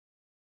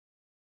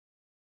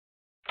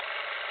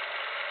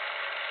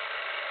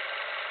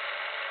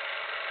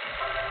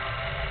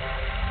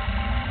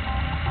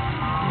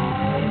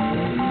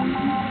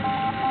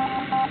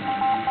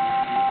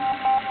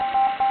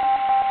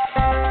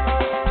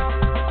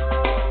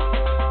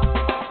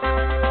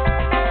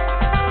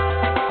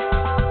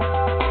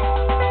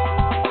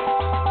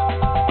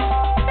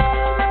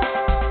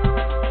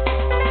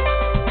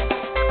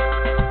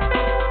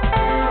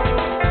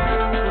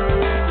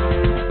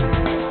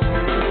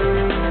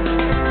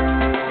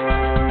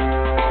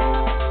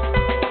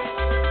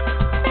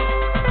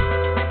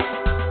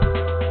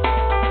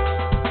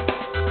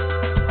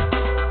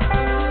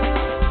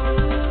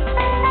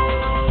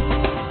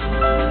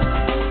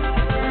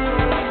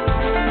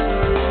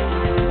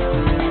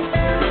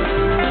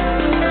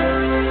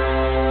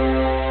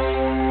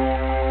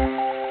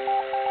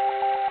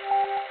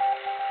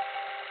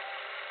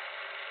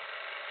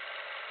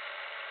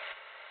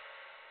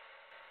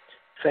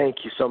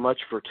Thank you so much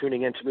for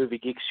tuning in to Movie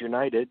Geeks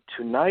United.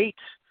 Tonight,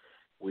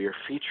 we are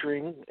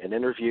featuring an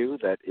interview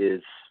that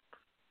is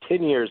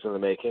 10 years in the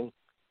making,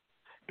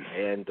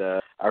 and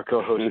our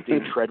co-host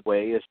Dean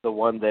Treadway is the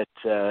one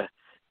that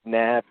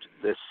nabbed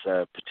this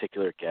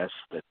particular guest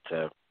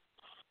that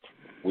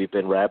we've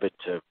been rabid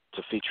to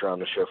feature on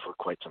the show for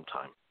quite some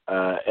time,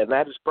 and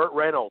that is Burt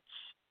Reynolds,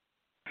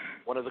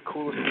 one of the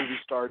coolest movie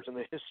stars in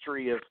the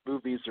history of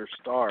movies or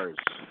stars.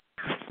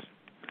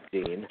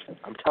 Dean,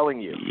 I'm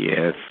telling you.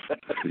 Yes,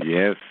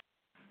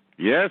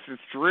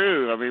 it's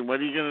true. I mean,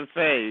 what are you going to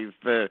say?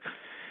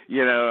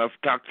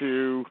 I've talked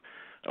to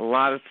a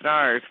lot of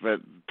stars, but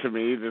to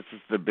me, this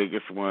is the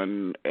biggest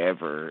one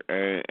ever.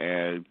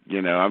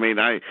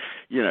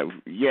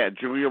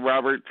 Julia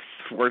Roberts,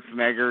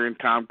 Schwarzenegger, and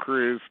Tom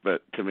Cruise,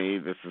 but to me,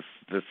 this is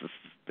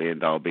the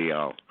end all be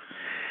all.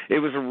 It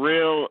was a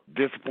real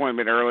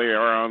disappointment earlier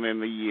on in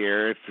the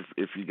year.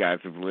 If you guys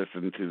have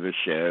listened to the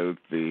show,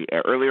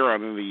 earlier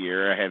on in the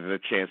year, I had the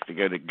chance to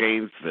go to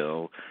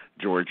Gainesville,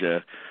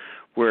 Georgia,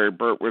 where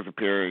Burt was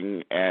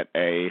appearing at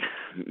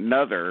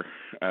another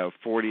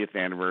 40th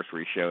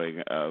anniversary showing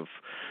of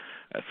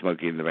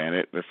Smokey and the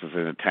Bandit. This was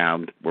in a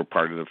town where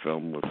part of the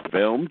film was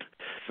filmed,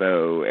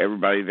 so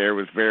everybody there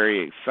was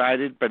very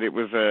excited. But it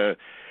was the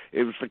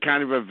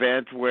kind of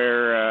event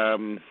where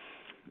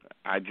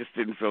I just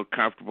didn't feel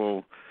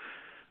comfortable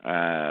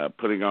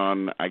putting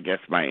on, I guess,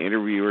 my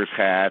interviewer's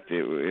hat,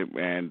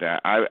 and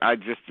I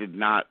just did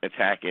not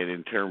attack it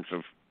in terms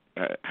of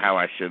how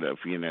I should have,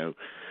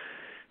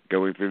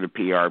 going through the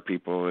PR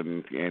people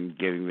and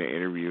getting the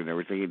interview and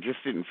everything. It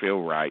just didn't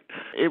feel right.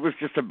 It was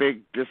just a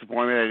big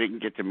disappointment. I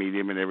didn't get to meet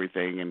him and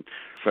everything, and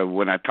so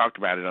when I talked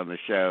about it on the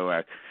show,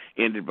 I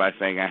ended by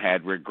saying I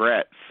had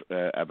regrets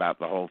about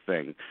the whole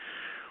thing.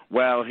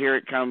 Well, here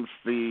it comes,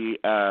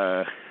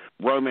 the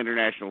Rome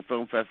International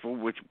Film Festival,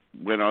 which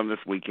went on this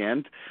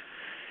weekend,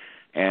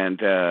 and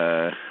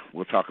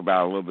we'll talk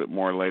about it a little bit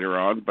more later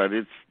on, but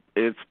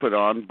it's put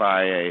on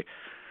by a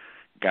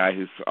guy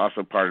who's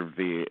also part of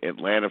the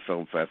Atlanta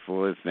Film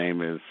Festival. His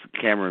name is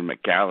Cameron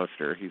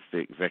McAllister. He's the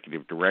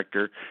executive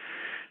director,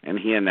 and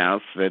he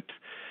announced that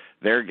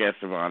their guest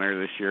of honor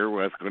this year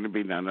was going to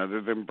be none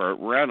other than Burt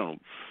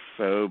Reynolds.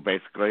 So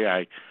basically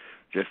I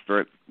just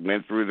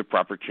went through the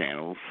proper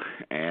channels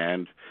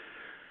and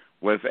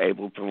was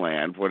able to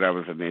land what I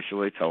was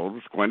initially told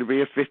was going to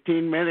be a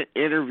 15-minute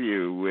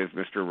interview with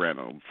Mr.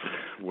 Reynolds.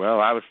 Well,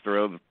 I was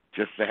thrilled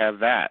just to have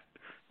that.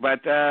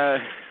 But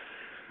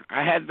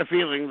I had the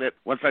feeling that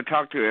once I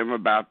talked to him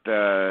about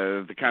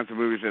the kinds of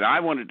movies that I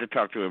wanted to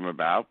talk to him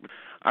about,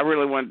 I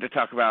really wanted to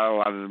talk about a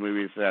lot of the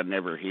movies that I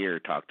never hear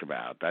talked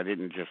about. I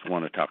didn't just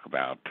want to talk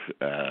about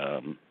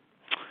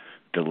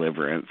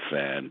Deliverance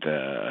and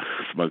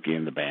Smokey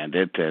and the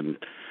Bandit and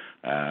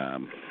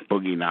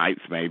Boogie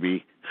Nights,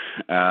 maybe.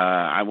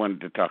 I wanted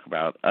to talk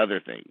about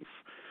other things.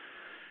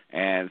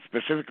 And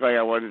specifically,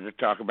 I wanted to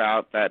talk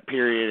about that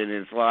period in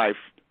his life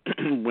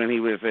when he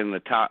was on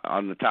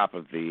the top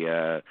of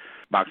the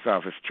box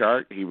office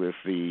chart. He was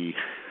the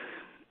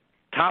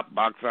top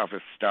box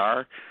office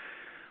star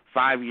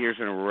 5 years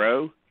in a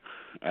row,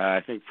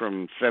 I think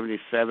from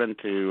 77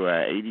 to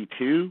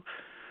 82,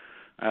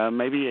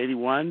 maybe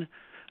 81.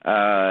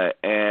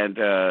 And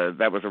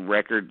that was a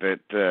record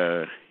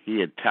that he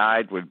had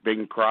tied with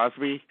Bing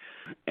Crosby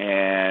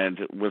and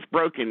was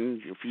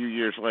broken a few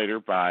years later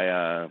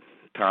by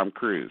Tom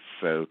Cruise.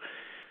 So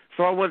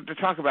I wanted to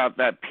talk about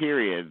that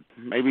period,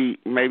 maybe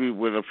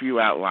with a few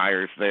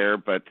outliers there,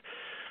 but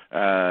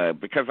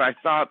because I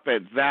thought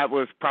that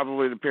was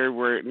probably the period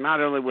where not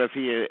only was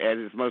he at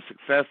his most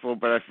successful,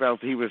 but I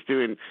felt he was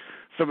doing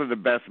some of the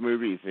best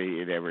movies that he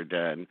had ever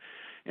done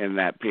in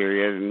that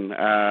period.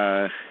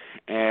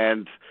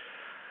 And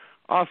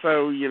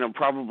also,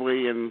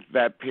 probably in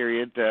that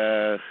period,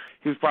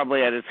 he was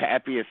probably at his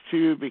happiest,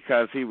 too,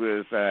 because he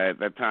was at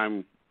that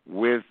time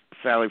with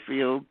Sally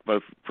Field,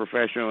 both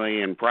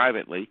professionally and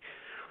privately.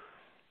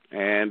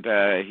 And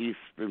he's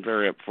been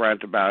very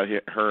upfront about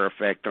her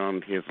effect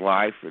on his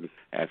life and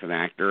as an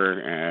actor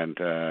and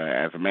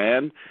as a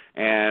man.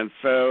 And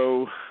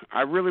so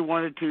I really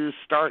wanted to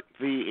start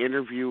the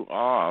interview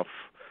off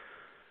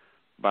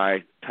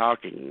by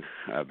talking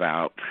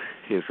about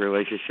his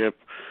relationship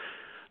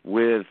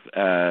with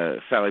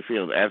Sally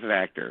Field as an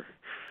actor.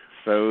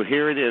 So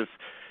here it is,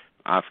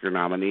 Oscar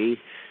nominee,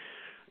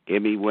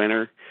 Emmy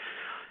winner,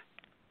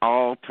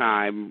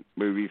 all-time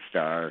movie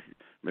star,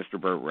 Mr.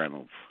 Burt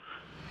Reynolds.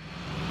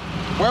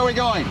 Where are we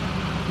going?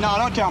 No,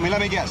 don't tell me.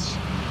 Let me guess.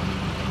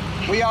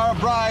 We are a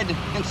bride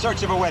in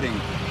search of a wedding.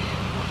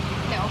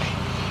 No.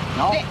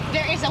 No?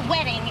 There is a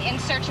wedding in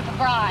search of a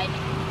bride.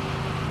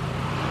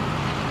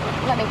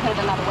 Let me put it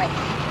another way.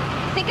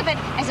 Think of it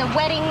as a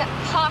wedding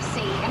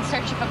posse in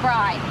search of a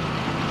bride.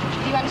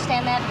 Do you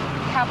understand that,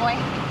 cowboy?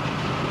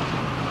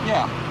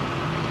 Yeah.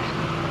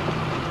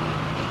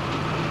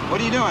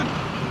 What are you doing?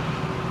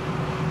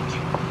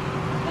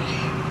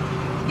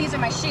 These are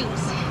my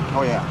shoes.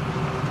 Oh, yeah.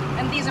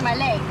 And these are my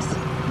legs.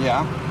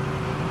 Yeah?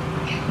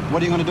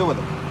 What are you going to do with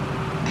them?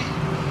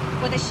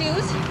 With the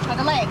shoes or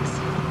the legs?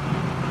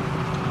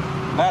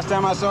 Last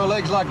time I saw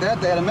legs like that,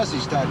 they had a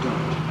message tied to them.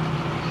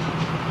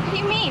 What do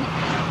you mean?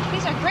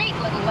 These are great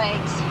little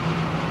legs.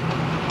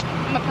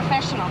 I'm a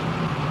professional.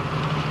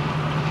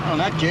 Well, in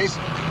that case,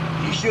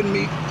 you shouldn't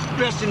be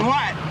dressed in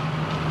white.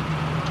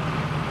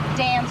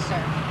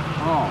 Dancer.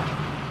 Oh.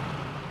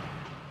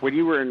 When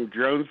you were in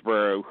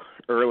Jonesboro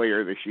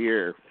earlier this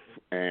year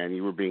and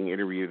you were being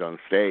interviewed on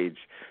stage,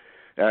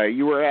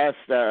 you were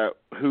asked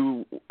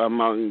who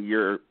among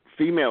your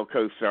female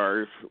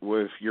co-stars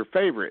was your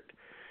favorite.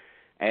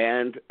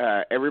 And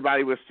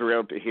everybody was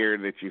thrilled to hear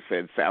that you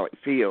said Sally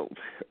Field.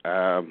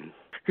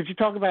 Could you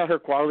talk about her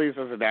qualities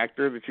as an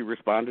actor that you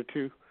responded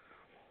to?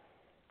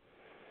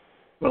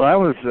 Well, I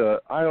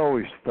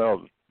always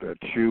felt that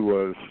she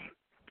was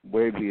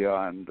way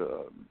beyond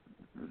the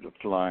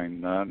Flying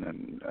Nun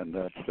and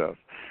that stuff.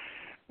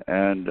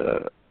 And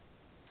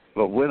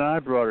but when I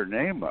brought her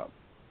name up,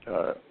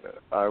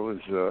 I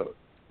was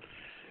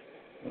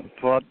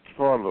fought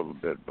a little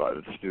bit by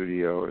the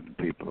studio and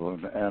people,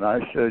 and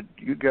I said,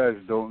 you guys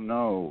don't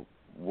know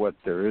what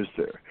there is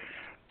there.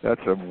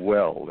 That's a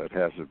well that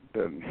hasn't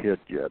been hit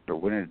yet,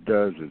 but when it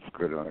does, it's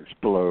going to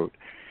explode.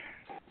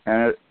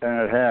 And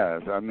it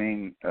has. I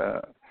mean,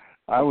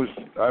 I was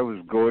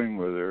going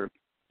with her,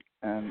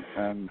 and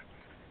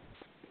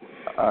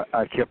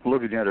I kept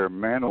looking at her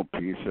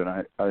mantelpiece, and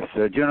I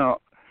said, you know,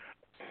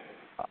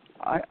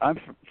 I'm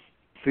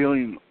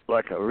feeling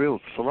like a real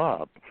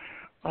slob.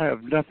 I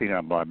have nothing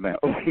on my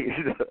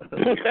mantelpiece.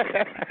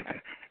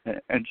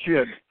 And she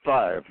had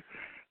 5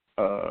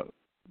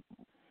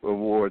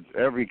 awards,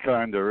 every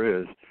kind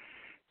there is,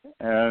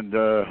 and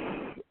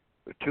 2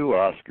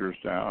 Oscars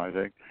now, I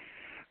think.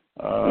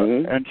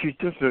 And she's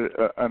just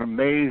an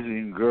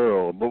amazing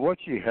girl. But what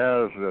she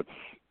has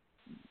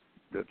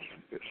that's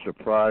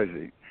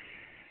surprising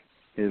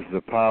is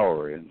the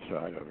power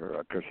inside of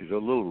her, because she's a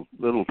little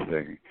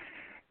thing,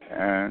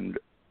 and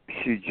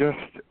she just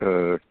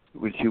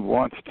when she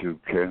wants to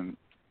can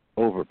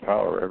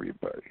overpower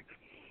everybody.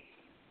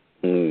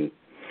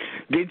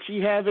 Did she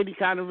have any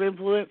kind of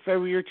influence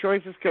over your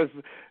choices? Because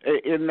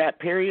in that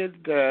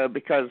period,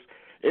 because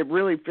it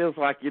really feels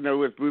like, you know,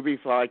 with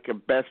movies like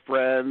Best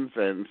Friends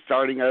and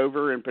Starting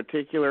Over in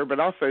particular, but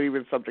also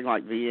even something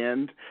like The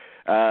End,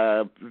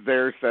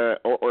 there's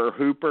or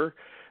Hooper.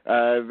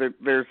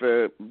 There's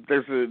a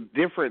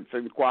difference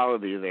in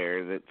quality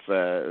there that's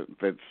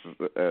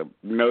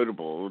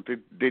notable.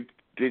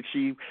 Did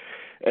she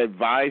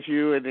advise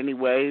you in any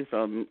ways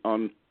on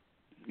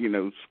you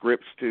know,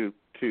 scripts to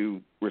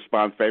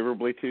respond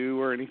favorably to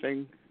or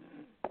anything?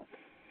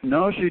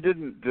 No, she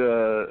didn't.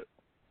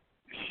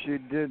 She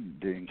did,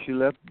 Dean. She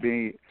left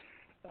me.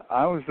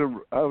 I was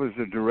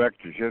the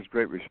director. She has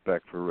great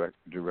respect for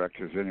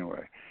directors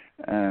anyway,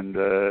 and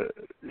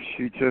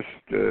she just,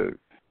 you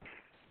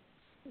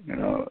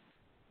know,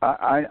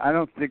 I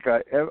don't think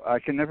I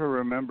can never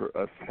remember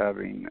us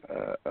having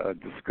a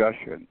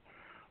discussion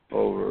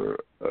over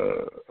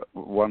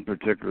one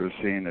particular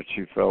scene that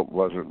she felt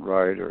wasn't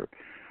right or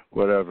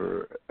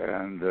whatever,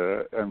 and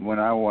when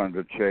I wanted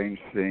to change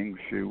things,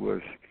 she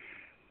was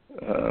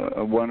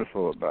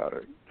wonderful about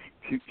it.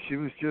 She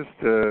was just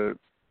a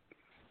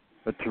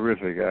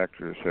terrific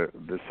actress,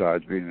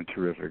 besides being a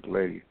terrific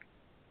lady.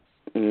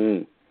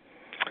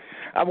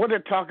 I want to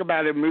talk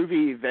about a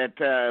movie that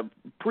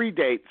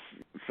predates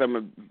some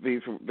of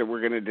these that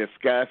we're going to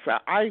discuss.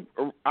 I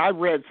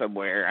read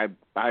somewhere,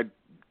 I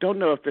don't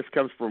know if this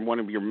comes from one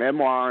of your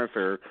memoirs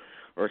or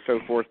so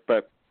forth,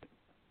 but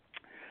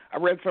I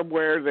read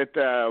somewhere that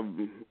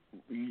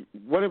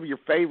one of your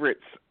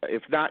favorites,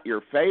 if not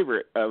your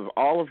favorite, of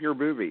all of your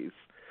movies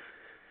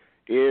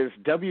is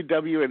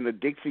W.W. and the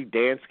Dixie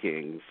Dance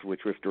Kings,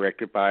 which was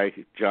directed by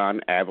John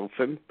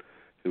Avildsen,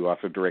 who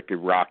also directed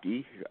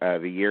Rocky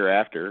the year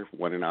after,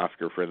 won an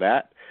Oscar for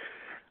that.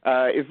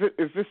 Is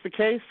this the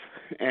case?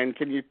 And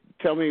can you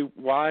tell me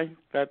why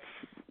that's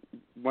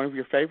one of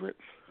your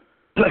favorites?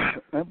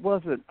 It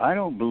wasn't. I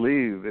don't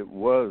believe it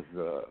was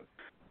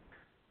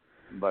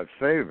my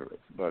favorite,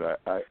 but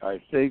I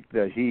think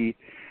that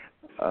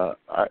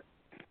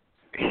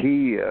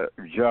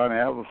John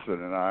Avildsen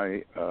and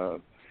I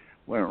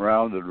went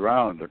round and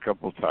round a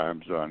couple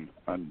times on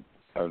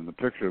the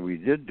picture we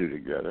did do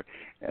together,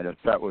 and if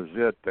that was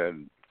it,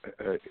 then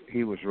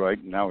he was right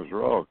and I was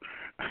wrong.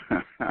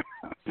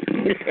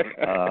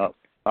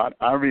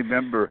 I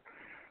remember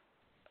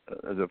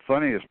the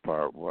funniest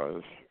part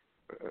was,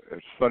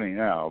 it's funny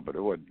now, but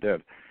it wasn't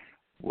then,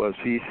 was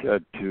he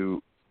said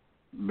to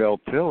Mel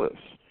Tillis,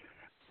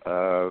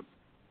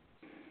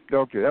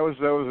 okay, that was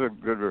a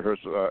good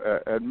rehearsal,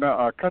 and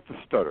Mel, cut the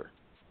stutter.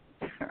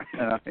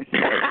 And I said,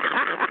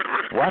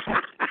 what?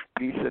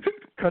 He said,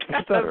 cut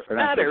the stutter. And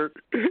I said,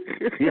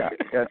 yeah,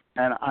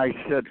 and I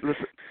said,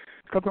 listen,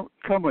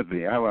 come with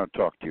me. I want to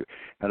talk to you.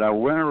 And I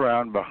went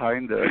around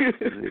behind the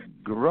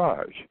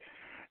garage,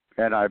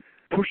 and I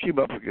pushed him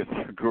up against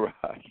the garage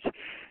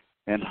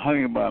and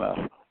hung him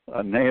on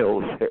a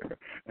nail there.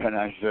 And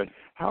I said,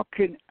 how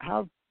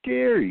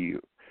dare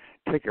you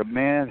take a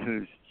man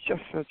who's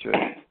just such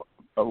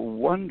a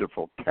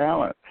wonderful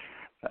talent,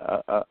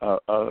 a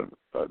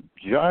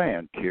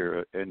giant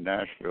here in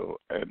Nashville,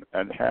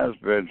 and has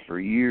been for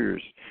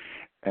years,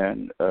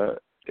 and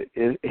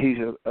he's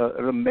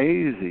an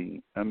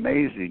amazing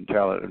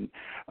talent, and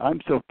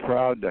I'm so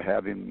proud to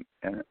have him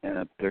in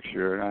a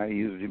picture, and I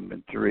used him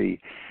in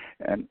 3,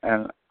 and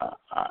I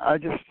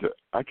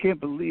can't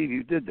believe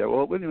you did that.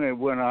 Well, anyway, it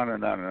went on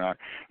and on and on.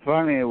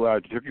 Finally, I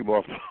took him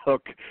off the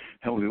hook,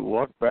 and we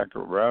walked back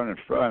around in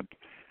front,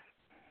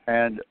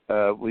 and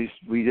we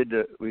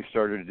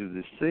started to do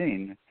this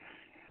scene,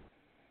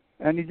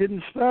 and he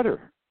didn't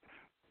stutter,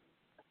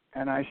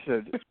 and I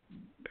said,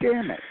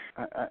 damn it.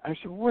 I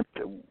said, what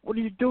are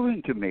you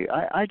doing to me?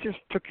 I just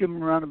took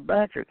him around the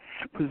back and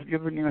was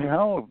giving you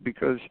hell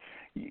because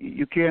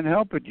you can't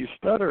help it. You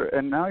stutter,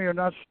 and now you're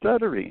not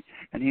stuttering.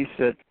 And he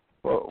said,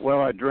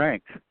 well, I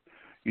drank.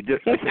 You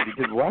did? I said, you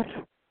did what?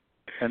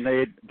 And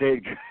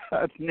they'd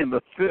gotten him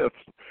a fifth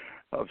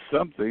of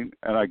something,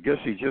 and I guess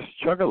he just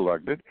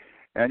chug-a-lugged it,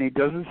 and he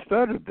doesn't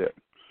stutter then.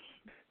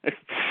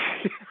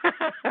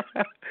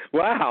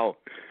 Wow.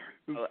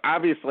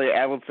 Obviously,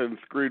 Avildsen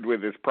screwed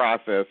with his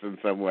process in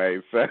some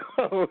ways. So,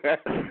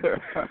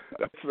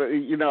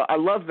 I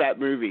love that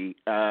movie.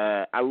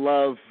 I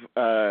love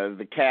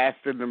the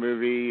cast in the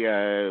movie.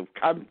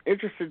 I'm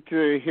interested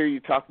to hear you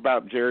talk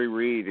about Jerry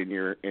Reed and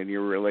your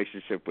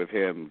relationship with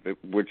him,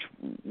 which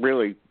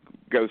really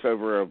goes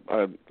over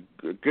a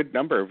good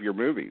number of your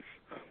movies.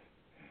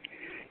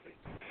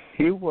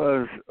 He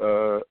was.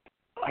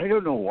 I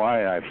don't know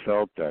why I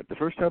felt that. The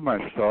first time I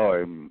saw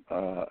him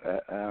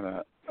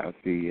at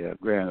the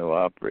Grand Ole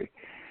Opry,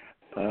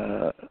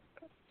 I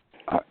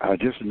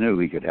just knew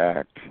he could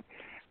act,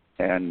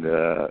 and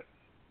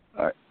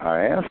I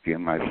asked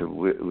him. I said,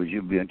 "Would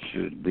you be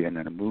interested in being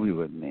in a movie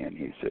with me?" And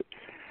he said,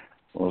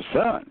 "Well,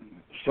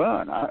 son,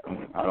 I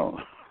don't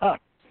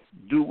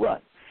do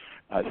what?"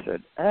 I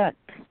said,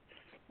 "Act,"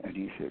 and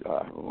he said,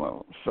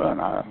 "Well, son,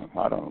 I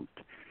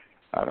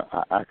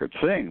could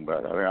sing,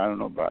 but I don't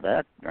know about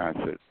acting." I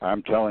said,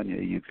 "I'm telling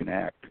you, you can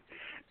act."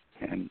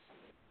 And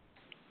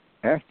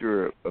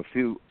after a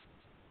few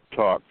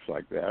talks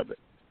like that,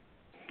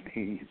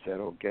 he said,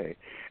 "Okay."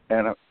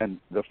 And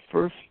the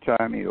first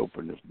time he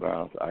opened his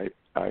mouth, I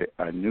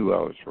knew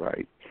I was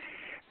right,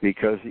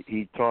 because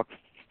he talks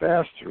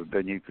faster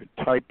than you could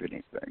type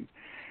anything,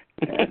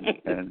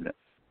 and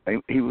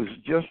he was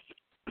just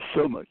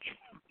so much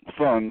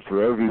fun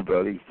for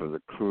everybody, for the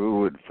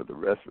crew and for the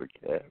rest of the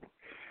cast.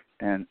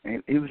 And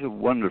he was a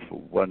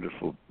wonderful,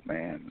 wonderful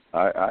man.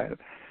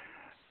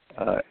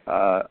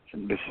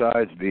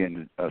 Besides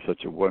being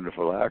such a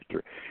wonderful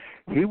actor,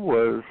 he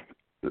was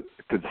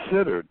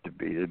considered to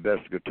be the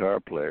best guitar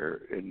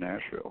player in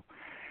Nashville,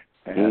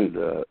 and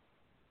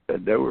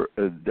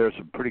there's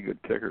some pretty good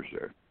pickers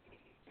there.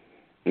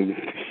 Yeah,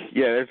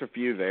 there's a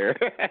few there.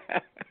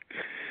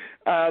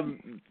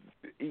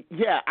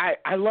 Yeah,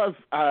 I love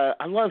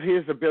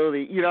his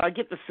ability. I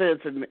get the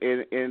sense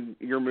in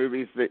your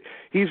movies that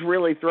he's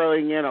really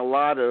throwing in a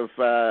lot of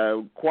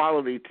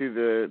quality to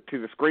the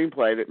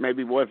screenplay that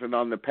maybe wasn't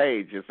on the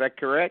page. Is that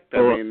correct?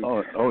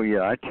 Oh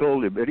yeah. I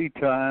told him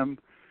anytime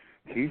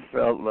he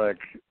felt like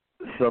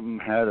something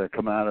had to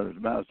come out of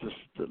his mouth, just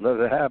to let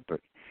it happen.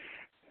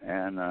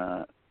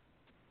 And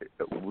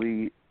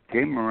we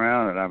came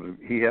around, and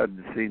he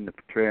hadn't seen the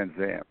Trans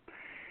Am,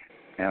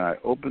 and I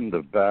opened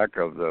the back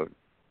of the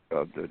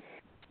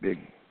big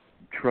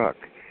truck,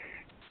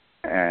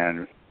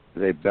 and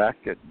they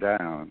backed it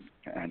down,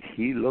 and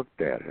he looked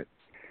at it.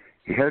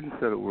 He hadn't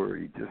said a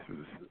word. He just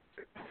was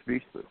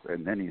speechless.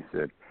 And then he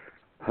said,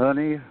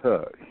 "Honey,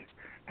 hush."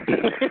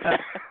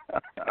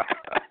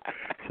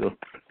 So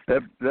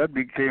that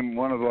became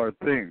one of our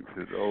things,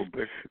 his old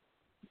picture.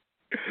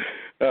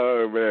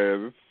 Oh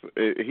man,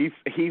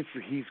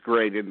 he's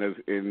great in those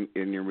in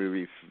your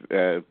movies.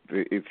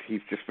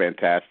 He's just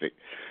fantastic.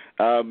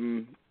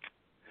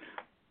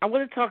 I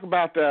want to talk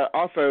about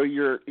also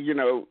your,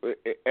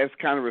 as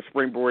kind of a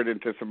springboard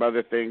into some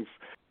other things.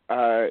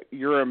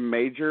 You're a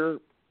major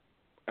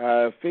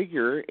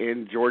figure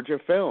in Georgia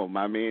film.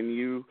 I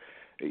mean,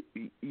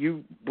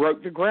 you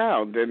broke the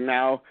ground, and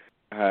now,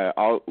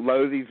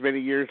 although these many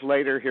years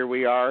later, here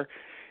we are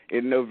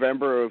in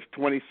November of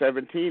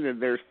 2017,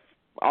 and there's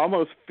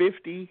almost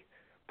 50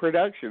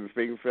 productions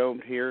being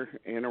filmed here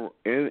in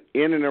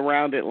and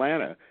around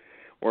Atlanta,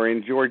 or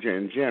in Georgia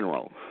in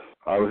general.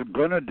 I was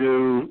going to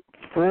do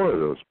 4 of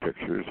those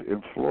pictures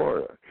in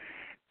Florida.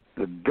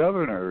 The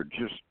governor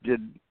just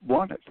didn't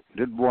want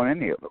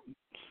any of them,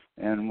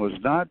 and was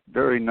not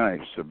very nice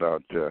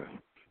about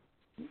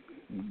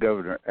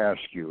Governor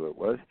Askew. It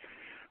was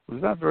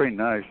not very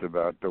nice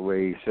about the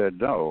way he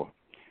said no,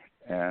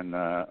 and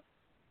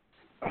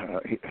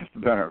as a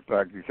matter of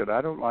fact, he said, "I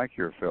don't like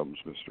your films,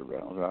 Mr.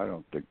 Reynolds. I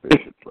don't think they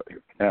should play."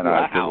 And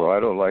wow. I said, "Well, I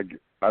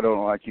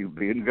don't like you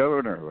being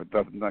governor. There's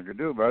nothing I can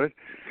do about it."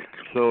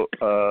 So,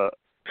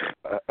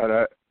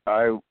 and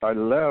I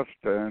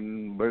left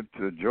and went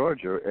to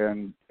Georgia,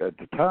 and at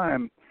the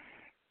time,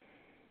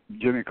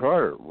 Jimmy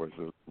Carter was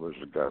the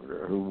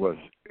governor,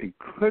 he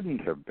couldn't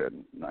have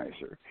been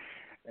nicer.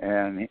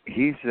 And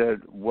he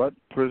said, "What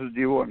prison do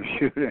you want to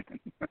shoot in?"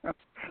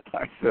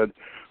 I said,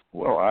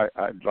 "Well,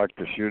 I'd like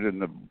to shoot in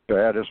the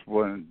baddest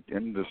one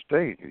in the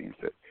state." And he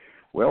said,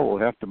 "Well, we'll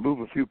have to move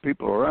a few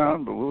people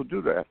around, but we'll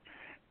do that."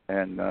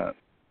 And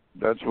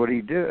that's what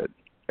he did.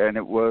 And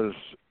it was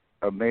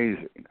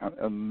amazing. I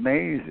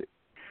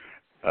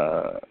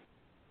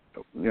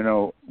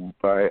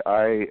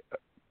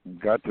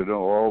got to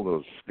know all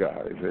those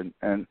guys,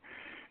 and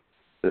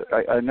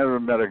I never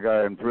met a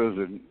guy in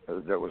prison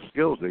that was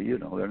guilty.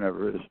 There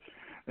never is.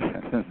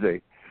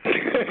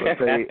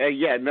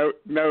 Yeah, no.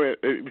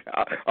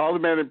 All the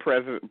men in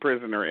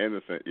prison are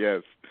innocent.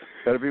 Yes,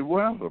 gotta be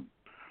one of them.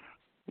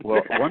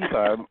 Well, one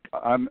time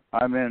I'm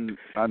in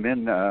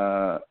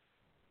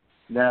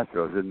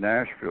Nashville. I was in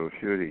Nashville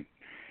shooting,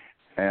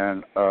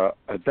 and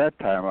at that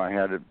time I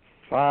had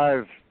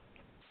 5,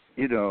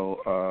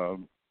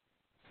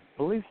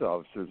 police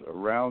officers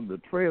around the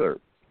trailer,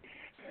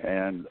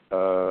 and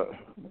I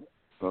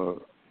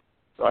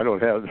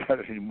don't have that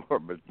anymore,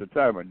 but at the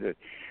time I did.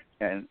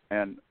 And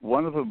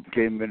one of them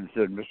came in and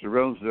said, "Mr.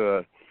 Reynolds,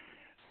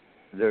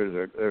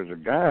 there's a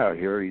guy out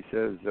here. He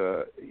says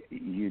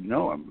you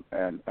know him,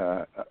 and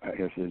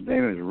his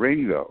name is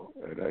Ringo."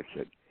 And I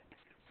said,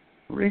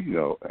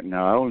 "Ringo?" And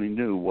now I only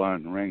knew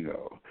one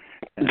Ringo,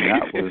 and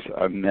that was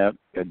I met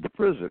at the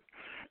prison.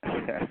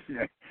 I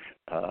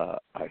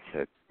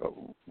said,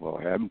 "Oh, well,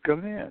 have him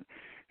come in."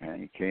 And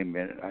he came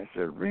in, and I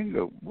said,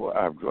 "Ringo, boy,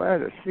 I'm glad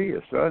to see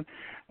you, son.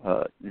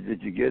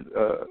 Did you get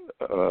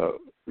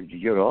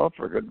off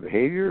for good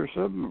behavior or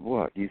something, or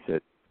what?" He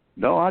said,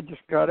 "No, I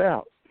just got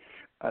out."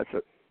 I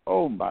said,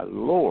 "Oh, my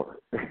Lord."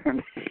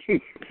 And he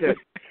said,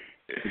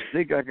 "You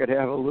think I could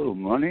have a little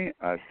money?"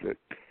 I said,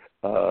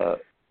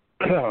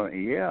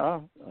 "Yeah."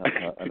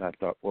 And I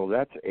thought, well,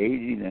 that's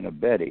aiding and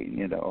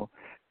abetting, and I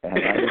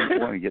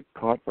didn't want to get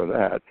caught for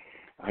that.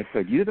 I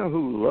said, "You know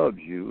who loves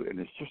you, and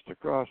it's just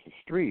across the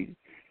street,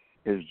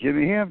 is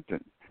Jimmy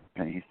Hampton."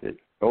 And he said,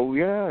 "Oh,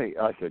 yeah."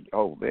 I said,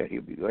 "Oh, man,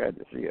 he'll be glad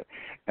to see you.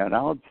 And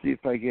I'll see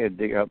if I can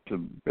dig up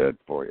some bed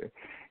for you.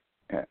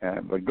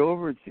 But go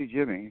over and see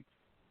Jimmy."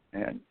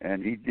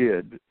 And he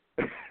did.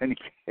 And he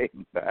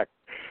came back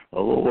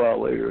a little while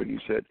later, and he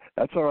said,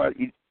 "That's all right.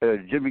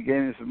 Jimmy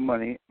gave me some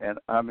money, and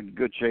I'm in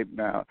good shape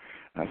now."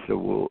 I said,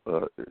 "Well,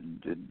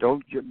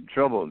 don't get in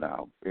trouble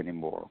now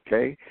anymore,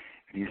 okay?"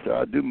 And he said,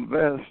 "I'll do my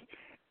best."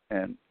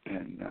 And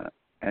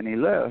he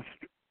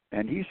left,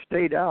 and he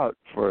stayed out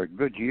for a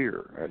good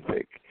year, I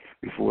think,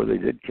 before they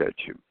did catch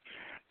him.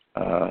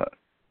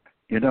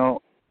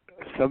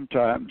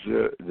 Sometimes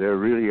there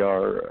really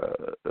are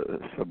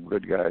some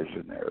good guys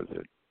in there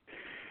that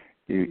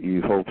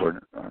you hope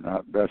are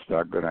not. That's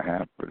not going to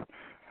happen.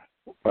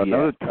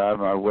 Another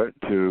time I went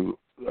to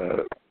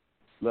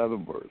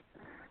Leavenworth,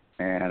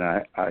 and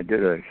I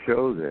did a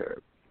show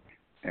there,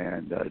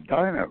 and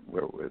Dinah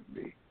went with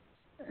me,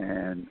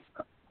 and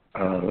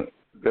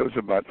there was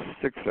about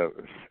 6 of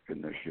us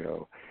in the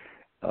show.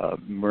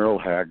 Merle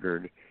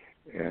Haggard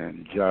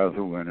and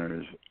Jonathan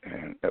Winters,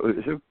 and it was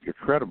an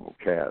incredible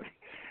cast.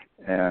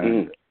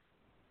 And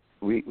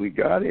we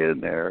got in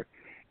there,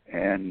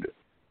 and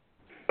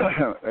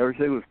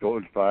everything was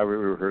going fine. We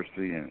were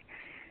rehearsing, and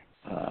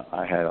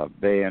I had a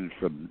band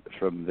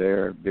from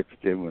there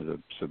mixed in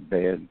with some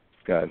band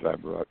guys I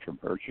brought from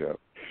her show.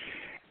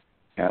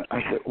 And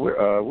I said,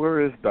 where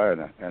is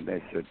Dinah? And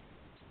they said,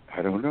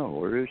 "I don't know.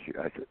 Where is she?"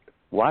 I said,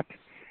 "What?"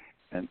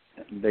 And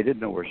they didn't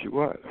know where she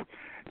was.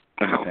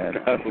 And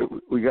I said,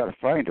 "We got to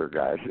find her,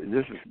 guys.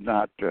 This is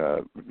not,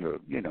 this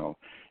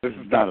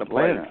is not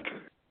Atlanta."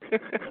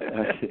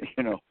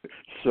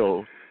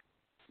 So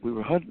we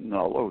were hunting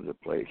all over the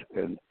place,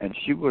 and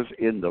she was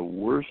in the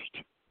worst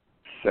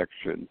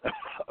section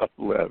of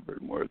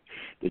Leavenworth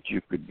that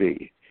you could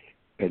be.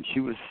 And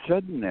she was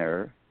sitting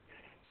there,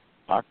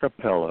 a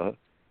cappella,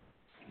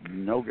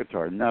 no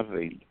guitar,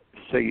 nothing,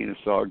 singing a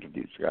song to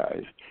these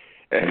guys,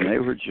 and they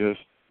were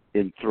just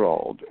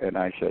enthralled. And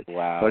I said,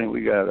 "Wow, honey,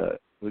 we gotta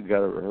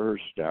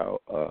rehearse now."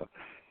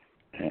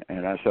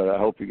 And I said, "I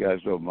hope you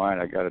guys don't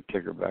mind. I got to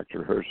take her back to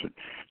rehearsing."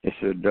 They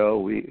said, "No,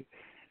 we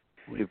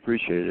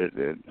appreciate it,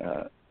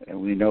 and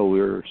we know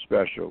we're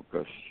special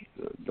because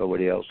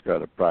nobody else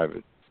got a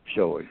private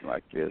showing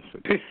like this."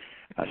 And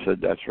I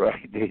said, "That's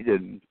right, they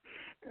didn't."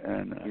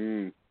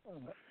 And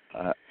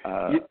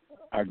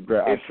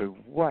I said,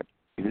 what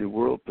in the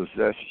world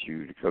possessed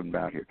you to come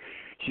down here?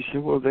 She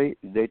said, well, they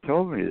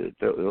told me that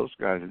those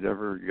guys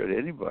never get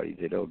anybody.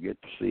 They don't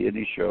get to see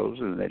any shows,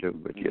 and they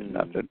don't get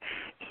nothing.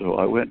 So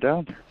I went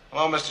down there.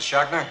 Hello, Mr.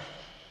 Schachtner.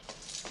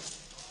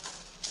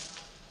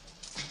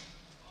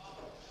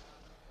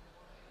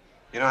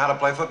 You know how to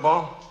play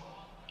football?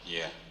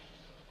 Yeah.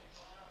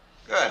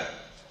 Good.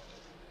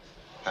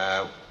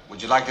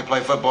 Would you like to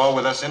play football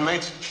with us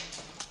inmates?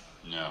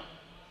 No.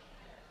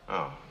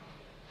 Oh.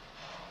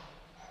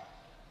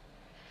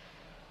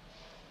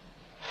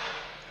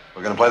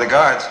 We're going to play the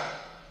guards.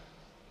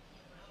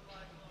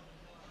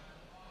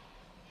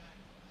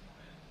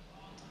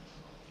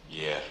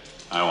 Yeah,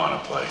 I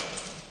want to play.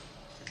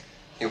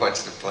 He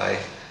wants to play.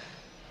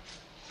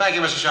 Thank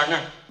you, Mr.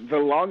 Schachtner. The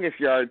Longest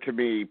Yard to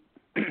me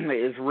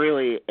is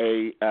really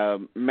a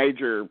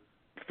major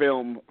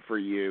film for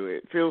you.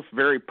 It feels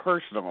very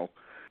personal.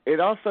 It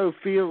also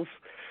feels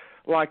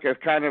like a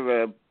kind of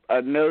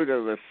a note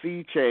of a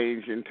sea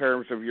change in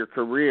terms of your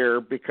career,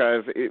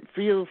 because it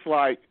feels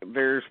like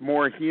there's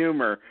more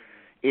humor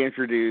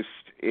introduced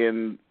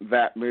in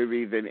that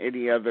movie than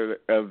any other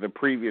of the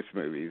previous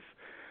movies.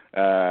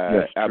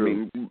 Yes, I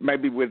true. mean,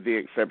 maybe with the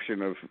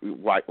exception of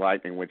White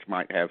Lightning, which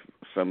might have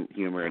some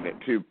humor in it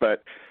too.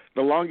 But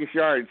The Longest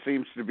Yard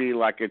seems to be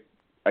like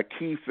a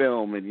key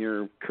film in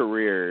your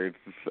career.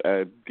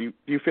 Do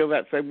you feel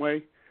that same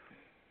way?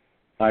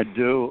 I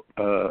do,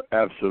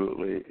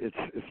 absolutely.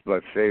 It's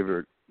my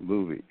favorite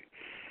movie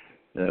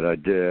that I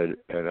did,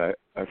 and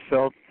I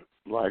felt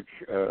like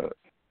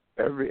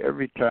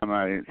every time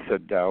I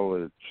sat down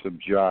with some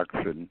jocks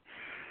and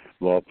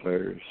ball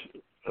players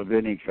of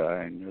any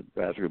kind,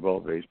 basketball,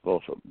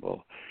 baseball,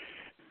 football,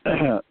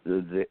 that's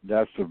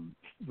the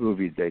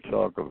movie they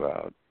talk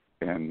about,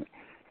 and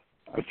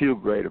I feel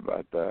great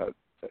about that.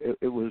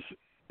 It was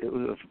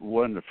a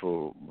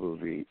wonderful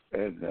movie,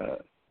 and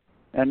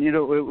you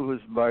know, it was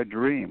my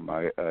dream.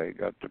 I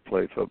got to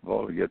play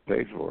football and get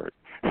paid for it.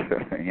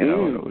 You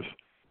know,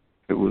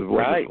 it was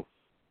wonderful.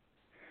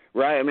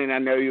 Right. I mean, I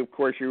know you. Of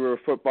course, you were a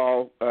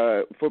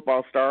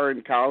football star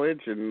in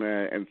college,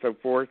 and so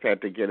forth.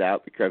 Had to get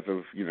out because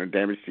of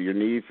damage to your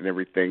knees and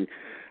everything.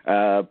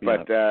 Was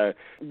The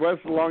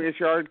Longest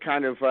Yard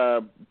kind of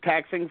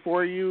taxing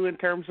for you in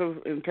terms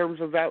of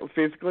that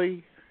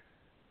physically?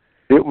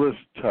 It was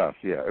tough.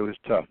 Yeah, it was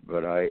tough.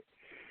 But I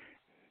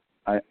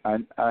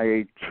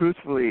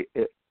truthfully,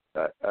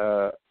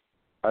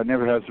 I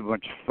never had so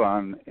much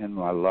fun in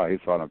my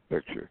life on a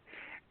picture.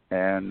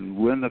 And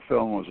when the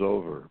film was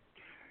over,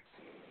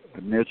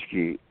 Ray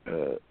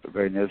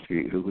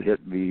Nitsky, who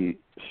hit me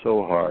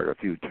so hard a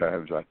few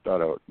times I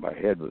thought my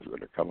head was going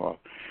to come off,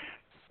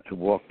 he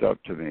walked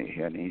up to me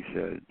and he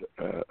said,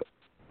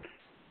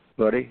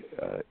 buddy,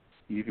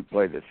 you can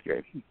play this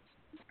game.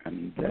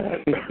 And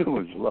that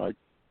was like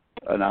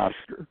an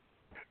Oscar.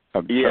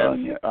 I'm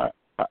telling you,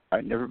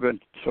 I've never been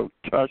so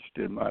touched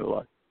in my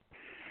life.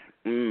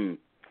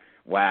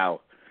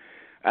 Wow.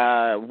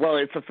 Well,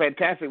 it's a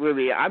fantastic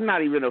movie. I'm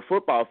not even a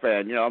football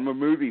fan. I'm a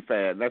movie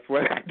fan. That's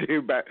what I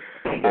do. But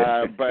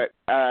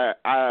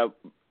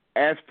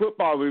as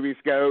football movies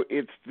go,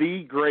 it's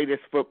the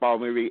greatest football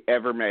movie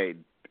ever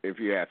made, if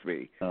you ask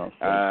me.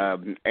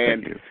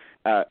 Thank you.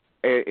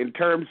 In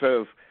terms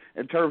of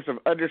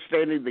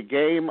understanding the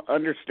game,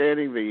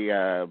 understanding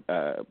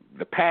the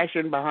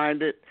passion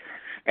behind it,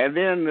 and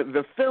then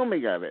the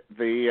filming of it,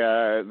 the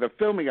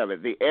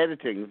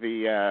editing,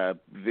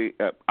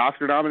 the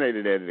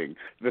Oscar-nominated editing,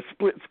 the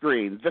split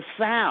screen, the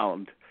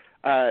sound,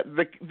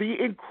 the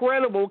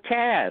incredible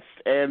cast,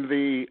 and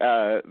the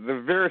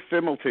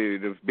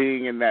verisimilitude of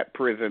being in that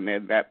prison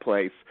and that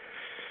place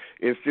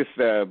is just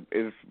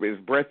is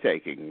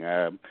breathtaking.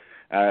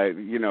 I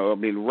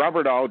mean,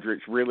 Robert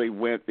Aldrich really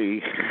went the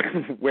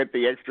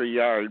extra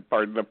yard,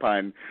 pardon the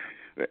pun,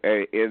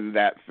 in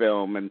that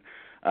film. And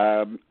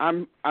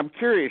I'm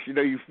curious.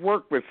 You've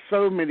worked with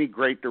so many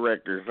great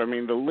directors. I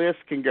mean, the list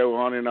can go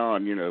on and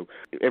on.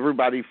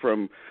 Everybody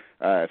from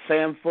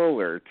Sam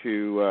Fuller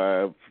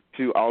to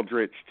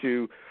Aldrich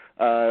to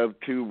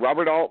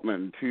Robert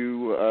Altman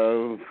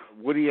to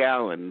Woody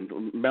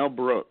Allen, Mel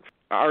Brooks.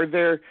 Are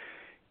there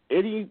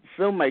any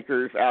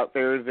filmmakers out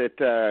there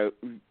that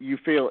you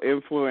feel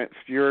influenced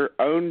your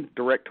own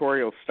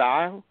directorial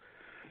style?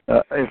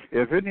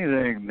 If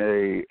anything,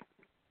 they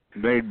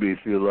made me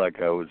feel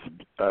like I was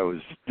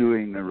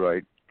doing the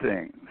right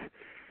thing.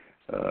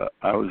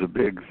 I was a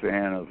big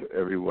fan of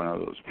every one of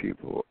those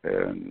people,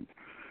 and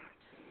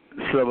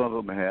some of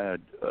them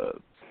had,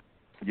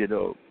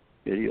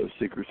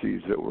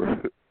 idiosyncrasies that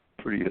were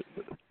pretty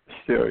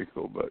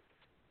hysterical. But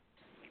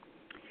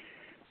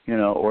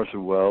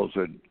Orson Welles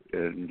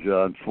and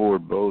John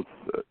Ford both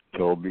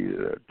told me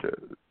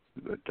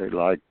that they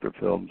liked the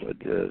films I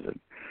did, and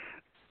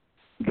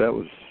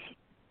that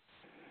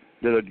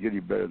doesn't get any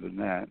better than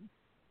that.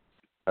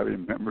 I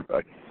remember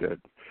I said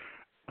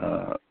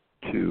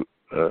to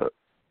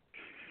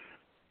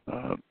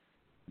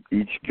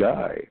each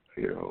guy,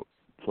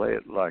 play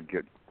it like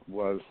it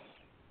was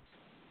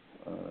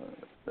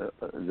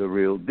the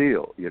real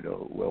deal.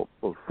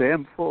 Well,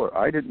 Sam Fuller.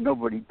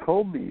 Nobody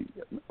told me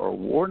or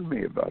warned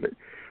me about it.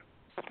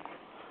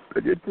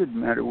 But it didn't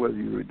matter whether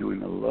you were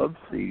doing a love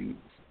scene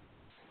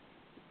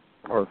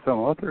or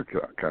some other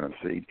kind of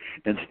scene.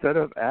 Instead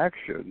of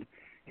action,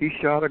 he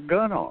shot a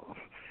gun off.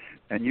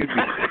 And you'd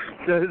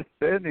be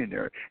standing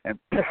there, and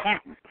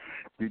bam,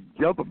 you'd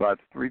jump about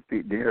 3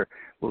 feet in the air.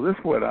 Well, this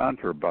went on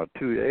for about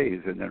 2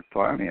 days, and then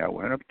finally I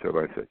went up to him.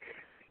 I said,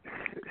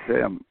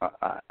 Sam,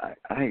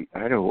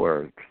 I don't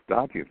want to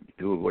stop you from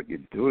doing what you're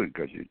doing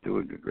because you're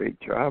doing a great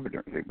job and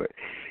everything, but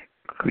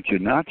could you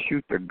not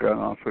shoot the gun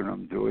off when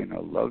I'm doing a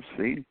love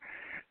scene?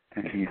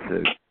 And he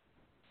said,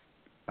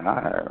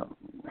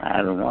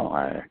 I don't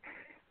know.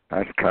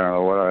 That's kind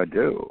of what I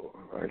do.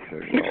 I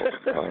said,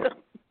 well,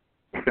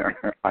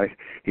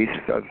 he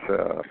says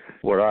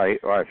what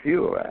I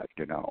feel at,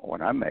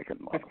 when I'm making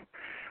love.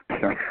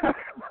 I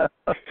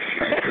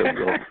said,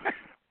 well,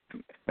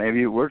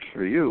 maybe it works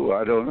for you.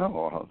 I don't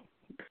know.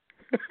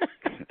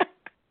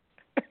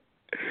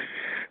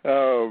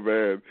 Oh,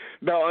 man.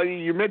 Now,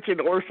 you mentioned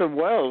Orson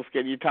Welles.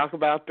 Can you talk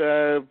about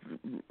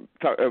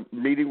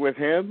meeting with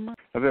him?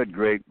 I've had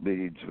great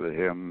meetings with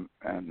him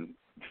and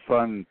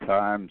fun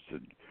times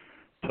and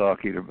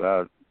talking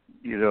about,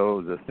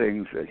 the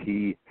things that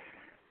he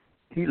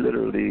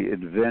literally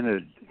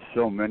invented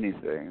so many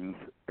things.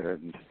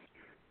 And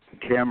the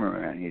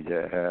cameraman he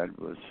had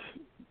was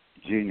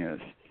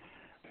genius.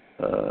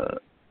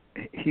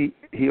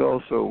 He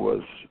also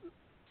was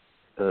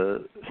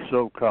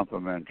so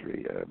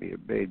complimentary. I mean,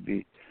 it made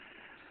me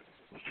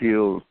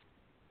feel,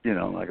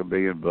 like $1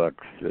 billion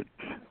that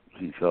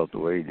he felt the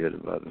way he did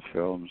about the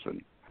films,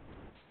 and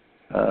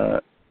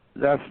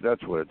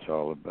that's what it's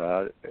all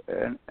about.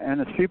 And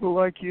it's people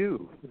like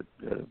you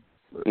that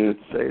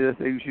say the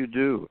things you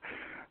do.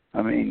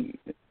 I mean,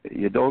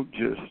 you don't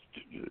just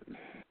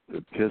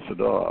piss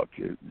it off.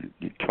 You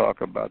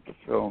talk about the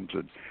films,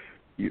 and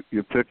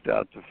you picked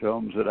out the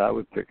films that I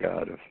would pick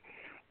out if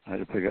I had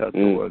to pick out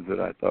the ones that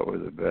I thought were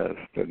the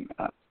best, and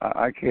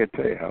I can't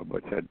tell you how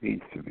much that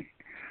means to me.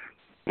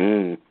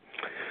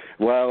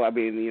 Well, I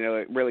mean,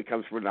 it really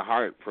comes from the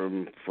heart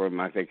from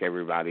I think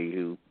everybody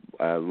who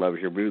loves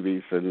your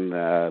movies, and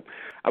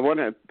I want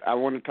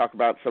to talk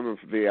about some of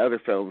the other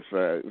films.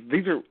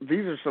 These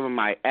are some of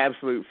my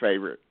absolute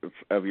favorites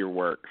of your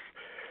works.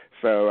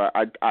 So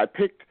I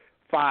picked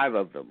 5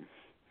 of them,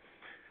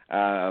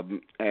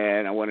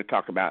 and I want to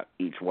talk about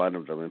each one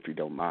of them, if you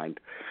don't mind.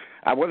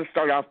 I want to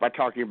start off by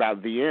talking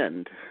about The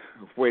End,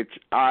 which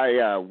I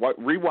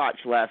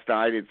rewatched last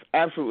night. It's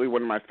absolutely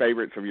one of my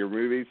favorites of your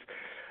movies.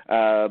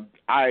 I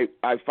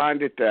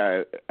find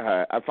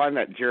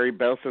that Jerry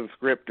Belson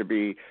script to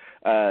be,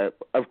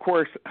 of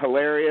course,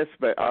 hilarious,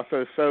 but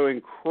also so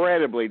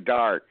incredibly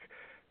dark.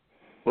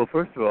 Well,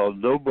 first of all,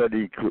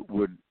 nobody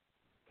would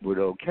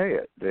okay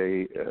it.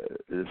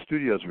 The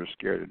studios were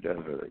scared to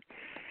death of it,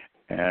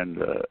 and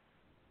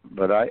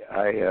but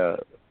I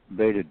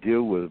made a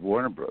deal with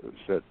Warner Brothers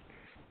that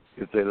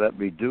if they let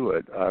me do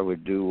it, I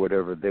would do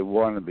whatever they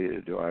wanted me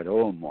to do. I'd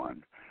own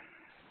one,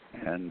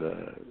 and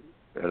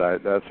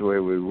that's the way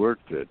we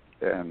worked it.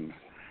 And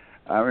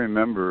I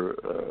remember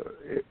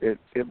it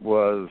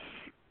was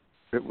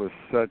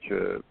such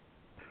a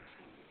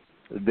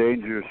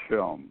dangerous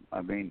film.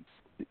 I mean,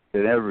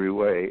 in every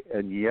way,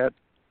 and yet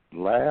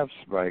laughs.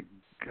 My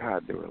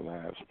God, there were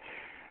laughs.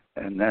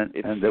 And then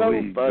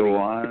we'd go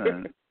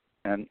on,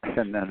 and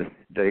then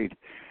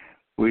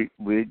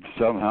we'd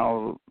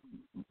somehow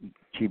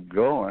keep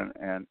going,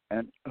 and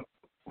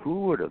who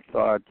would have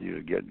thought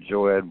you'd get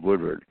Joanne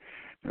Woodward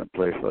in a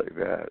place like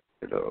that?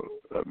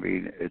 I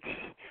mean,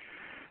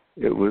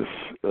 it was,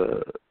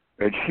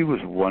 and she was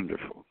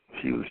wonderful.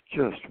 She was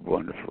just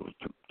wonderful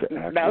to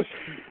act with.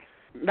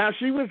 Now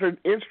she was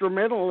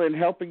instrumental in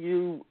helping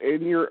you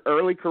in your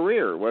early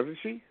career, wasn't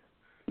she?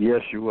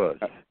 Yes, she was.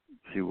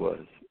 She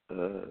was.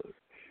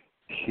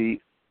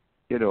 She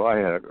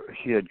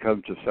had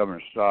come to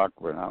Summer Stock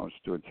when I was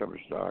doing Summer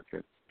Stock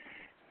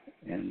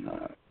in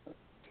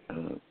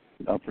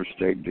upper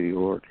state New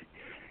York,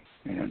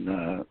 and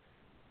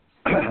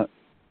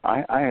I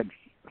had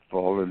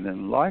fallen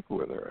in love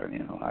with her,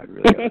 and I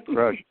really had a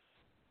crush,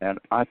 and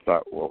I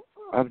thought, well,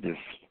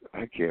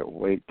 I can't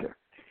wait to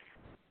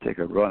take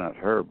a run at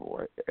her,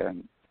 boy.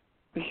 And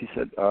she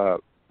said,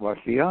 my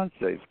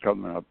fiance's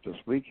coming up this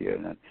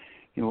weekend, and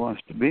he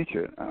wants to meet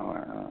you.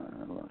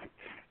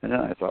 And then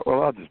I thought,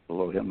 well, I'll just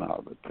blow him out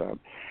of the tub.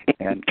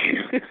 And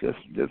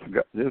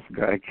this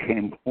guy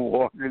came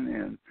walking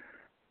in,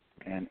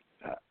 and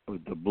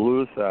with the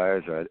bluest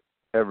eyes I'd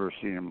ever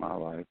seen in my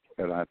life.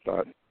 And I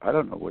thought, I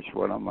don't know which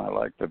one of them I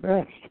like the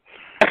best.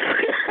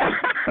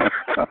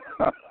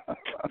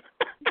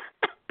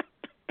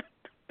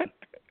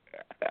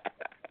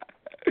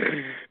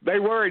 They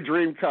were a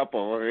dream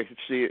couple.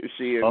 She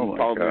and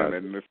Paul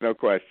Newman. There's no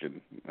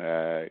question.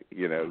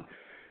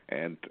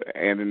 And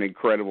an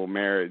incredible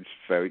marriage.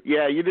 So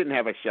yeah, you didn't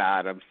have a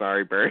shot. I'm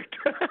sorry, Bert.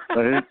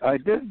 I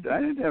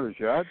didn't have a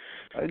shot.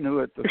 I knew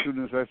it as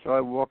soon as I saw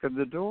him walk in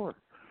the door.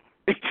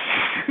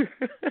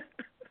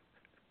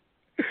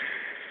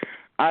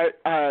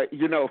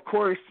 Of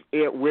course,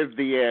 with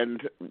the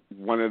end,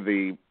 one of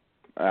the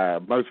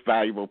most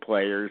valuable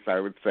players, I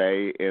would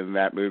say, in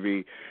that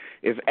movie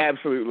is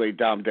absolutely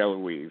Dom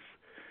DeLuise.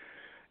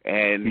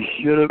 And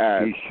he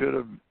should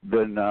have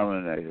been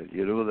nominated.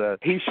 You know that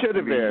he should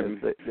have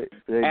been.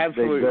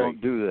 Absolutely, they don't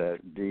do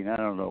that, Dean. I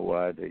don't know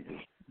why they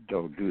just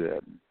don't do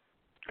that in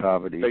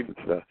comedies and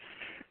stuff.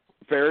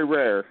 Very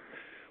rare,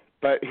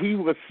 but he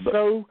was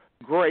so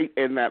great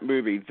in that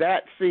movie.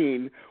 That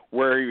scene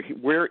where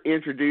we're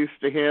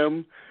introduced to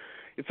him,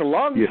 it's a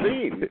long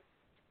scene.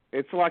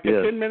 It's like a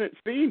 10-minute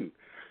scene.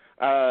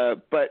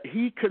 But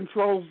he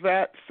controls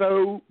that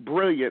so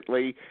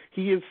brilliantly.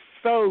 He is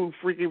so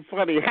freaking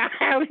funny.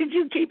 How did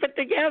you keep it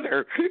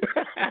together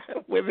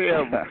with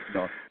him?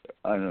 No,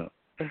 I know.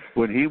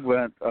 When he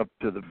went up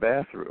to the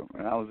bathroom,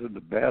 and I was in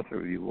the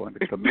bathroom, he wanted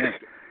to come in.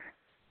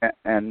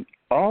 And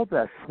all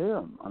that's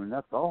him. I mean,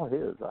 that's all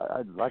his.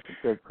 I'd like to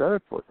take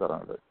credit for some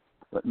of it,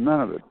 but none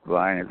of it's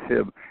mine. It's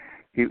him.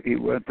 He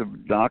went to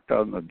knock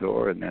on the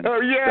door and then. Oh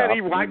yeah, and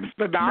he wipes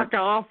the knock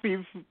off.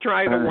 He's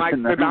trying to wipe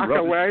the knock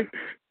away.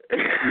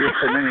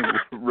 And then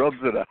he rubs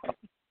it out.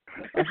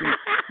 I mean,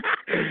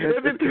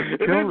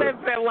 and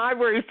then that line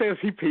where he says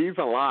he pees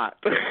a lot.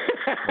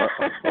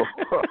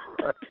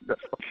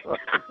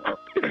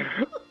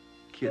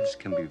 Kids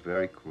can be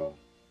very cruel.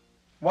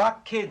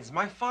 What kids?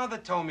 My father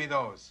told me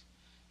those.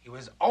 He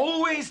was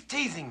always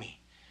teasing me.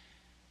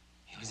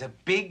 He was a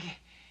big,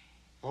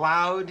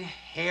 loud,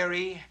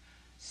 hairy,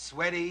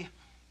 sweaty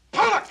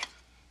Pollock!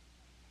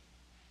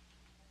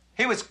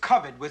 He was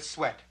covered with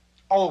sweat,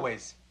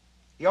 always.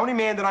 The only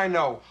man that I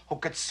know who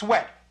could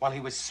sweat while he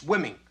was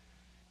swimming.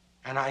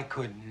 And I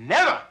could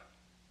never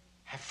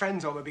have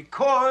friends over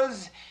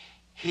because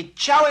he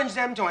challenged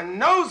them to a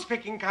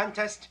nose-picking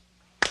contest,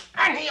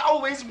 and he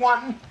always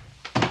won.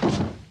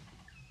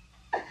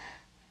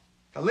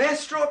 The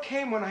last straw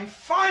came when I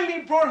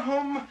finally brought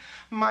home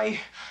my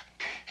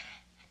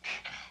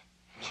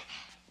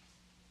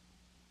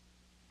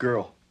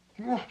girl.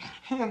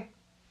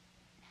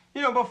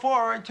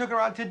 Before I took her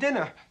out to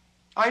dinner,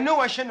 I knew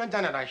I shouldn't have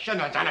done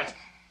it.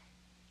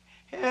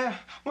 Yeah,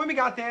 when we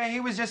got there, he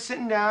was just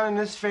sitting down in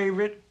his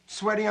favorite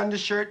sweaty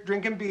undershirt,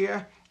 drinking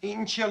beer,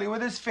 eating chili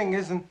with his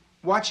fingers, and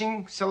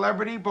watching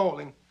celebrity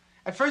bowling.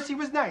 At first, he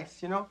was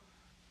nice,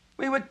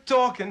 We were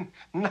talking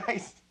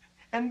nice.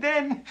 And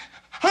then,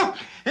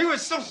 he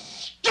was so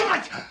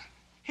stupid.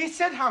 He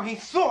said how he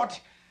thought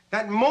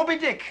that Moby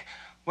Dick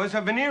was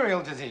a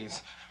venereal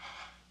disease.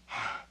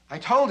 I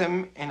told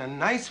him in a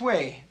nice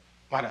way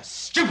what a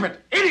stupid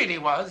idiot he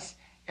was.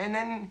 And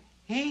then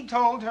he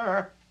told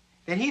her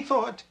that he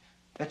thought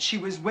that she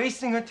was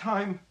wasting her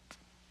time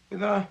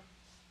with a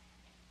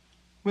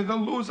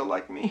loser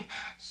like me.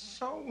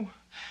 So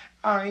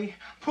I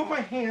put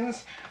my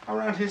hands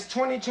around his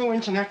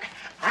 22-inch neck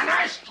and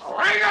I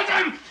strangled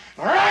him.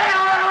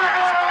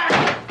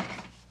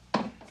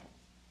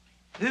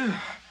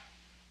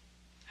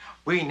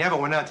 We never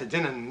went out to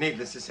dinner,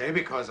 needless to say,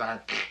 because I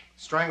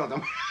strangled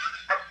him.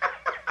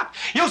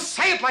 You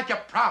say it like you're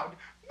proud.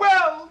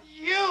 Well,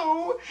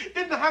 you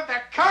didn't have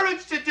the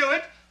courage to do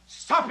it.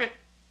 Stop it.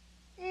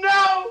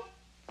 No.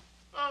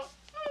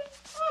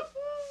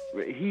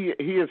 He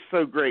is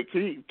so great.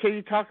 Can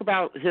you talk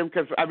about him?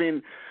 Because I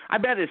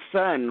met his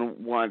son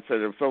once at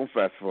a film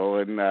festival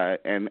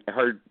and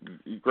heard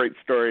great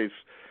stories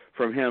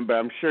from him. But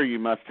I'm sure you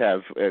must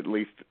have at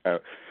least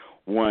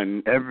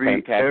one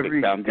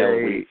fantastic Dom DeLuise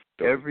story.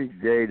 Every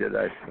day that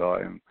I saw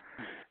him,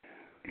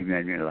 he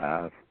made me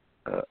laugh.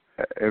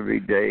 Every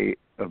day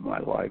of my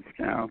life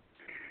now,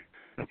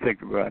 I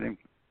think about him.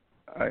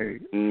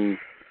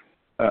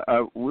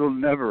 I will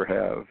never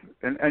have,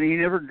 and he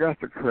never got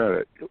the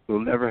credit. We'll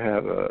never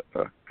have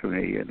a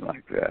comedian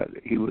like that.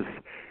 He was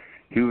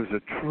a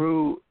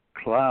true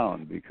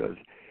clown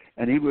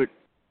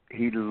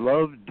he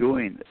loved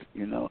doing it.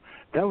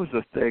 That was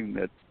the thing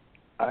that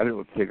I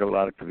don't think a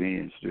lot of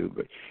comedians do.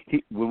 But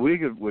when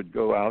we would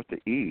go out to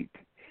eat,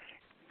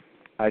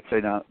 I'd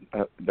say now,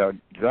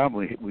 Dom,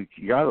 we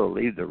got to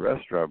leave the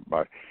restaurant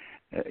by,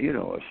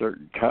 a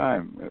certain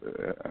time.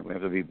 We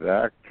have to be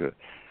back to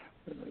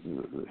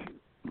the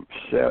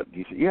set.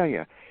 He said,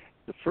 yeah.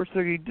 The first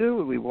thing he'd do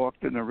when we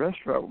walked in the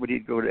restaurant,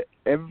 he'd go to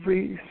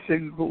every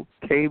single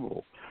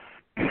table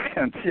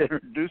and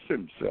introduce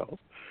himself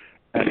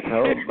and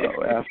tell them,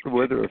 ask them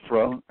where they were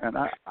from. And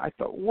I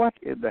thought, what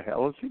in the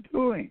hell is he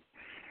doing?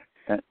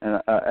 And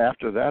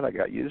after that, I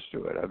got used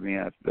to it.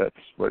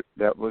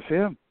 That was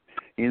him.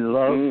 He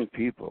loved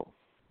people,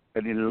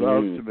 and he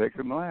loved to make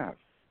them laugh.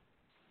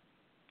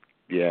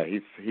 Yeah,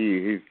 he's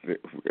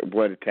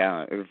what a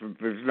talent.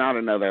 There's not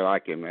another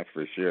like him, that's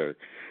for sure.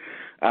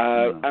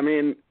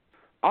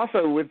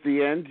 Also with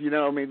the end,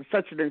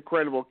 such an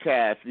incredible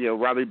cast.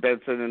 Robbie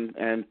Benson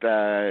and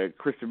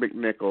Kristen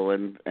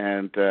McNichol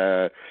and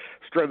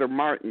Strother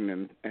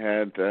Martin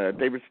and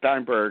David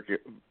Steinberg.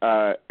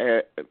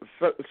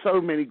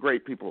 So many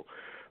great people.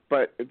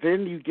 But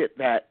then you get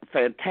that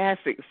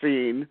fantastic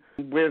scene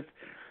with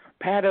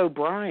Pat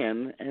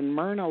O'Brien and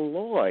Myrna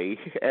Loy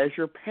as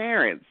your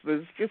parents.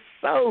 It's just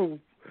so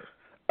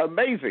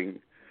amazing.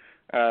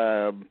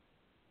 Can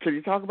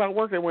you talk about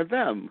working with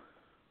them?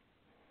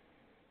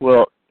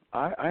 Well,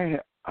 I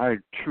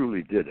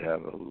truly did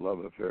have a love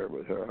affair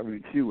with her. I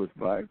mean, she was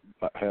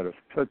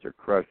such a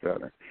crush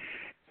on her,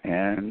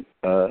 and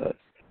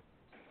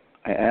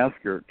I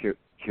asked her,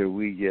 "Can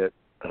we get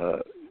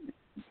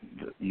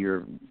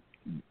your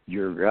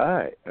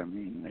guy? I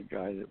mean, the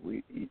guy that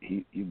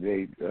he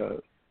made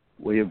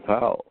William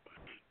Powell.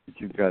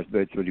 You guys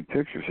made so many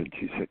pictures." And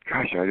she said,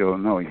 "Gosh, I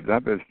don't know. He's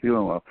not been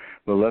feeling well,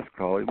 but let's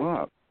call him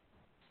up."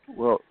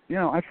 Well,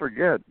 I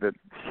forget that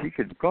she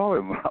could call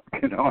him up.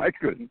 I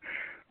couldn't.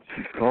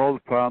 She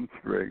called Palm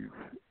Springs,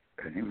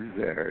 and he was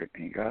there,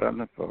 and he got on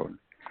the phone,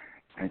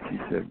 and she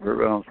said, "Burt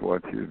Reynolds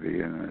wants you to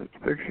be in this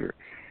picture."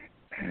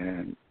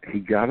 And he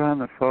got on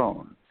the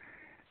phone,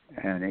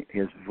 and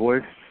his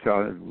voice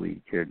sounded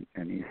weak, and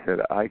he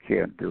said, "I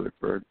can't do it,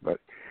 Burt, but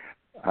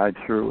I'd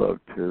sure love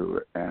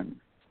to, and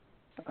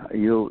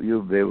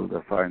you'll be able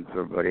to find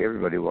somebody.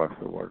 Everybody wants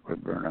to work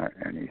with Burt."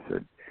 And he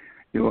said,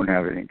 "You won't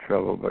have any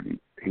trouble," but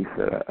he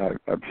said,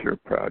 I'm sure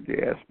proud you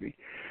asked me.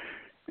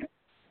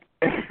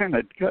 And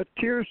it got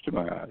tears to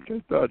my eyes. I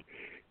thought,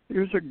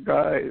 here's a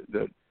guy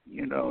that,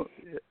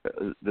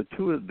 the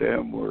two of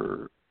them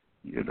were,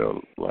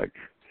 like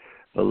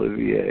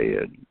Olivier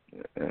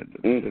and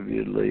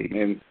Vivian Lee.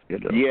 And,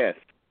 yes.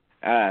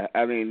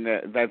 I mean,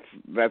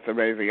 that's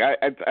amazing.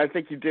 I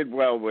think you did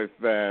well with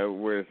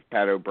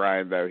Pat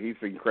O'Brien, though.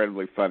 He's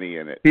incredibly funny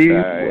in it.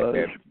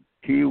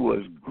 He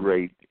was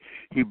great.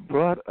 He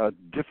brought a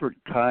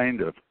different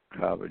kind of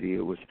comedy.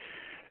 It was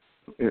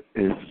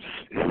his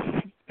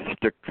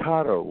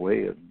staccato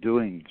way of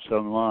doing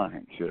some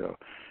lines,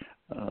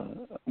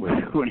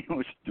 when he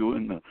was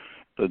doing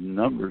the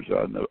numbers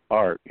on the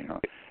art,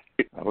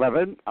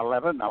 11,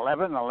 11, 11,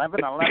 11,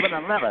 11,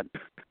 11.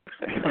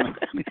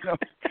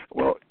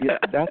 Well, yeah,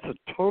 that's a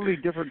totally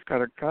different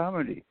kind of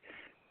comedy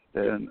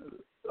than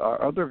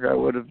our other guy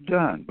would have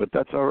done, but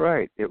that's all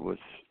right. It was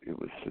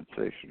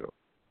sensational.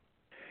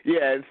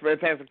 Yeah, it's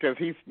fantastic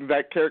because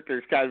that character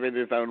is kind of in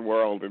his own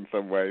world in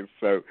some ways.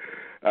 So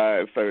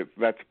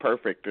that's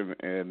perfect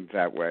in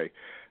that way.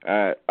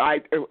 I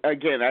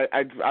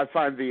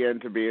find the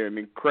end to be an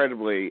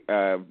incredibly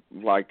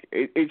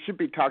it should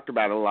be talked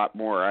about a lot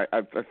more.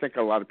 I think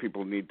a lot of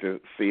people need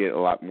to see it a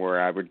lot more.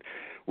 I would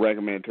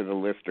recommend to the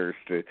listeners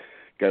to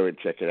go and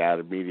check it out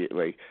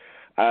immediately.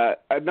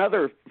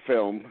 Another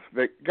film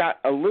that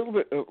got a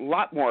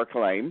lot more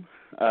acclaim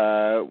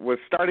was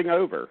Starting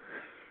Over.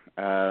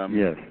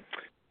 Yes.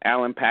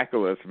 Alan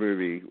Pakula's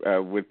movie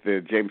with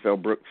the James L.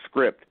 Brooks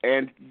script.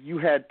 And you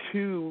had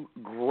two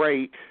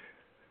great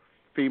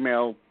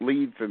female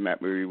leads in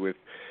that movie with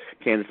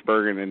Candice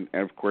Bergen and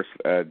of course,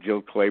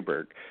 Jill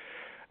Clayburgh.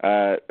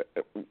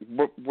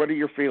 What are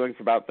your feelings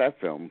about that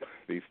film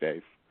these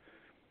days?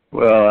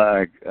 Well,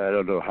 I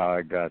don't know how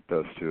I got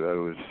those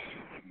two.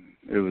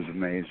 It was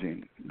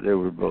amazing. They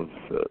were both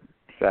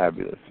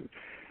fabulous.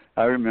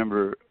 I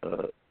remember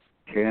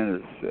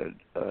Candice said,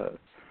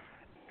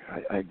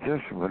 I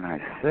just, when I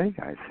sing,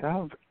 I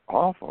sound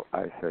awful.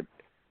 I said,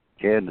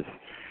 "Candice,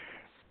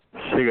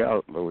 sing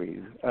out,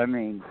 Louise. I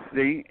mean,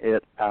 sing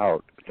it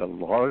out. The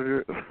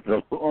longer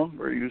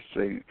you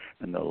sing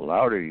and the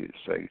louder you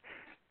sing,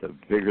 the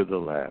bigger the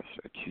laughs."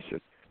 And she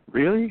said,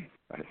 "Really?"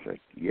 I said,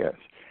 "Yes.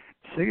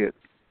 Sing it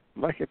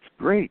like it's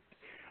great.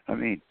 I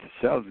mean, it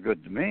sounds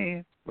good to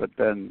me, but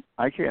then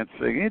I can't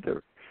sing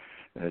either."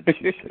 And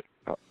she said,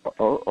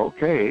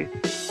 "Okay."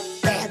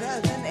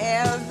 Better than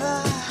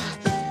ever.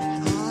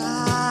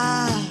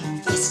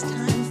 This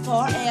time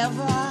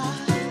forever.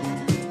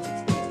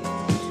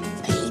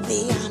 Baby,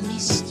 I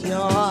missed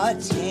your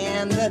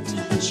tender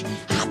touch.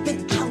 I've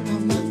been out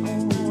on my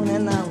own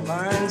and I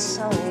learned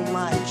so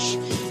much.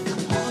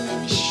 Come on, let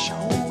me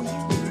show you.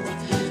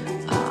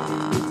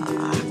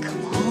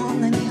 Come on,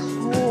 let me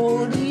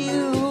hold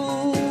you.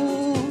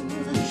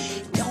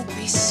 Don't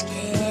be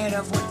scared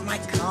of what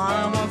might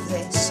come of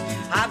this.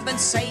 I've been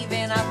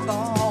saving up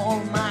all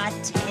my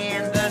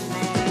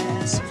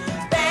tenderness.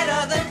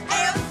 Better than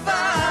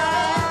ever.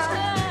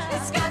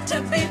 It's got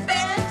to be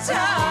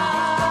better.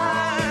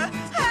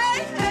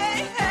 Hey,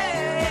 hey,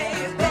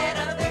 hey.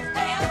 Better than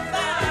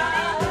ever.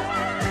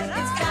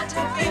 It's got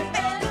to be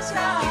better.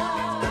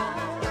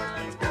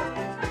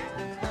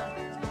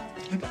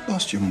 Have you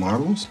lost your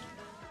marbles?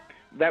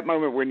 That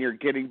moment when you're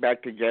getting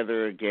back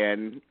together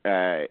again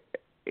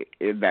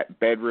in that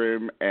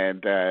bedroom,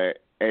 and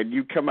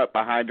you come up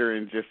behind her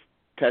and just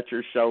touch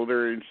her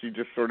shoulder, and she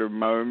just sort of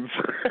moans.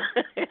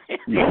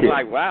 You're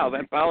like, wow,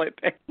 that's all it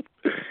takes.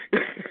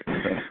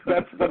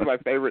 That's one of my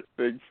favorite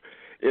things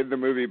in the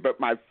movie. But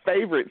my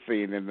favorite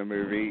scene in the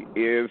movie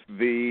is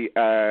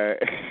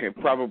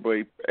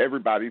probably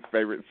everybody's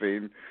favorite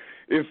scene,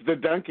 is the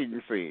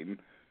dunking scene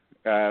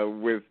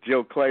with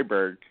Jill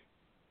Clayburgh,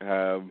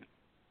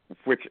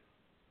 which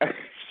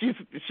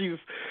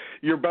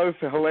you're both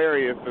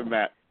hilarious in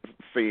that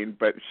scene,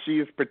 but she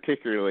is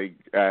particularly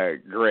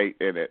great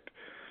in it.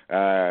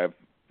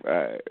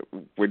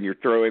 When you're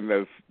throwing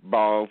those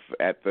balls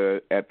at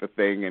the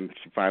thing, and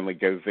she finally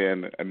goes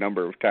in a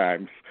number of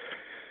times.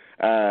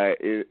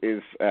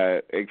 is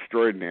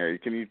extraordinary.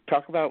 Can you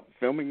talk about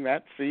filming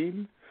that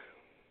scene?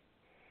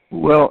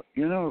 Well,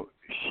 you know,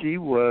 she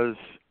was,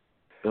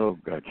 oh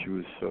God, she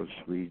was so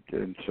sweet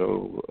and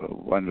so a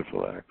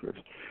wonderful actress.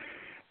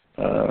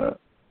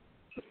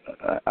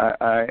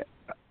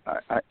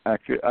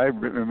 I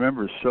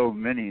remember so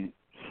many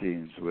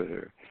scenes with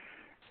her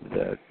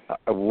that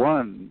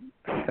one,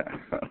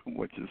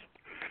 which is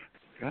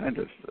kind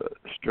of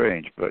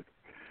strange, but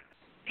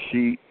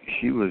she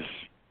was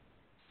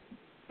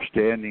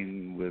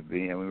standing with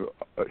me, and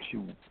she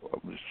was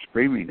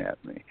screaming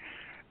at me,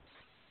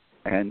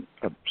 and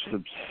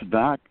some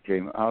snot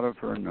came out of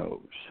her nose,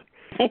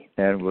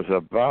 and was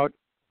about,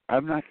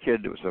 I'm not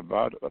kidding, it was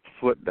about 1.5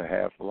 foot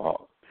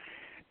long,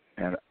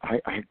 and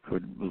I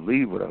couldn't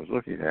believe what I was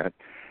looking at,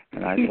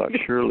 and I thought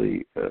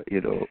surely,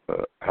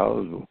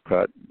 Howes will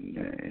cut,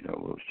 and,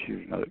 we'll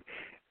choose another,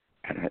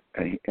 and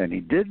he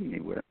didn't. He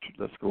went,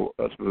 let's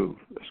move,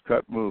 let's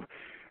cut, move.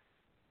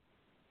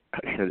 I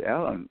said,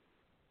 Alan,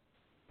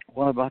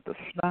 what about the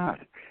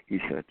snot? He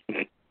said,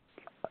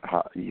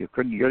 you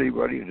couldn't get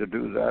anybody to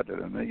do that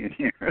in a million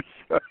years.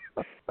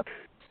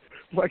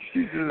 Like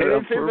she did it. And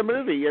it's in the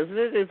movie, isn't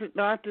it? Is it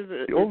not?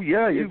 Oh,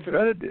 yeah, you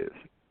bet it is.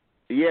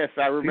 Yes,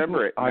 I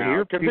remember it now. I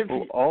hear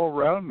people all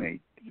around me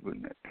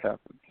when it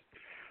happens.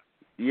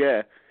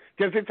 Yeah,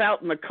 because it's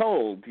out in the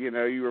cold.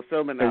 You were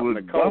filming out in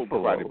the cold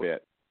quite a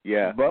bit.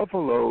 Yeah.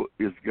 Buffalo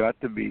has got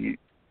to be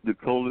the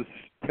coldest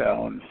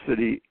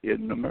city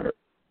in America.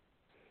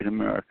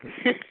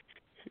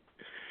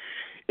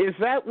 Is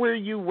that where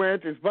you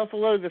went? Is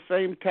Buffalo the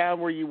same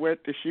town where you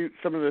went to shoot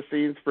some of the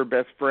scenes for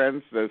Best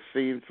Friends? Those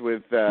scenes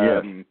with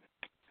yes.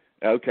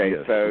 Okay,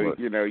 yes, so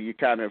you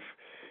kind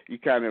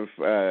of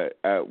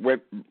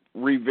went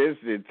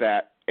revisited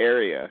that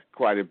area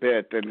quite a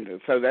bit,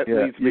 and so that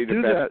leads me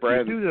to Best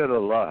Friends. You do that a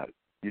lot.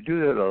 You do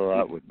that a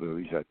lot with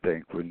movies, I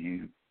think, when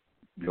you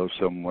go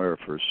somewhere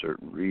for a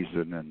certain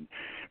reason,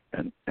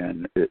 and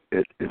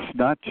it's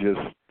not just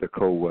the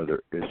cold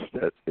weather. It's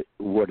that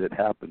what it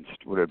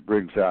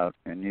brings out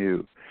in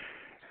you.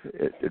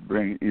 It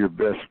brings your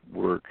best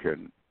work,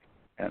 and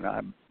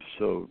I'm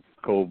so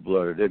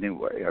cold-blooded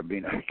anyway. I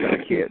mean, I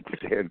can't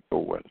stand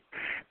cold weather,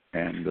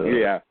 and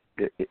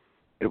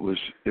it was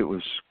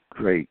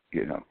great.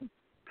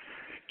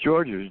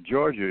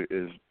 Georgia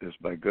is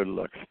my good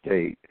luck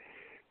state.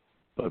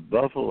 But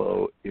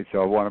Buffalo, if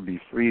I want to be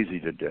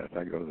freezy to death,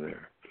 I go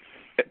there.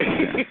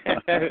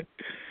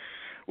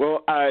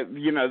 Well,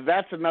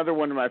 that's another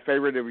one of my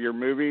favorite of your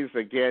movies.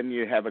 Again,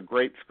 you have a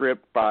great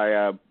script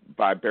by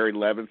Barry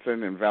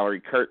Levinson and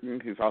Valerie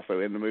Curtin, who's also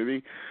in the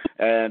movie,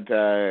 and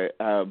I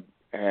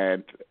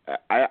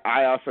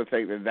also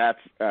think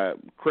that's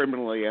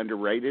criminally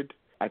underrated.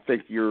 I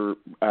think your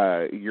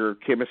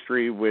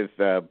chemistry with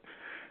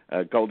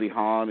Goldie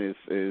Hawn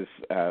is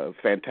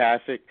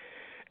fantastic.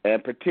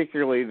 And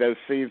particularly those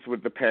scenes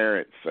with the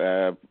parents,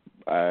 the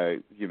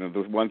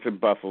ones in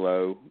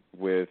Buffalo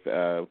with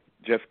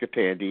Jessica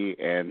Tandy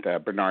and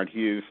Bernard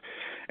Hughes,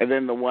 and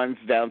then the ones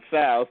down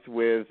south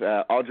with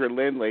Audra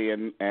Lindley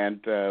and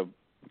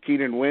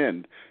Keenan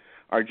Wynn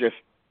are just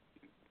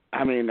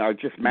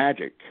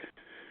magic.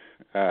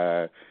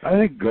 I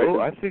think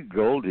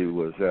Goldie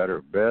was at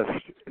her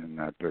best in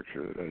that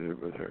picture that I did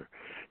with her.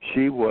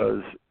 She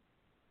was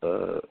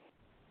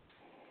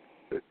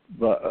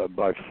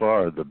by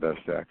far the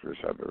best actress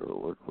I've ever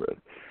worked with,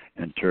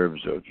 in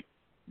terms of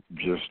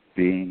just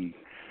being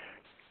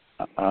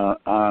right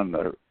on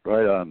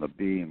the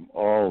beam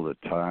all the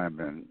time,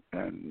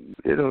 and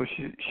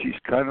she's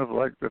kind of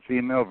like the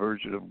female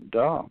version of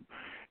Dom,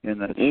 in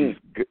that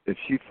if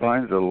she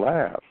finds a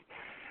laugh,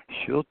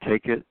 she'll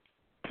take it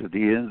to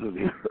the ends of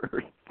the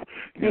earth,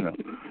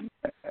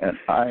 And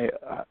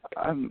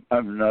I'm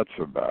nuts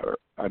about her.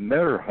 I met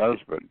her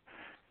husband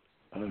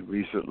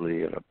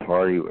recently at a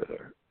party with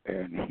her,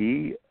 and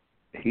he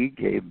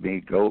gave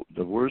me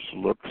the worst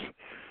looks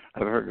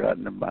I've ever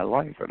gotten in my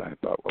life, and I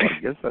thought, well, I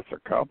guess that's a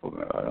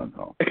compliment. I don't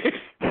know.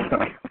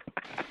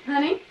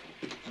 Honey?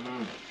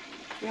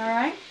 You all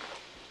right?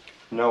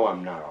 No,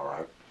 I'm not all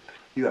right.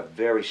 You have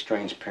very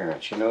strange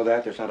parents. You know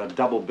that? There's not a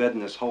double bed in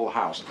this whole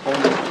house.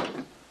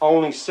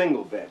 Only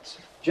single beds.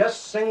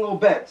 Just single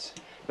beds.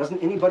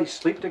 Doesn't anybody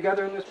sleep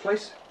together in this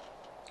place?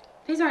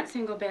 These aren't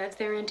single beds,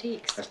 they're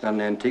antiques. That's not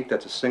an antique,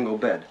 that's a single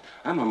bed.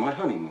 I'm on my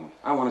honeymoon.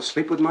 I want to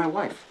sleep with my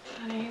wife.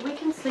 Honey, we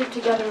can sleep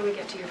together when we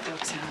get to your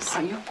folks' house.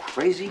 Are you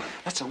crazy?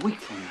 That's a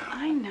week from now.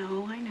 I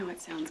know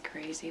it sounds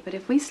crazy, but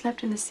if we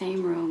slept in the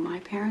same room, my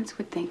parents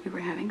would think we were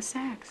having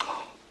sex.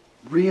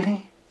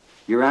 Really?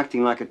 You're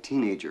acting like a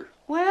teenager.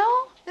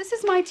 Well, this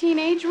is my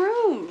teenage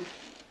room.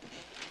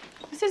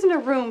 This isn't a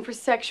room for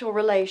sexual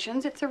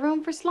relations, it's a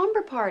room for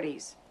slumber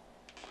parties.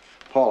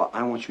 Paula,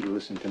 I want you to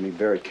listen to me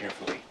very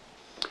carefully.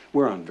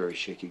 We're on very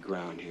shaky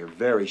ground here,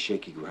 very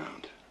shaky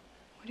ground.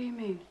 What do you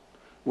mean?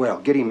 Well,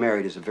 getting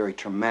married is a very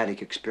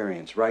traumatic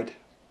experience, right?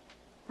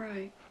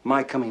 Right.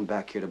 My coming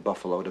back here to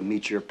Buffalo to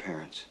meet your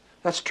parents,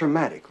 that's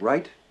traumatic,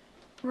 right?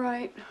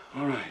 Right.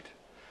 All right.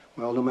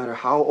 Well, no matter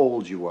how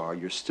old you are,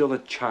 you're still a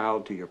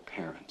child to your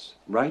parents,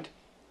 right?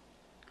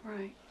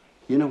 Right.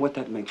 You know what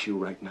that makes you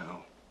right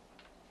now?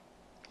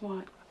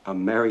 What? A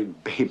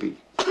married baby.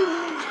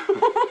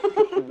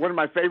 One of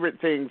my favorite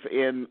things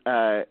in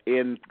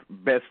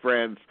Best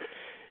Friends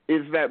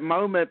is that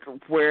moment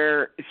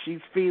where she's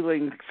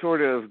feeling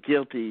sort of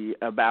guilty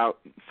about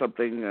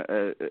something,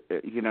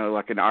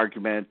 like an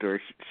argument,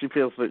 or she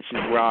feels that she's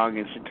wrong,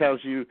 and she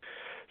tells you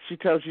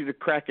to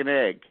crack an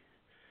egg,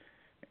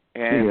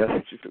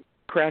 and she says,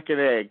 crack an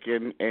egg,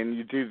 and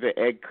you do the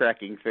egg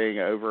cracking thing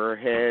over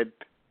her head.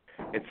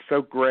 It's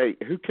so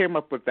great. Who came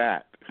up with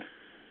that?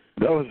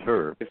 That was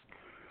her.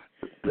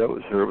 That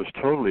was her. It was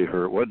totally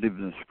her. It wasn't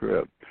even the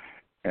script.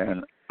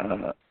 And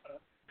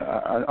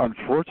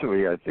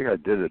unfortunately, I think I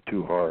did it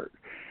too hard.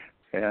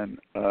 And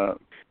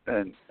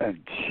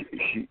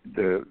she,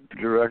 the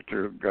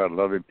director, God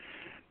love him,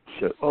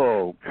 said,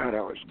 "Oh God,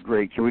 that was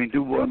great. Can we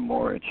do one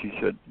more?" And she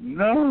said,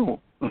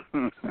 "No."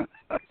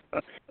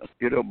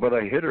 But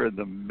I hit her in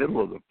the middle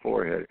of the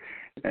forehead,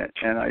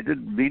 and I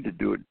didn't mean to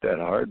do it that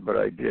hard, but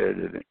I did,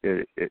 and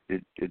it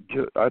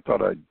just, I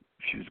thought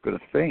she was going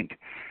to faint.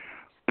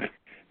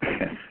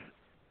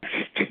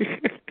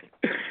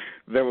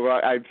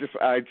 I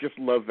just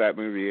love that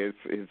movie.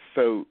 It's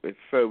so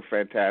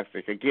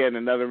fantastic. Again,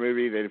 another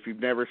movie that if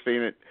you've never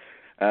seen it,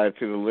 to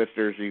the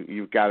listeners,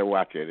 you've got to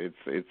watch it.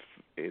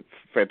 It's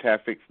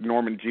fantastic.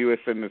 Norman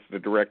Jewison is the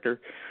director.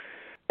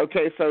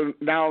 Okay, so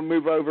now I'll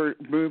move on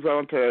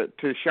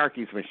to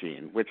Sharky's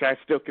Machine, which I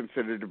still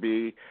consider to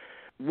be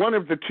one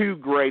of the two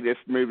greatest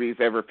movies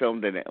ever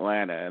filmed in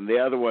Atlanta, and the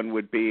other one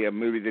would be a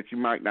movie that you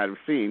might not have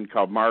seen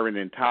called Marvin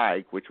and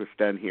Tige, which was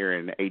done here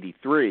in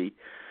 '83.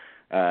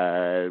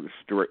 An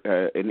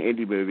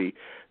indie movie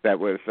that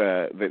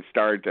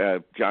starred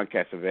John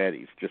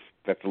Cassavetes. Just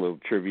that's a little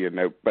trivia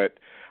note, but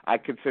I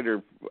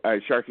consider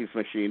Sharky's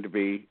Machine to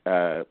be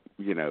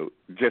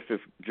just as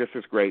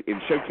great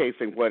in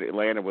showcasing what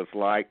Atlanta was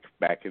like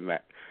back in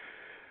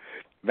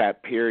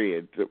that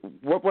period.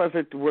 What was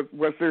it?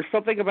 Was there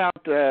something about?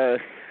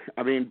 Besides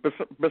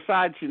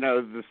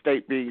the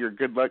state being your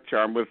good luck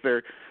charm, was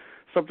there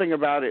something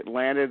about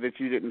Atlanta that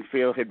you didn't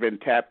feel had been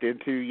tapped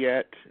into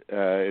yet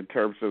in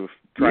terms of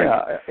trying?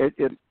 Yeah,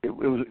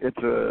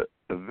 it's a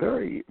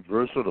very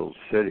versatile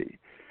city,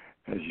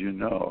 as you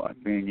know. I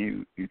mean,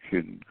 you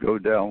can go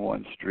down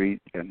one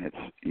street and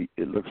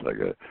it looks like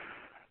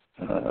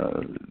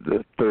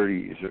the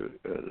 30s or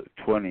the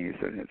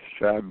 20s, and it's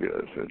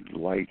fabulous and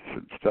lights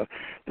and stuff.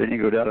 Then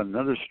you go down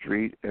another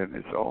street and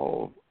it's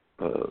all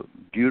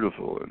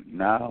beautiful and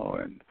now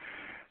and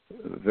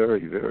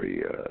very,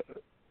 very,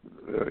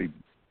 very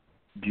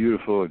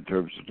beautiful in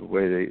terms of the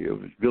way it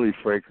was Billy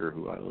Fraker,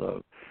 who I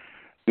love.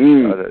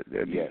 And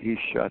he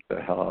shot the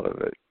hell out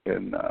of it,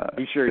 and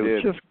he sure it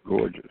did. was just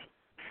gorgeous.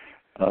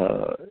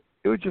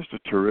 It was just a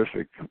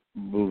terrific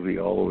movie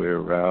all the way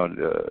around.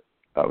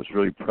 I was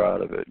really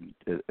proud of it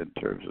in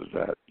terms of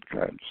that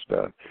kind of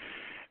stuff,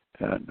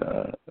 and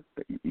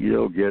you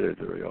don't get it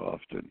very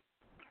often.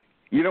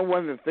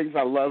 One of the things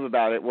I love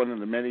about it, one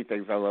of the many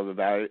things I love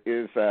about it,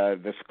 is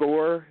the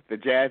score, the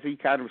jazzy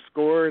kind of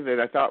score that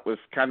I thought was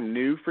kind of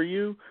new for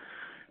you.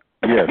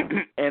 Yes.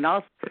 and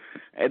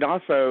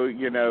also,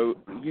 you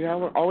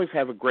always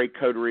have a great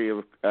coterie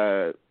of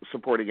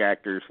supporting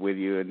actors with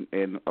you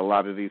in a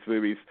lot of these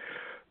movies,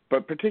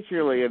 but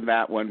particularly in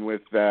that one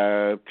with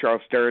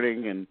Charles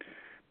Sterling and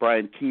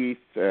Brian Keith,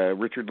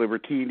 Richard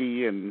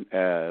Libertini, and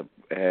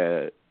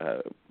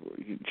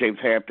James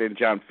Hampton,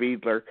 John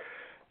Fiedler,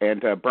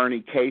 and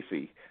Bernie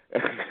Casey.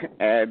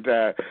 And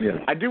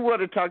yes. I do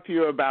want to talk to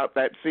you about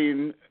that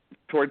scene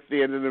towards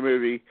the end of the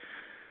movie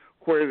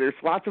where there's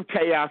lots of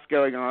chaos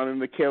going on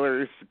and the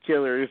killer is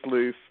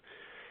loose.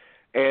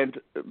 And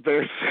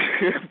there's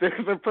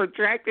a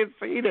protracted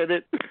scene in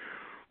it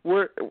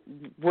where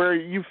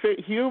you fit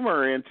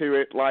humor into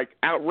it, like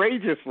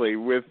outrageously,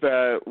 with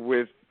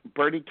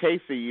Bernie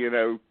Casey,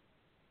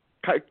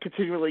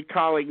 continually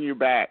calling you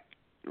back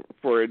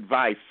for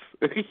advice,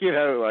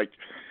 like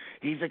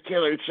he's a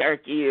killer,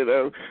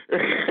 Sharky,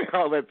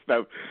 all that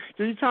stuff.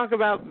 Can you talk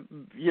about,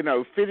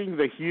 fitting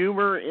the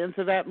humor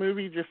into that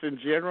movie just in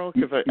general?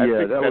 Because I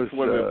think that's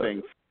one of the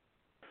things.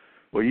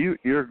 Well,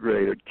 you're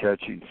great at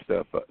catching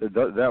stuff.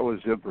 That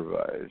was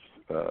improvised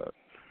to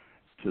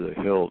the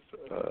hilt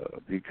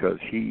because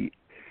he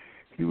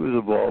was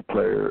a ball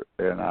player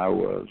and I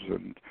was,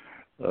 and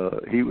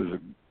he was a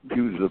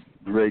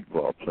great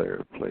ball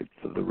player. Played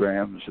for the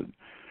Rams, and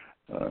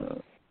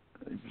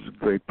he was a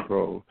great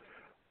pro.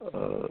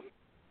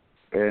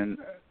 And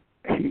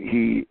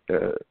he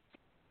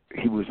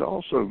was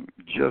also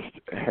just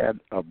had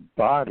a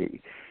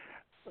body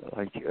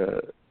like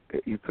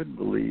you couldn't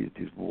believe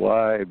these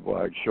wide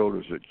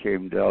shoulders that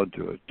came down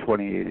to a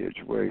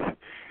 28-inch waist,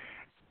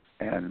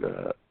 and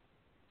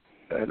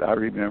I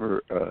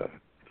remember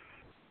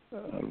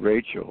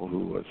Rachel,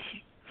 who was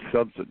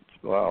something.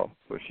 Wow,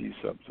 was she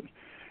something?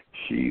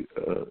 She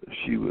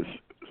was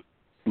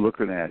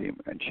looking at him,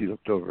 and she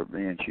looked over at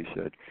me, and she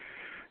said,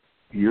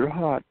 "You're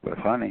hot, but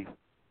honey,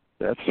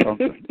 that's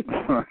something."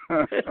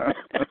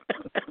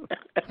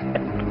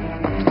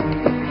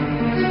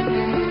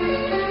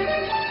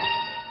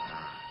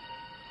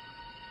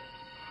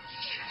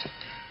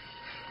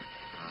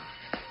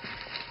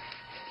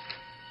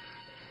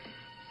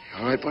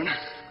 white one? Of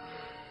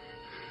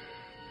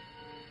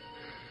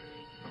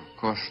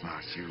course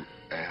not, you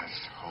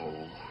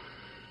asshole.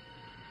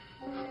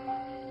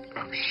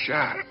 I'm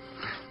shot.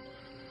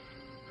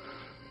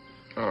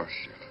 Oh,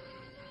 shit.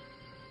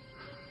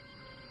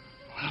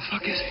 Where the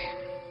fuck is he?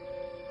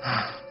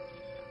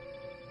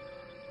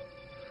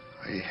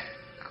 He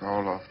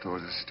crawled off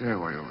towards the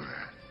stairway over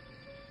there.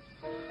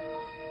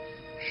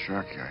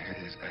 Sharky, I hit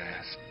his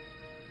ass.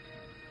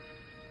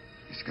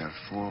 He's got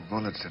 4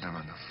 bullets in him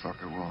and the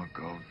fucker won't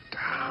go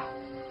down.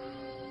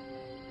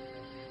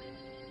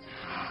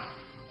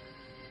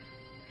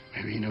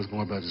 Maybe he knows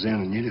more about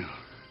Zen than you do.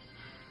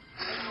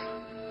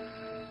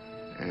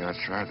 Yeah, I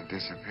tried to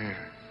disappear.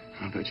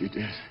 I bet you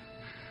did.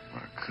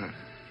 But I couldn't.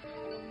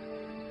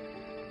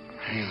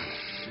 Hang on.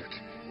 Shit.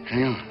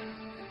 Hang on.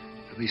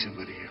 There'll be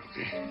somebody here,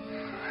 okay? All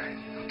right.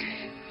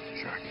 Okay.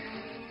 Sharky.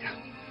 Yeah.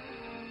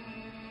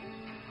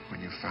 When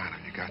you find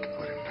him, you got to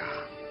put him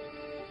down.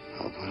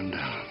 I'll put him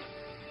down.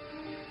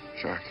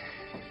 Sharky.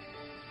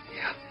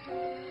 Yeah.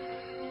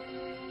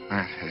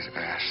 Plant his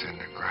ass in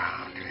the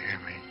ground, you hear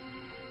me?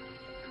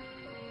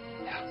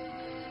 Yeah.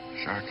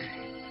 Sharky.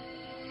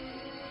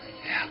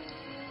 Yeah.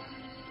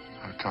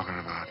 I'm talking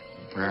about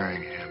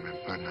burying him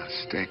and putting a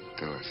stake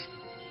through his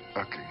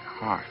fucking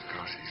heart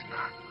because he's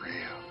not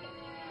real.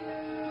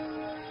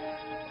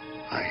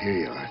 I hear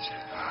you, Arch.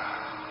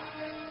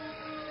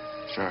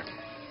 Sharky.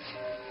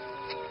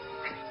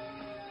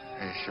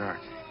 Hey,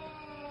 Sharky.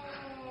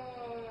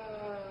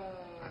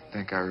 I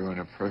think I ruined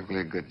a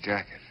perfectly good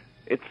jacket.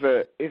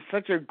 It's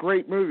such a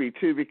great movie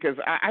too, because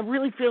I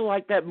really feel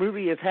like that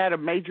movie has had a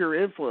major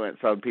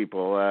influence on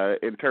people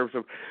in terms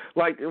of,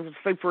 like,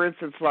 say for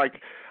instance,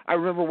 like I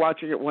remember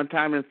watching it one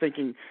time and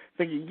thinking,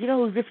 you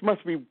know, this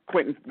must be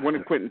one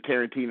of Quentin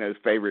Tarantino's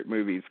favorite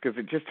movies because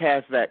it just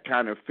has that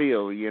kind of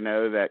feel, you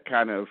know, that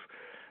kind of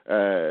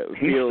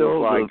he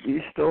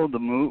stole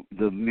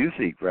the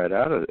music right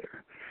out of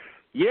there.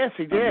 Yes,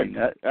 he did.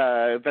 I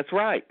mean, that's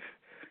right,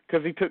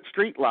 because he took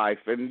Street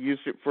Life and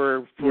used it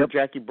for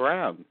Jackie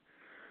Brown.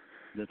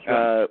 That's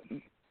right.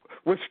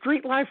 Was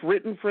Street Life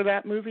written for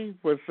that movie?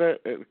 Was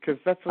that because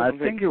that's? I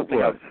think it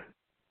was.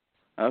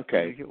 Okay.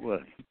 I think it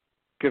was.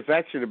 Because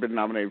that should have been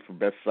nominated for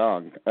Best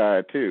Song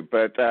too.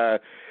 But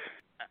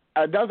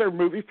another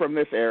movie from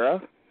this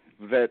era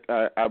that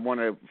I want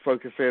to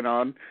focus in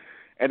on,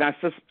 and I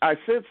sense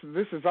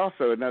this is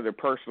also another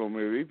personal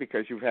movie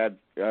because you've had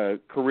a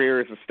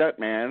career as a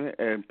stuntman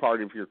and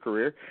part of your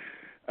career.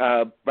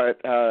 But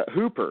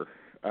Hooper,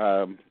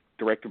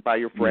 directed by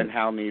your friend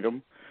Hal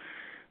Needham.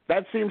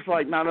 That seems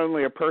like not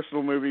only a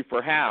personal movie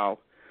for Hal,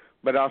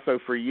 but also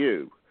for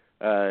you.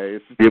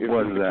 It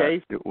was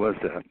that. It was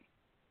that.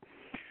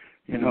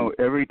 You know,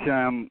 every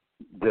time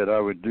that I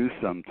would do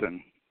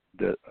something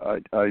that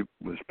I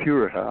was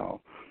pure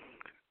Hal,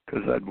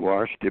 because I'd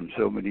watched him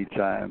so many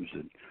times,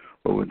 and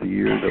over the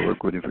years I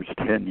worked with him for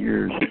 10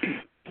 years,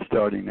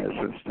 starting as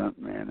a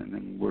stuntman and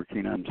then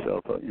working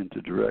himself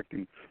into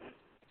directing.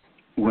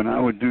 When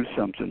I would do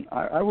something,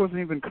 I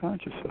wasn't even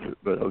conscious of it,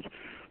 but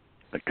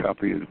I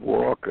copied his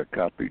walk. I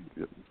copied,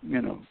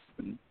 you know,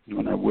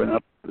 when I went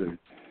up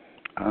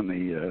on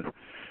the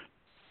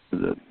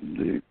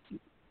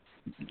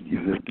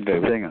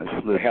thing, I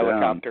slid the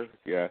helicopter, down,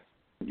 yeah.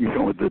 You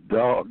know, with the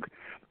dog,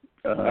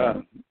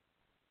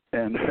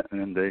 and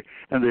they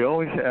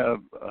always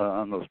have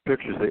on those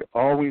pictures. They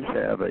always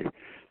have a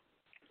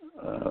dog.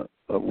 I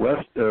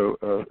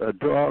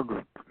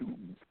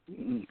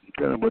don't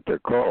know what they're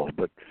called,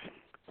 but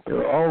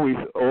they're always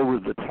over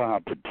the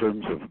top in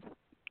terms of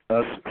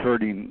us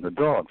hurting the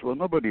dogs. Well,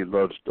 nobody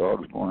loves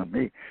dogs more than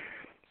me.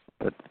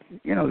 But,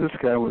 you know, this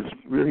guy was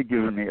really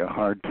giving me a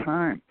hard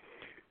time.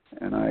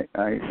 And I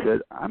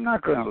said, I'm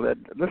not going to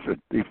listen,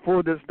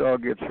 before this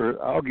dog gets hurt,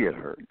 I'll get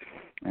hurt.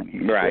 And he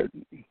said,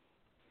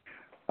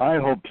 I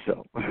hope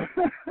so. I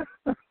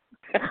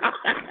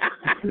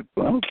said,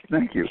 well,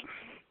 thank you.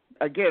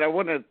 Again, I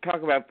want to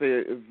talk about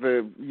the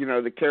you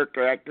know, the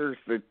character actors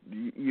that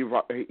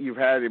you've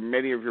had in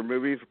many of your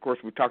movies. Of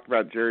course, we talked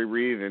about Jerry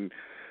Reed and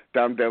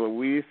Dom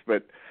DeLuise,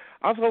 but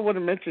also I want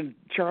to mention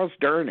Charles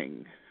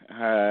Durning,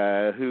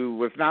 who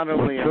was not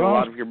only in a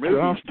lot of your movies.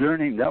 Charles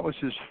Durning, that was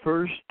his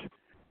first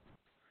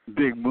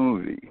big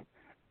movie,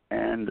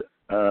 and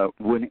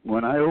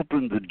when I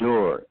opened the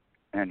door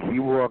and he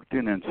walked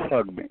in and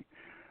hugged me,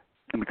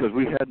 and because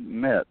we hadn't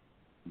met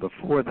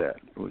before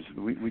that,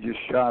 we just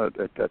shot it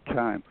at that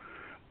time,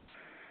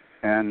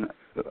 and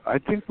I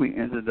think we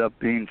ended up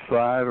being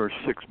 5 or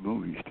 6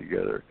 movies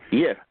together.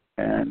 Yeah,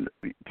 and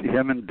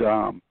him and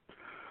Dom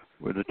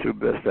were the 2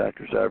 best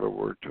actors I ever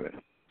worked with.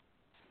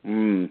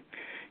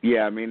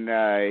 Yeah, I mean,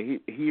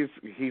 he's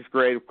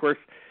great. Of course,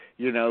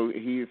 you know,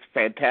 he's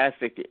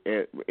fantastic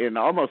in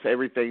almost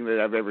everything that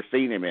I've ever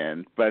seen him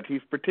in, but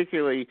he's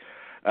particularly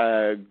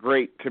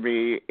great to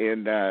me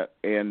in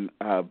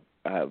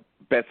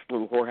Best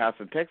Little Whorehouse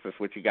in Texas,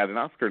 which he got an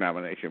Oscar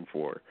nomination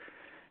for.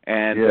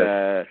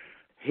 And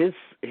his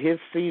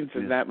scenes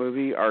in that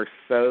movie are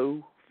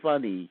so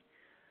funny.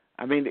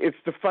 I mean,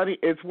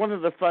 it's one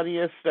of the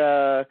funniest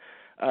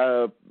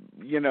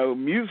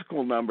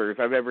musical numbers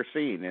I've ever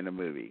seen in a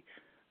movie.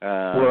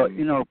 Well,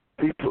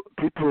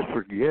 people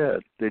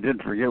forget. They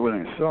didn't forget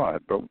when they saw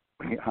it, but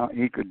how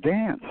he could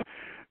dance.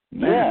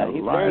 Man,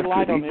 he's very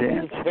light on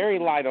his. He's very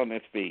light on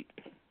his feet.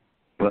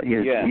 But he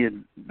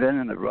had been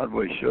in a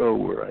Broadway show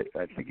where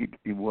I think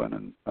he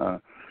won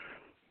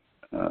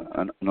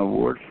an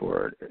award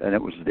for it, and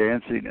it was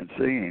dancing and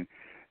singing,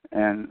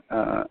 and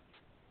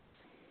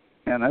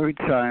every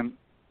time,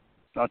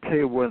 I'll tell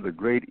you, one of the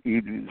great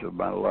evenings of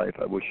my life.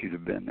 I wish you'd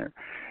have been there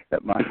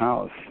at my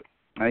house.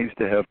 I used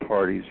to have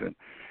parties, and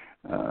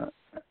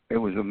it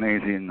was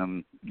amazing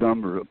the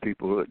number of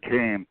people that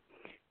came,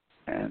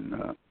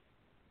 and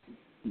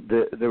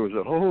there was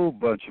a whole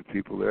bunch of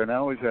people there, and I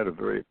always had a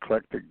very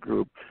eclectic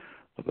group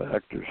of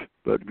actors,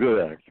 but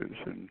good actors,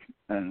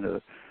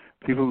 and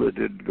people that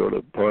did go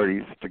to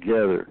parties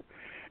together,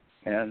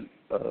 and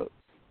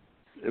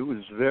it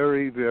was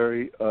very,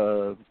 very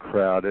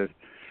crowded,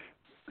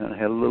 and I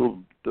had a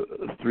little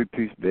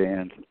three-piece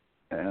band,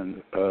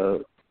 and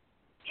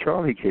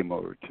Charlie came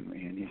over to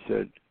me, and he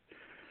said,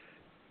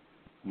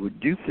 "Would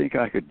you think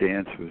I could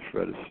dance with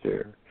Fred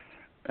Astaire?"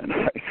 And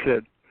I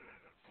said,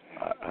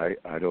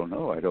 I don't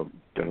know. I don't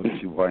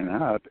see why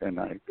not. And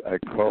I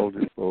called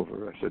him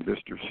over. I said,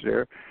 "Mr.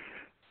 Astaire,"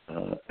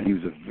 and he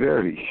was a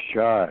very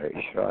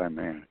shy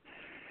man.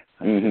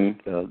 I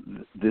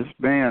said, "This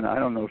man, I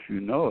don't know if you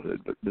know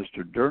it, but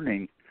Mr.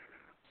 Durning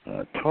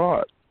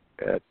taught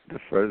at the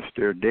Fred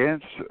Astaire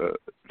Dance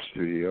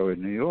Studio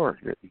in New York."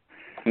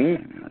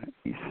 And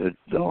he said,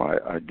 "No,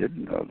 I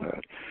didn't know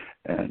that."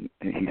 And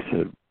he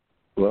said,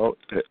 "Well,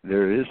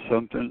 there is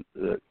something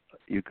that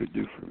you could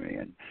do for me."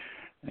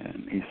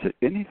 And he said,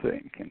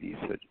 "Anything." And he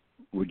said,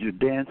 "Would you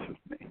dance with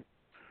me?"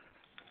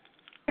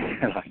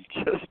 And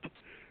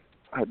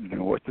I didn't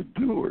know what to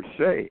do or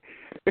say.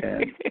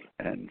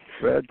 And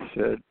Fred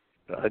said,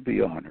 "I'd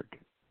be honored."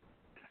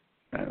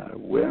 And I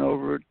went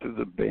over to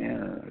the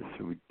band and I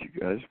said, "Would you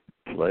guys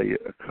play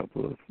a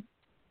couple of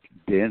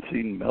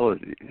dancing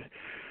melodies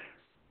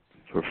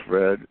for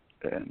Fred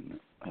and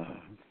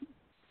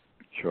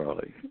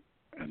Charlie?"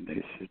 And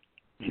they said,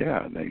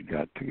 "Yeah." And they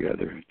got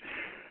together.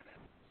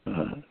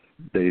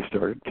 They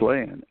started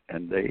playing,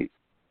 and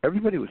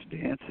everybody was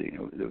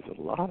dancing. There was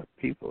a lot of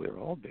people. They were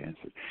all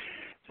dancing.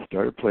 They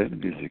started playing the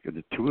music, and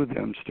the two of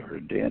them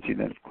started dancing.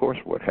 And, of course,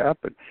 what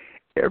happened,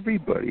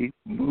 everybody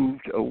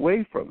moved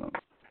away from them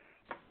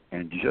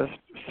and just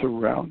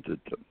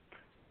surrounded them.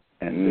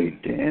 And they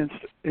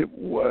danced.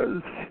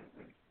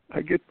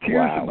 I get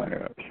tears in my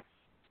eyes.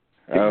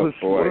 It was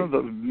one of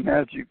those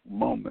magic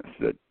moments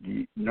that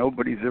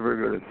nobody's ever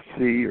going to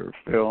see or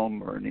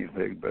film or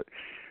anything, but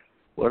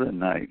what a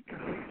night.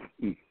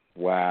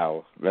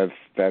 Wow, that's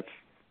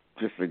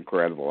just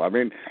incredible. I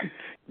mean,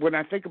 when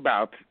I think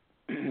about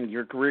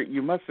your career,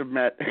 you must have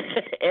met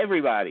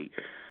everybody.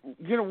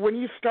 When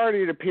you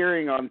started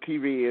appearing on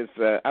TV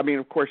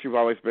of course you've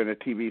always been a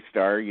TV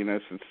star,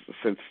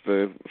 since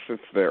the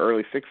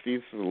early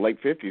 60s, the late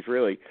 50s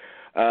really.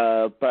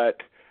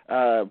 But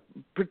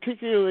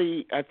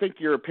particularly, I think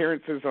your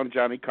appearances on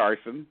Johnny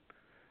Carson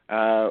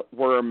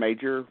were a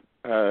major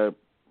boon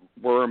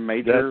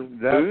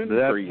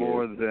for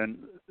you.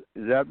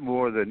 That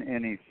more than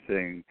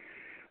anything,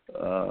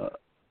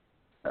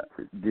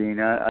 Dean,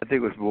 I think it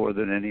was more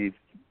than any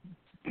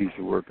piece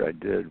of work I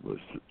did was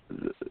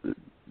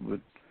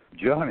with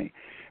Johnny,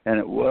 and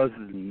it was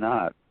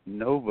not.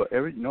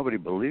 Nobody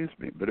believes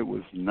me, but it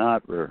was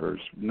not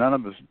rehearsed. Neither one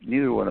of us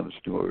knew what we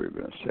were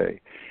going to say.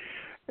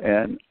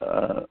 And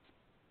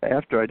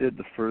after I did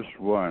the first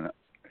one,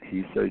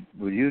 he said,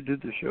 "Will you do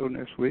the show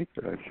next week?"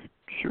 And I said,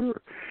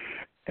 "Sure."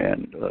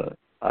 And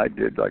I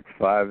did like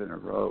 5 in a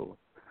row,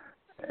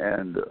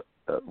 and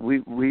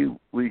we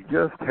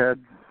just had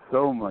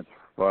so much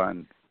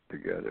fun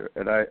together.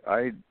 And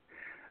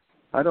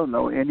I don't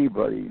know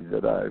anybody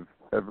that I've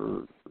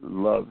ever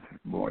loved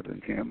more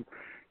than him,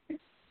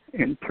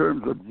 in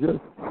terms of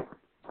just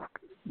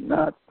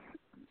not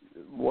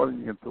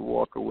wanting him to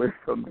walk away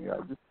from me.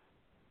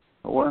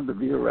 I wanted to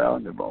be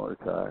around him all the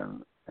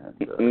time,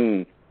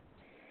 and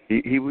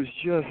he was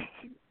just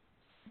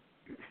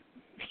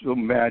so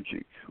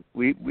magic.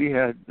 We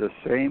had the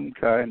same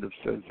kind of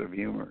sense of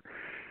humor,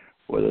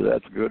 whether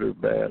that's good or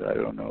bad, I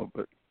don't know,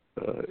 but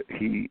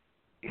he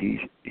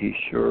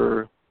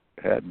sure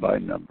had my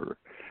number,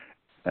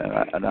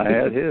 and I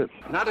had his.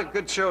 Not a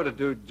good show to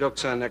do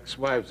jokes on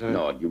ex-wives.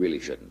 No, you really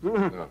shouldn't.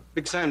 No.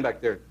 Big sign back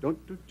there.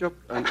 Don't do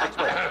jokes on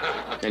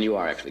ex-wives. And you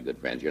are actually good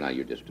friends.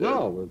 You're just...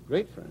 No, we're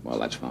great friends. Well,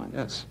 that's fine.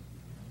 Yes.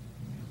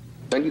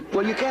 Then you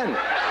can. You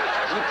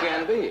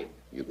can be.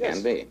 You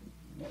can be.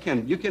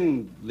 You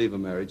can leave a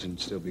marriage and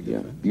still be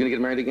good friends. You gonna get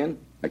married again?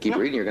 I keep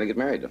reading you're gonna get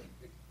married.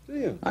 Do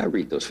you? I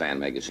read those fan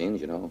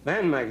magazines,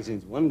 Fan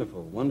magazines,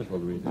 wonderful, wonderful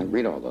to read. I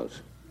read all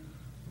those.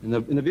 In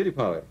the beauty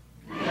parlor.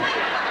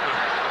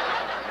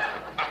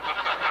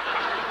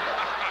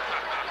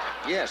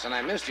 Yes, and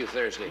I missed you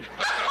Thursday.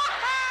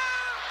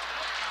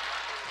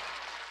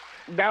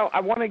 now I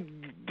want to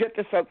get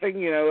to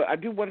something. I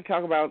do want to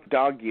talk about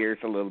Dog Years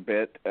a little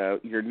bit.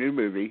 Your new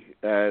movie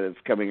that's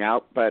coming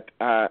out, but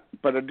I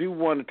do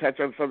want to touch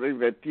on something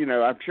that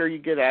I'm sure you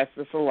get asked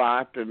this a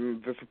lot,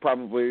 and this is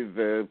probably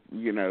the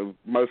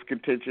most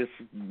contentious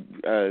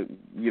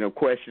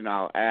question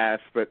I'll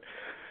ask. But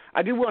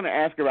I do want to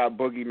ask about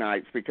Boogie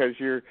Nights because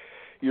it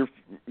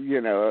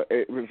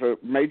was a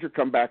major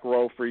comeback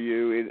role for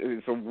you.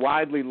 It's a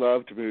widely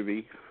loved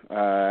movie.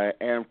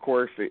 And of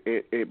course,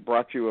 it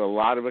brought you a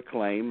lot of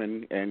acclaim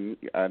and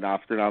an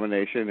Oscar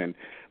nomination and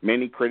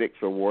many critics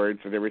awards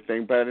and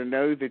everything. But I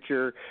know that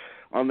you're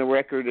on the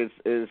record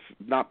is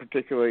not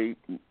particularly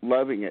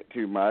loving it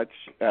too much.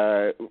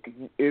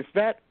 Is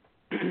that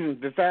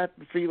does that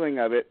feeling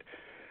of it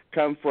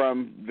come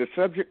from the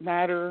subject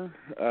matter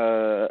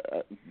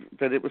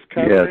that it was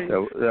covering?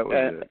 Yes, that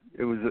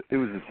was it. It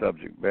was a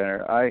subject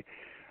matter. I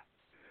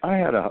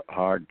had a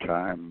hard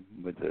time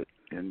with it,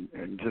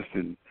 and just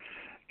in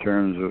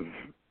terms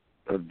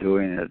of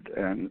doing it,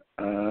 and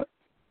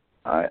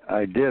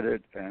I did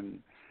it, and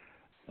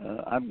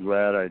I'm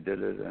glad I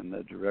did it, and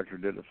the director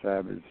did a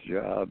fabulous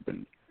job,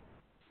 and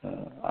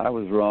I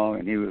was wrong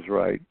and he was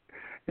right,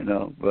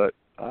 but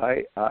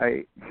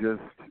I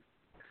just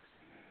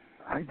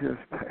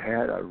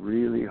had a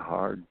really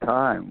hard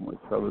time with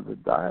some of the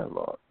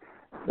dialogue,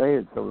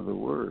 saying some of the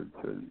words,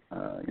 and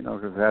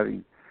because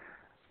having,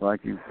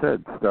 like you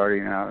said,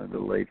 starting out in the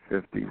late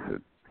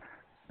 50s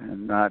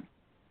and not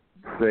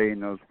saying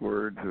those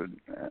words, and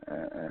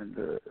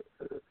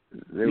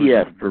they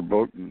were just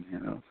verboten,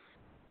 and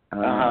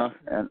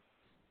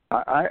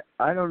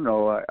I don't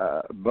know,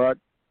 but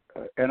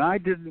and I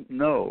didn't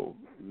know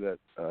that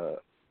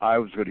I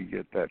was going to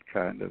get that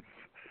kind of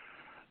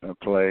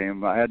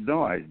acclaim. I had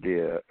no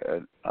idea.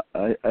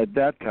 At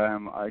that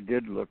time, I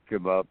did look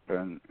him up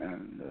and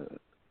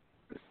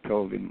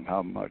told him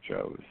how much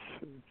I was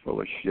full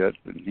of shit,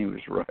 and he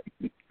was right.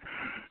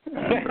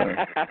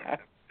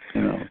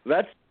 And,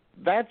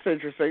 That's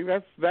interesting.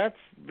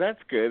 That's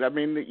good. I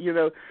mean,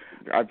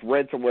 I've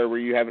read somewhere where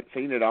you haven't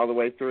seen it all the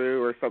way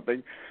through or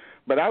something,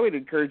 but I would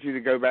encourage you to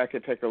go back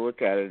and take a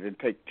look at it and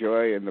take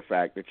joy in the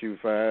fact that you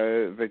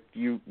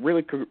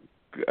really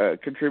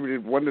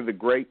contributed one of the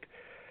great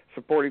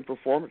supporting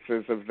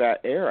performances of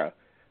that era.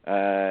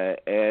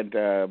 And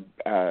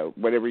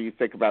whatever you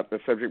think about the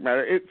subject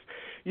matter,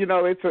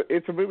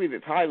 it's a movie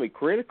that's highly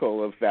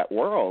critical of that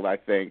world, I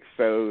think.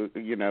 So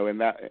in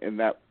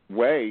that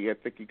way, I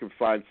think you can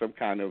find some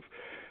kind of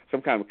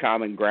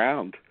common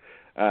ground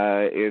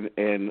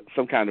in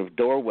some kind of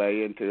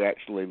doorway into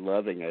actually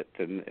loving it,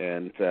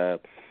 and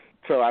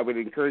so I would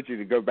encourage you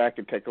to go back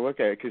and take a look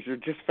at it because you're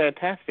just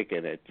fantastic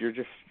in it. You're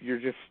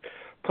just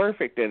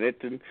perfect in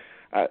it, and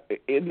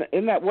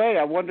in that way,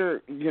 I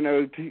wonder,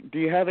 do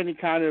you have any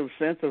kind of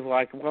sense of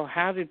like, well,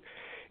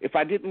 if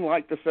I didn't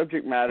like the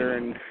subject matter,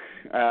 and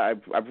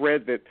I've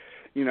read that,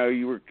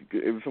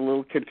 it was a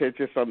little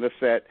contentious on the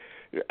set.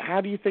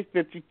 How do you think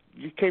that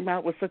you came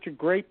out with such a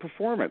great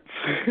performance?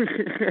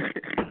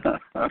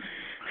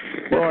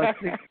 Well, I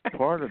think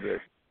part of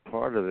it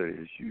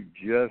is you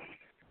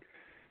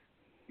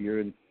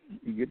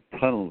get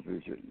tunnel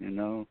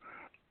vision,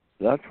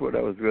 That's what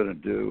I was going to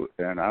do,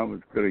 and I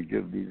was going to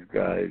give these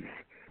guys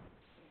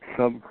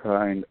some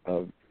kind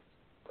of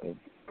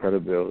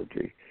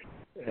credibility,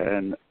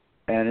 and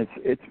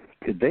it's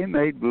they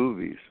made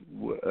movies.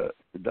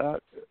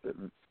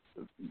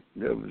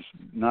 There was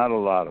not a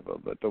lot of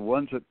them, but the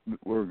ones that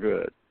were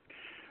good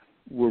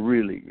were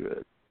really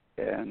good,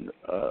 and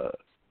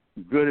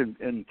good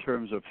in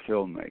terms of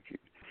filmmaking.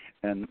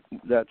 And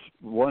that's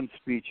one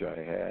speech I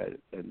had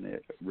in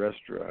the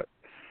restaurant.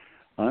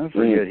 I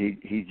forget,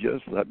 he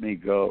just let me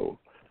go,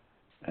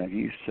 and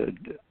he said,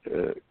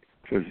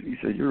 because he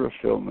said, you're a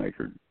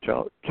filmmaker,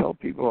 tell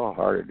people how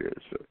hard it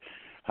is,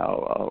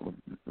 how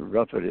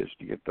rough it is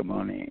to get the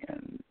money,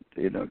 and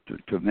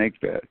to make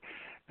that,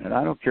 and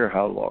I don't care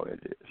how long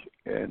it is,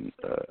 and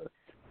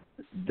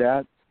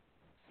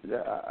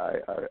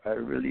I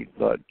really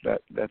thought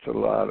that's a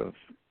lot of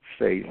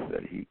faith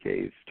that he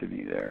gave to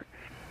me there.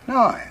 No,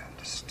 I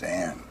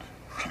understand.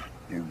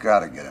 You've got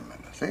to get them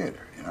in the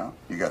theater,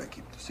 You got to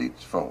keep the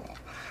seats full.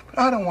 But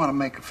I don't want to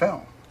make a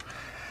film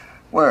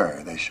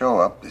where they show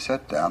up, they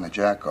sit down, they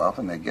jack off,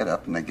 and they get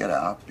up and they get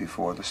out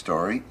before the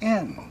story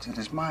ends. It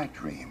is my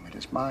dream. It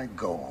is my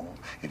goal.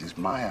 It is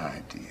my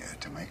idea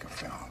to make a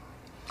film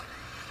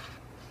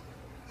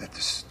that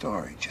the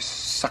story just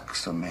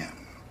sucks them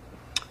in.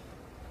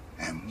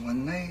 And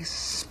when they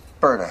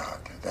spurt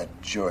out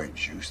that joy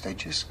juice, they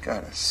just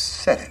got to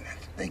sit in it.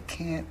 They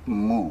can't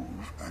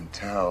move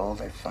until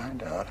they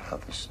find out how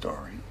the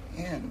story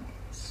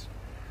ends.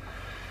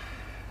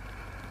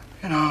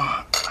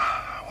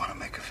 I want to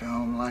make a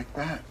film like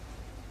that.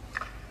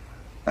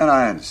 And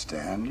I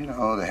understand,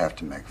 they have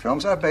to make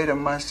films. I made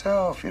them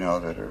myself, that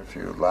are a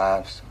few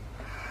laughs.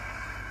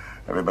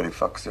 Everybody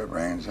fucks their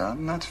brains out,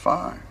 and that's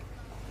fine.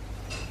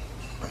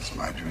 But it's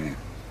my dream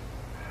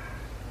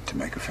to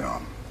make a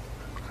film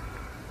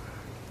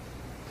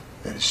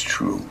that is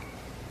true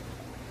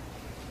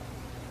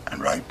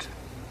and right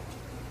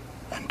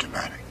and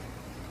dramatic.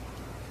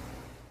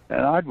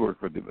 And I'd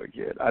work with him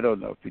again. I don't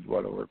know if he'd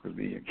want to work with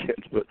me again,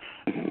 but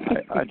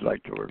I'd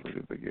like to work with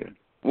him again.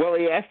 Well,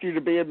 he asked you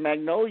to be in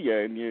Magnolia,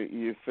 and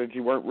you said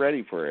you weren't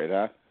ready for it,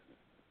 huh?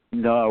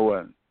 No, I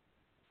wasn't.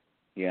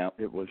 Yeah,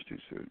 it was too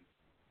soon.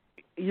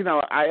 You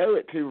know, I owe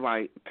it to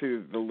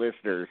the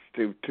listeners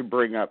to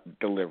bring up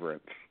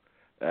Deliverance,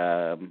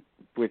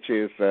 which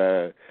is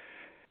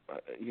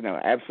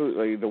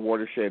absolutely the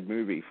watershed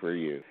movie for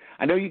you.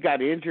 I know you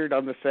got injured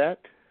on the set.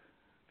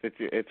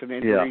 It's an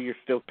injury you're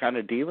still kind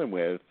of dealing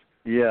with.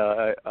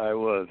 Yeah, I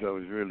was. I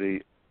was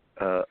really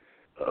a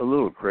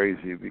little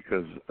crazy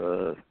because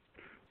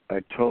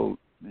I told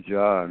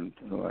John,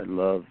 who I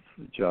love,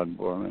 John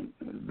Borman,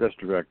 the best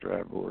director I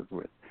ever worked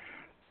with.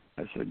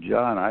 I said,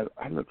 John, I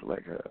look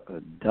like a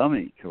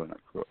dummy coming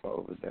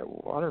over that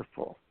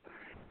waterfall.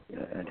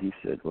 And he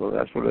said, well,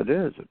 that's what it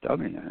is, a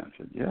dummy. And I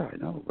said, yeah, I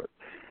know, but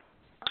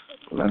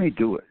let me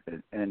do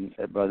it. And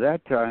by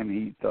that time,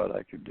 he thought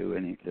I could do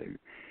anything.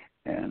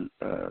 And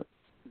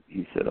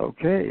he said,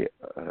 okay.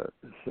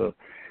 So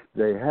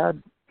they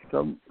had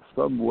some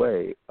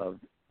way of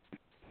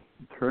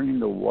turning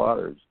the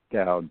waters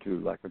down to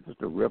like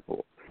just a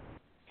ripple,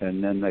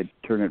 and then they'd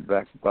turn it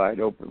back wide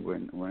open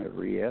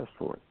whenever he asked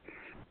for it.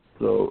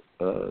 So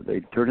they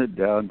turned it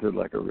down to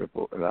like a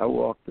ripple, and I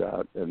walked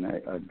out, and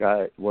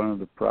one of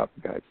the prop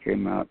guys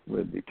came out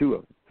with me, two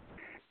of them,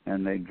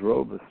 and they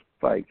drove a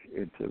spike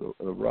into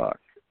a rock,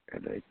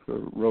 and they put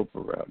a rope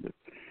around it,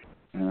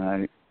 and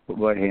I put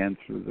my hand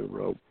through the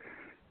rope,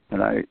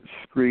 and I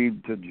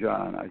screamed to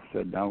John. I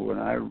said, now when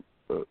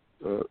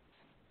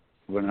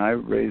I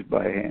raise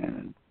my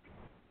hand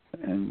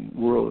and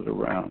whirl it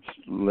around,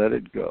 let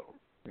it go.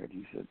 And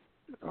he said,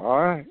 all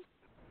right.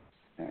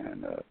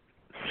 And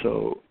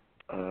so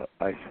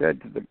I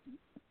said to the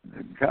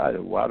guy,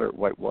 the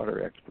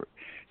whitewater expert,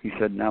 he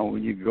said, now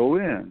when you go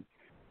in,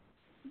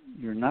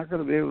 you're not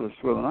going to be able to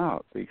swim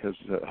out because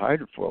the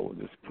hydrofoil will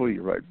just pull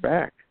you right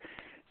back.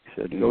 He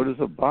said, go to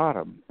the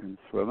bottom and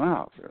swim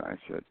out. And I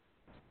said,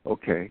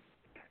 okay.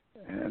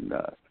 And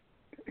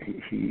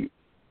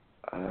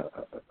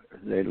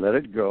they let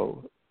it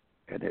go,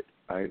 and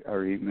I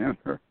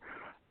remember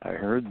I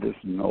heard this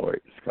noise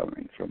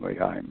coming from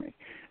behind me.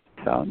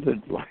 It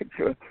sounded like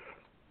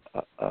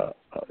a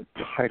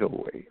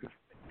tidal wave,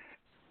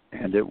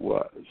 and it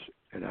was.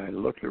 And I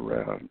looked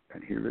around,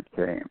 and here it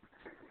came.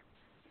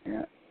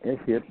 And it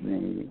hit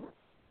me,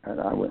 and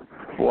I went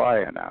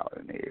flying out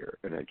in the air.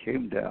 And I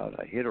came down,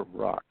 I hit a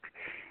rock,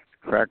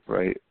 cracked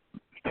my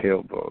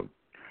tailbone,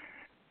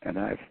 and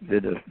I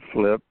did a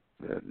flip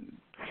and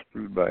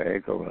screwed my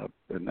ankle up,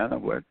 and then I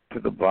went to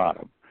the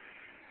bottom.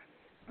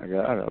 I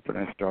got up and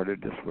I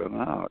started to swim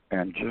out,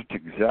 and just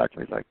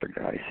exactly like the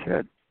guy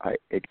said,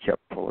 it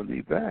kept pulling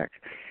me back.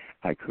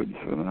 I couldn't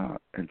swim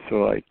out, and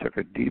so I took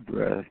a deep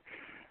breath.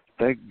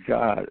 Thank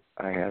God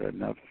I had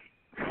enough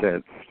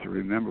sense to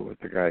remember what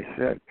the guy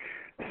said.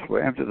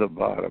 Swam to the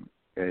bottom,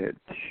 and it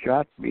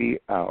shot me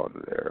out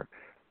of there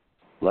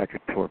like a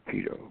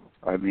torpedo.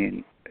 I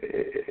mean,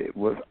 it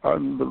was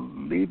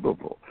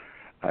unbelievable.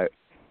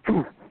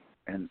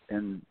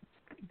 And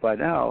by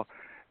now,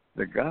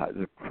 the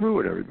crew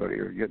and everybody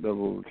are getting a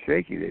little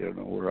shaky. They don't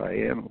know where I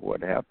am or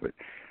what happened.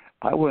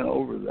 I went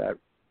over that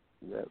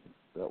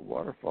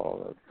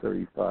waterfall, a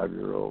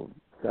 35-year-old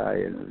guy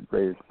in the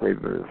greatest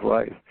shape of his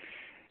life,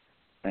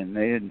 and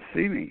they didn't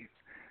see me.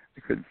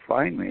 They couldn't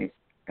find me,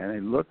 and they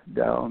looked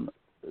down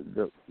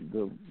the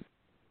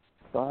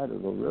side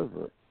of the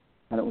river,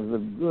 and it was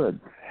a good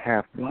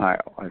half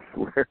mile, I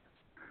swear.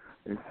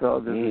 They saw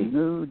this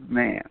nude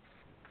man,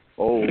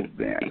 old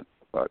man,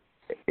 about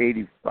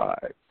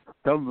 85,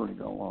 stumbling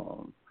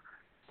along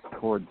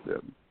towards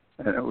them,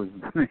 and it was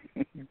me.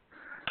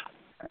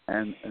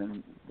 And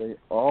they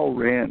all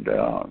ran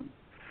down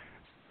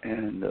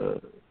and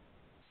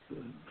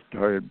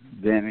started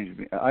bandaging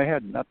me. I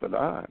had nothing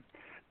on.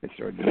 They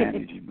started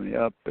bandaging me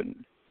up, and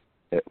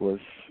it was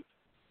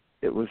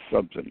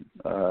something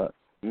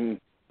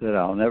that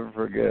I'll never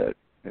forget.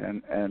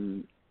 And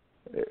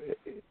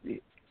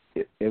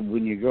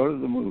when you go to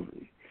the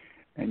movie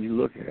and you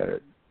look at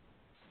it,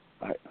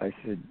 I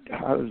said,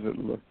 how does it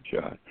look,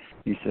 John?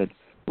 He said,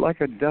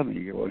 like a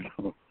dummy going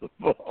over the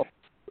ball.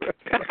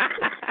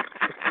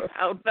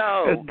 Oh,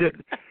 no.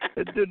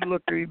 It didn't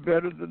look any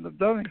better than the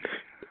dummy.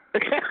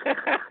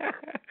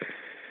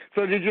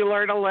 So did you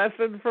learn a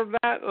lesson from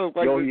that?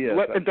 Like, oh, yes.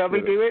 Let the dummy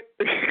do it?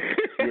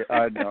 Yeah,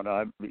 I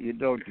know. You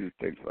don't do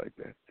things like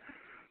that.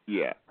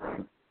 Yeah.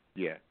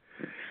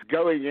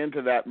 Going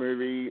into that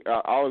movie,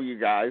 all of you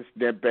guys,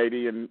 Ned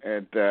Beatty and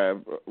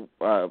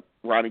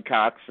Ronnie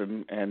Cox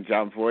and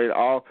John Voight,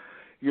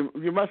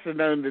 you must have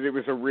known that it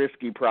was a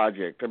risky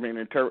project. I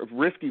mean,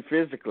 risky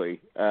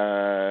physically.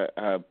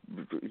 I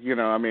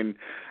mean,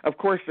 of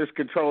course there's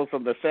controls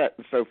on the set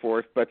and so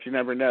forth, but you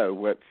never know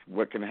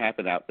what can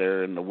happen out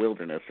there in the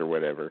wilderness or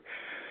whatever.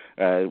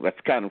 That's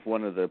kind of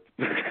one of the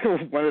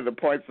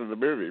points of the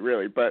movie,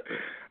 really. But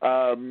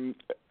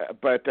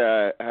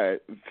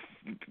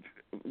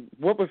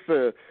what was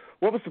the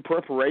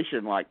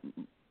preparation like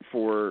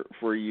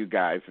for you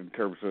guys in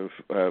terms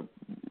of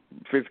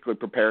physically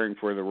preparing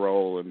for the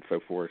role and so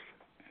forth?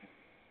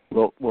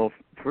 Well,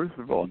 first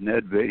of all,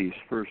 Ned Beatty's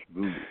first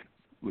movie,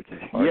 which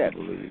is hard to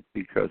believe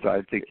because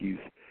I think he's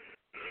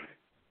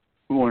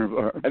one of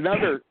our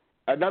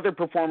another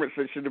performance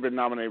that should have been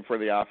nominated for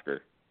the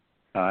Oscar.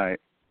 I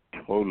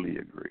totally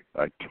agree.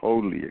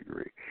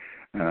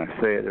 And I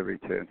say it every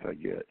chance I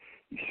get.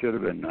 He should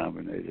have been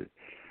nominated.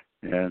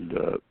 And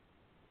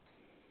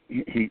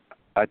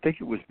I think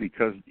it was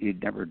because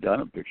he'd never done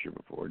a picture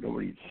before.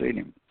 Nobody'd seen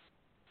him.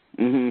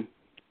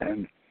 Mm-hmm.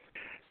 And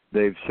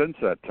they've since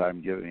that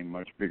time given him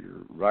much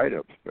bigger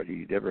write-ups, but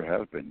he never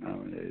has been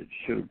nominated.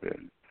 Should have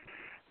been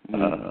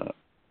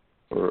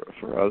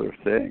for other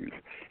things.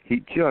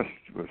 He just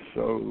was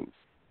so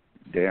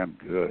damn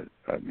good.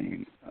 I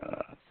mean,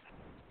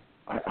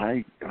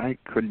 I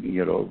couldn't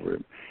get over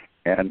him.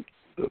 And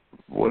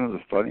one of the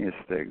funniest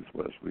things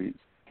was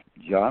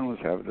John was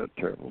having a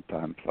terrible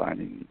time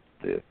finding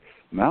the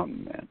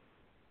Mountain Men,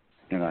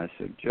 and I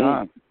said,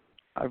 John,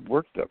 I've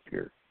worked up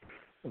here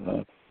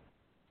a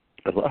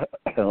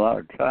lot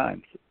of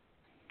times.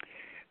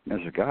 And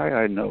there's a guy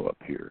I know up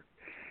here.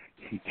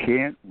 He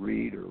can't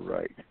read or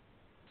write,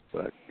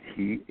 but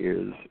he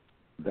is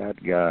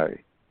that guy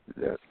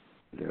that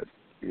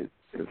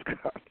has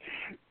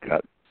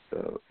got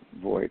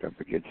Voight up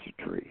against a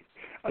tree.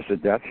 I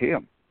said, that's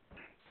him.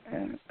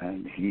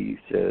 And he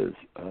says,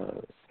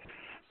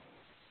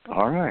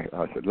 all right.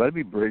 I said, let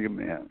me bring him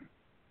in,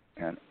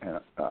 and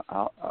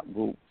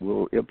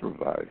we'll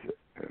improvise it.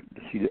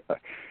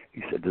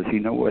 He said, does he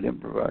know what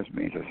improvise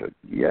means? I said,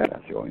 yeah,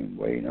 that's the only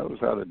way he knows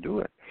how to do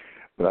it.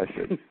 But I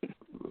said,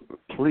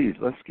 please,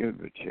 let's give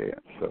him a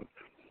chance. So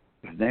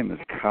his name is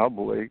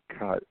Cowboy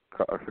Coward.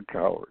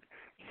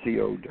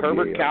 C-O-W-A-R-D.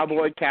 Herbert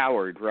Cowboy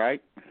Coward,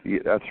 right? Yeah,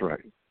 that's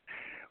right.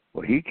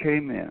 Well, he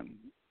came in,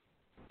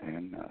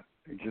 and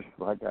just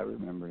like I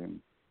remember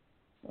him,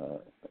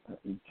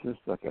 he's just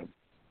like a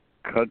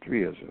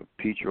country as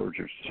a peach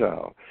orchard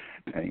sow.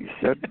 And he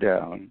sat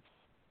down,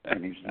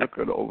 and he's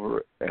looking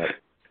over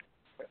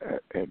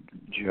at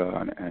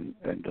John, and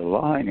the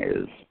line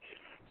is,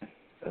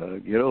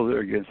 get over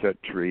there against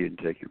that tree and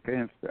take your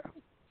pants down.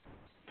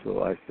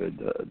 So I said,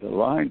 the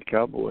line,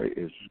 Cowboy,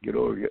 is get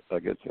over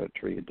against that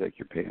tree and take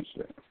your pants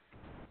down.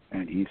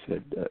 And he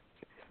said,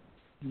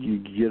 you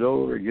get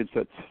over against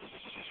that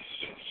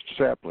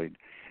sapling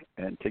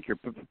and take your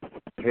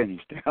panties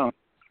down.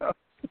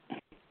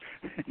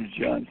 And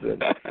John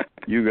said,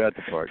 you got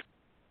the part.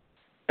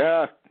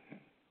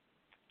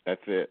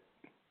 That's it.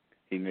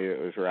 He knew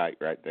it was right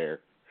there.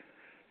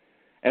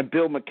 And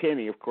Bill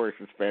McKinney, of course,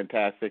 is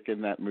fantastic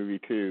in that movie,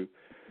 too.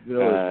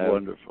 Bill is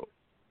wonderful.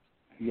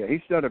 Yeah,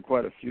 he's done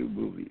quite a few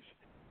movies.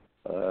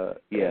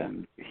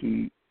 And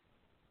he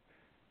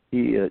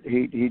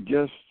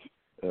just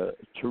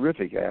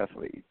terrific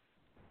athlete.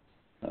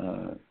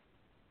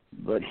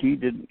 But he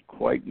didn't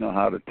quite know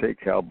how to take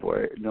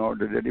Cowboy, nor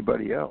did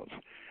anybody else.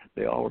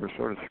 They all were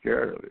sort of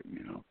scared of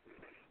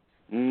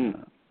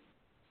him,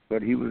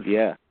 But he was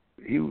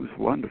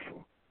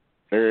wonderful.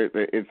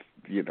 It's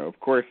of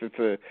course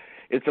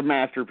it's a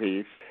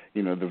masterpiece.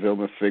 The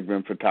Vilma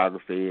Sigmund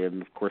photography,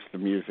 and of course the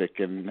music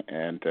and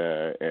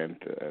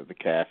the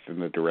cast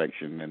and the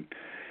direction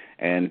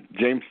and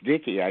James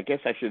Dickey. I guess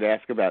I should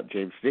ask about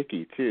James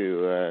Dickey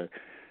too,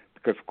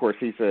 because of course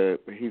he's a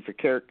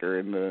character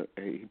in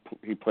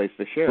he plays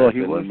the sheriff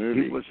in the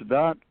movie. He was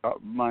not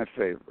my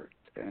favorite,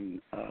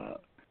 and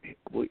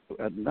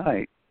at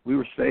night we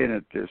were staying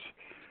at this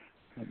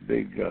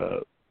big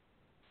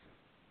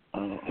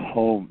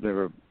home. They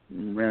were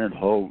rented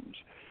homes,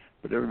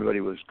 but everybody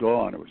was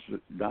gone. It was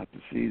not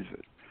the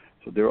season,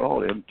 so they're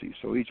all empty.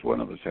 So each one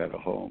of us had a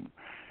home,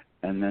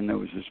 and then there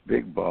was this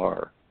big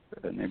bar,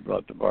 and they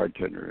brought the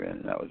bartender in,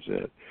 and that was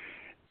it.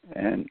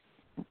 And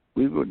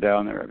we go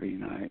down there every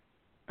night,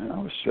 and I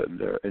was sitting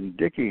there, and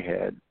Dickie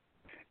had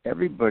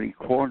everybody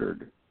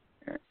cornered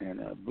in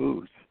a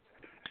booth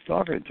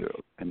talking to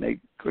him, and they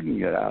couldn't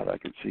get out. I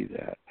could see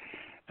that.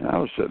 And I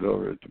was sitting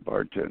over at the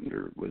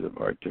bartender with the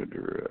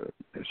bartender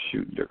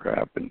shooting the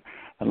crap, and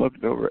I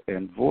looked over,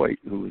 and Voight,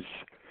 who was,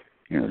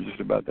 just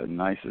about the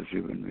nicest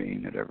human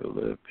being that ever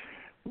lived,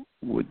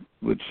 would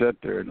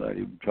sit there and let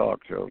him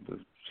talk till the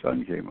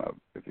sun came up,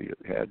 if he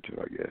had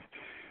to, I guess.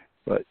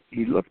 But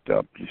he looked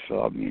up, he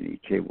saw me, and he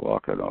came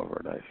walking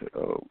over, and I said,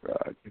 "Oh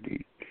God!"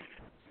 And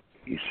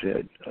he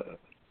said,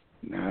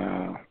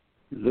 "Now,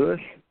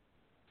 Louis,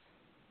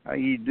 how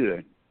you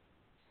doing?"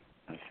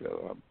 I said,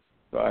 "I'm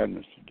fine,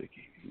 Mr.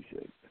 Dickey." He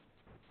said,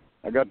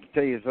 "I got to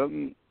tell you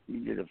something. You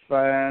did a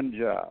fine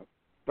job.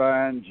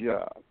 Fine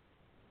job."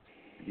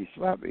 He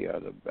slapped me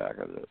on the back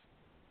of the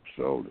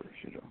shoulders,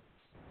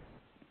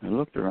 I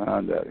looked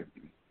around at him,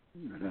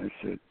 and I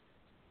said,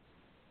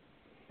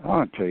 "I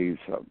want to tell you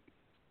something,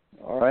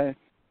 all right?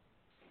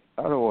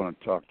 I don't want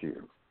to talk to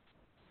you.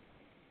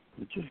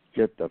 But just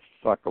get the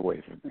fuck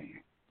away from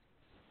me."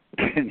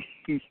 And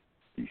he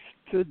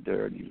stood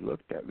there, and he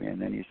looked at me,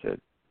 and then he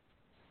said,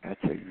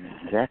 "That's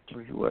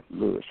exactly what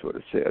Louis would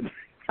have said."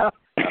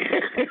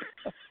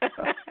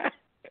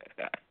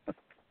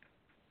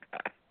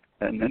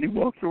 And then he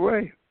walked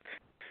away.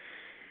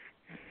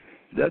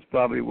 that's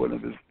probably one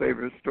of his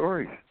favorite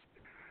stories.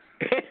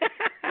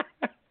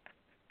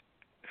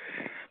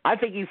 I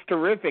think he's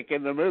terrific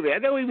in the movie. I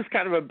know he was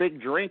kind of a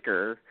big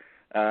drinker.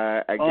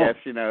 I guess,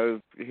 you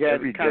know, he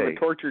had kind of a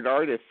tortured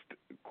artist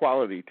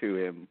quality to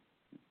him,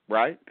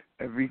 right?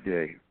 Every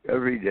day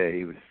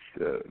he was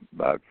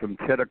about from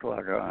 10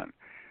 o'clock on.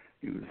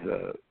 He was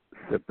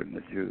sipping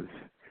the juice.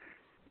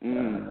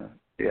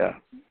 Yeah,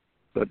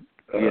 but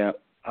it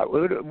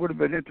would have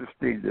been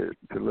interesting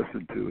to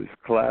listen to his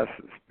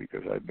classes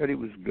because I bet he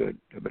was good.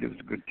 I bet he was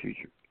a good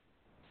teacher.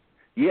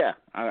 Yeah,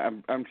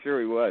 I'm sure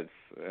he was.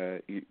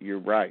 You're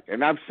right,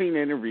 and I've seen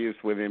interviews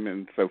with him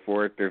and so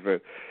forth. There's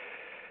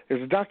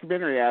a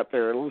documentary out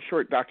there, a little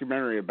short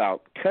documentary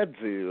about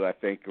kudzu, I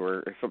think,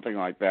 or something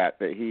like that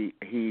he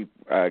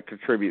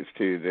contributes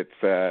to.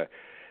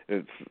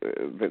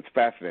 That's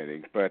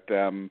fascinating. But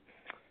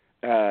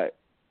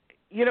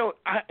you know,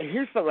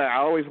 here's something I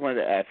always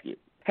wanted to ask you.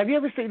 Have you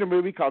ever seen a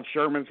movie called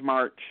Sherman's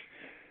March?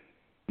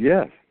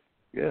 Yes.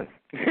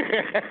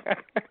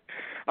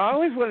 I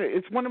always wanted.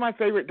 It's one of my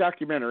favorite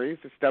documentaries.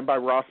 It's done by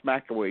Ross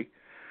McElwee.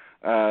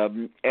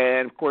 And,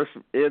 of course,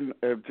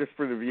 just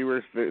for the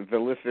viewers, the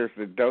listeners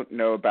that don't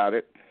know about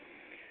it,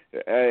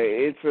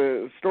 it's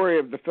a story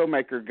of the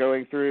filmmaker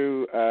going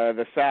through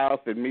the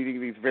South and meeting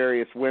these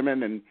various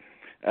women and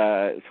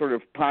sort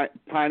of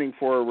pining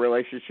for a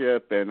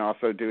relationship and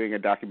also doing a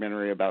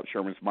documentary about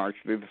Sherman's March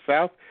through the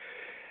South.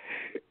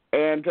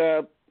 And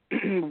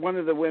one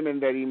of the women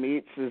that he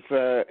meets is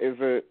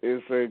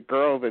a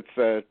girl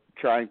that's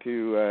trying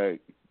to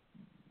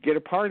get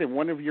a part in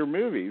one of your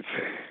movies.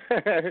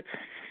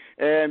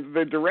 And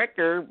the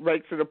director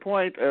makes it a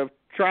point of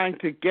trying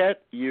to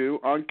get you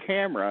on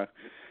camera.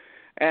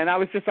 And I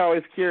was just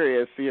always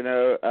curious, you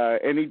know,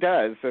 and he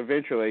does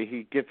eventually.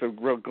 He gets a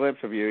real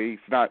glimpse of you. He's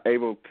not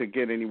able to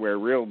get anywhere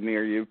real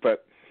near you,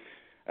 but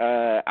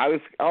I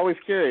was always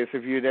curious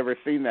if you had ever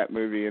seen that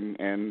movie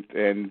and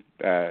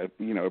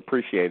you know,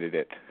 appreciated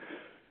it.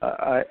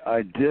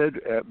 I did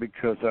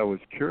because I was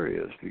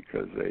curious,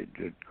 because they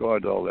did go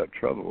to all that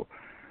trouble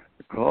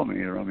to call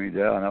me and run me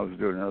down. I was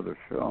doing another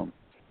film.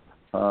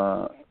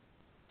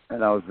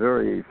 And I was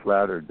very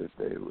flattered that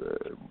they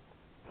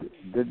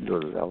didn't go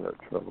to all that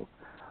trouble.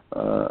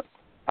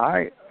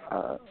 I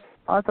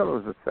thought it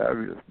was a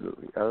fabulous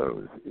movie. I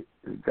thought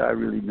the guy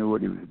really knew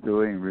what he was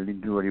doing, really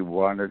knew what he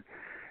wanted,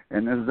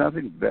 and there's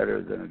nothing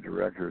better than a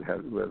director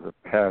who has a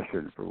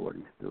passion for what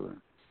he's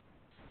doing.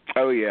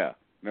 Oh yeah,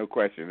 no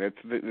question. It's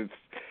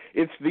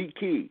the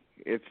key.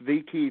 It's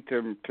the key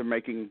to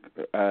making.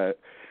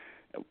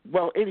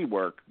 Well, any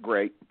work,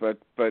 great, but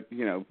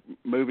you know,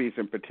 movies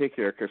in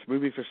particular, because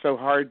movies are so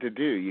hard to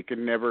do. You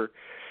can never.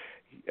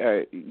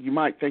 You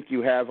might think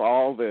you have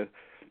all the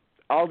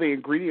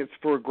ingredients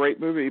for a great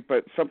movie,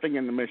 but something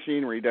in the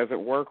machinery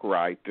doesn't work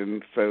right.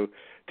 And so,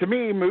 to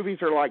me,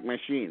 movies are like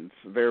machines.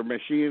 They're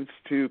machines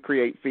to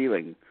create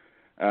feeling.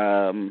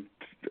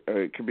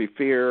 It could be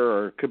fear,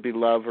 or it could be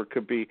love, or it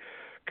could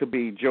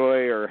be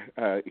joy, or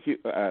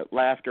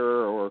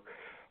laughter, or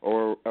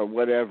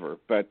whatever,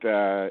 but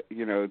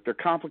you know, they're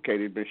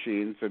complicated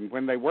machines, and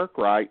when they work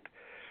right,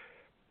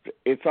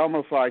 it's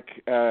almost like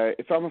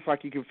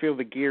you can feel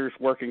the gears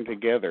working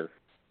together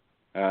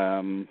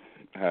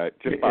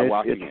just by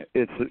watching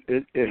it.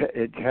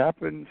 It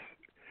happens.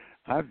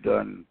 I've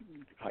done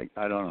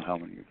I don't know how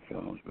many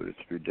films, but it's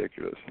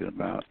ridiculous the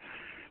amount,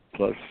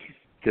 plus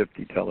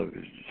 50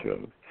 television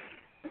shows,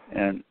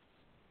 and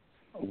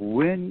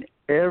when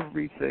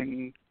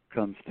everything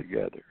comes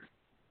together,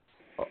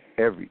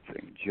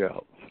 everything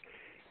gels,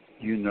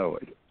 you know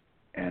it,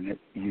 and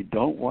you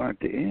don't want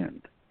it to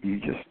end. You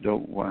just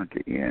don't want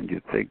it to end. You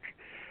think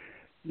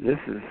this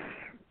is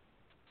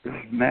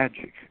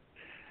magic,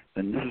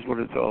 and this is what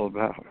it's all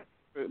about.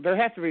 There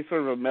has to be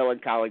sort of a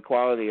melancholy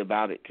quality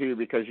about it too,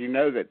 because you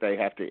know that they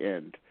have to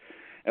end,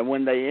 and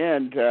when they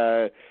end,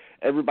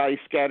 everybody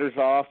scatters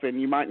off, and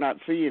you might not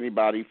see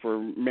anybody for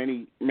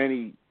many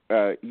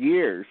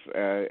years,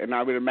 and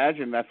I would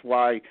imagine that's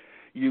why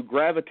you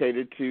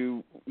gravitated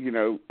to, you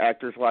know,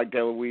 actors like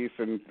DeLuise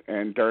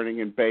and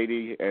Durning and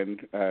Beatty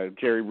and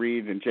Jerry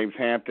Reed and James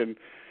Hampton.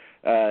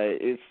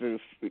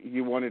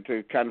 You wanted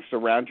to kind of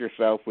surround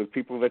yourself with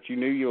people that you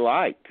knew you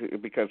liked,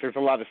 because there's a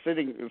lot of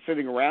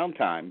sitting around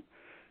time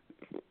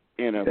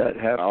in a film.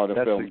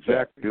 That's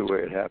exactly the way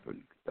it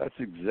happened. That's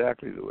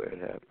exactly the way it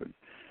happened.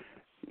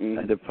 Mm-hmm.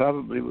 And there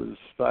probably was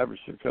 5 or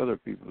 6 other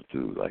people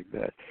too like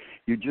that.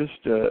 You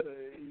just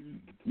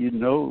you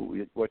know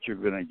what you're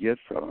going to get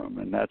from them,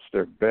 and that's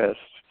their best,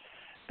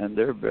 and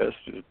their best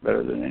is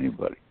better than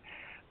anybody.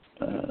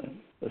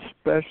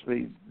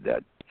 Especially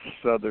that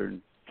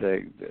Southern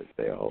thing that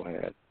they all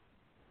had.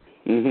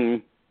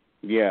 Mhm.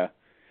 Yeah.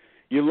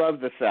 You love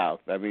the South.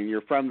 I mean,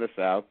 you're from the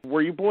South.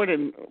 Were you born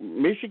in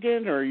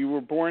Michigan, or you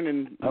were born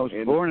in? I was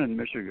born in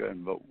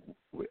Michigan, but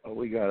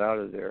we got out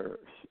of there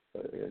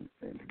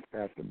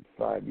after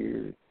 5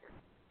 years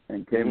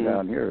and came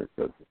down here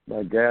because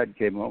my dad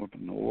came home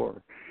from the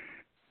war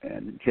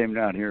and came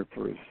down here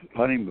for his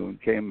honeymoon,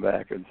 came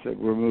back and said,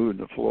 "We're moving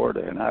to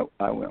Florida." And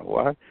I went,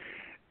 "What?"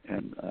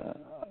 And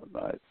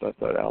I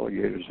thought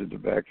alligators in the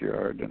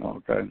backyard and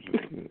all kinds of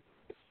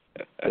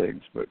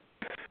things. But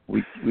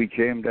we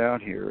came down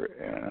here,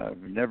 and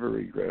I've never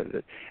regretted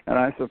it. And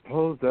I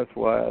suppose that's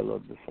why I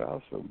love the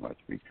South so much,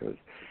 because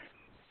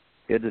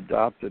it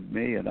adopted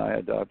me and I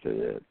adopted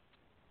it.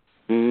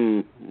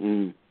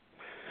 Mm-hmm.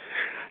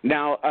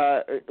 Now,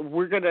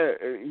 we're going to,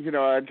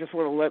 I just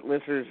want to let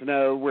listeners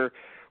know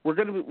we're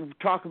going to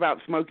talk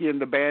about Smokey and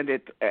the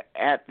Bandit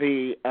at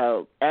the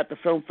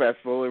film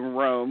festival in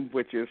Rome,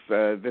 which is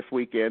this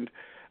weekend.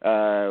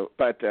 So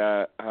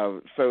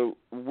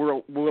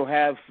we'll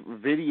have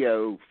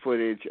video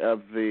footage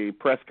of the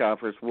press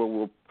conference where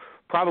we'll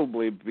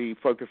probably be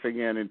focusing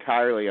in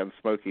entirely on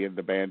Smokey and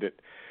the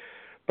Bandit.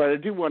 But I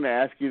do want to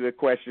ask you the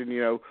question,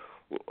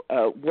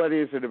 what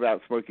is it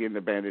about Smokey and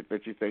the Bandit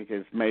that you think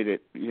has made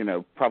it,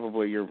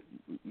 probably your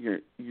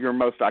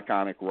most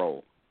iconic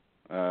role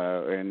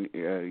and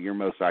your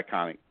most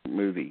iconic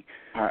movie?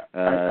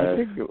 I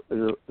think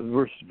the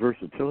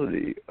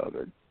versatility of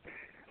it,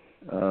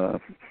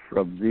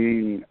 from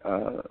being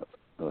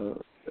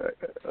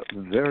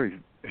very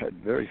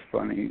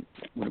funny.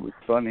 When it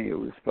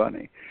was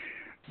funny,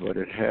 but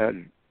it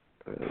had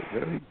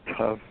very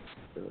tough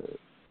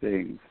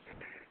things.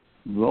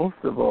 Most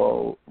of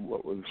all,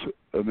 what was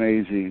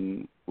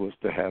amazing was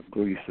to have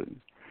Gleason.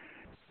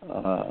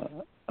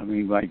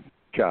 My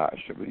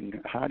gosh,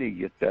 how do you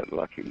get that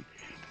lucky?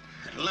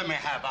 Let me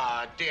have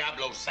a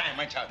Diablo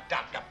sandwich, a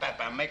Dr.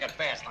 Pepper, make it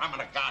fast. I'm in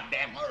a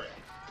goddamn hurry.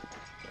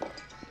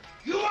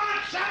 You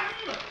want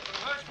something?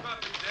 Hush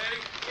puppies,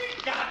 Daddy.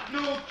 We got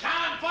no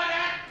time for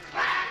that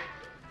crap.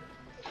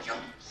 You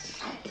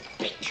son of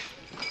a bitch.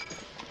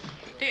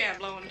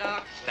 Diablo and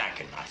Doc.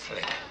 Stacking my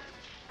slip.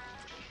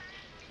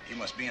 You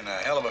must be in a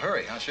hell of a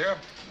hurry, huh, Sheriff?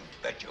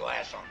 Bet your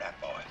ass on that,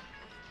 boy.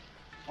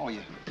 Oh,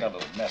 you got a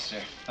little mess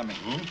there. Let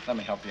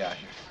me help you out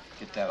here.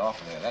 Get that off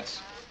of there.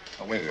 That's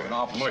a way for an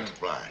officer. Much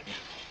obliged.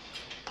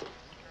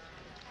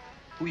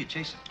 Who are you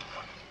chasing?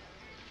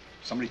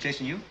 Somebody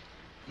chasing you?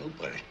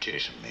 Nobody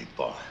chasing me,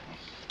 boy.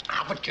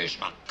 I was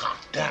chasing a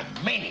goddamn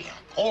maniac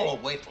all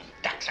the way from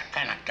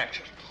Texarkana,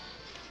 Texas.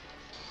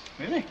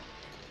 Really?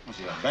 Was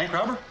he a bank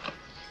robber?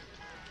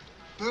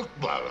 Bank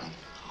robbing?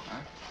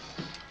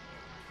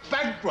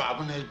 Bank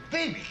robbing is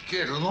baby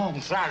kid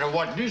alongside of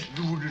what this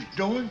dude is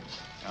doing.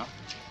 Yeah?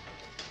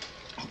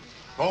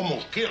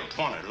 Almost killed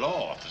 20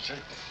 law officers.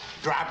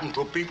 Driving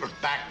through people's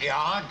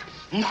backyard,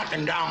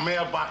 knocking down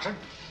mailboxes.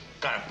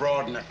 Got a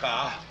broad in the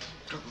car,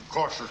 took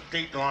across the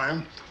state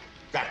line,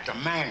 got the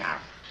man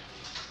out.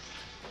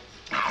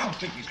 I don't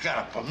think he's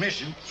got a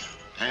permission,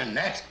 and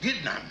that's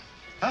getting him.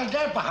 How's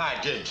that for high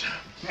kids?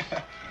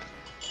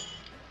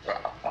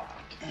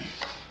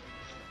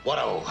 What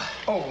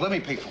Oh, let me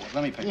pay for it.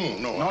 Let me pay for it.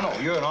 No,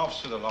 you're an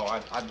officer of the law.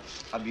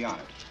 I'd be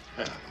honored.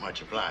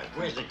 Much obliged.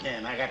 Where's the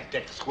can? I gotta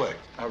take a squirt.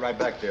 Right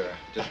back there.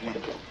 Just one.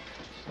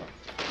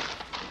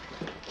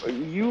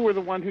 You were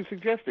the one who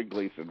suggested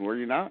Gleason, were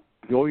you not?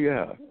 Oh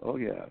yeah.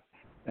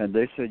 And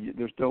they said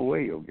there's no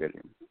way you'll get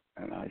him,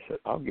 and I said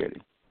I'll get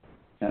him.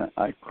 And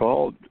I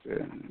called,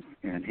 and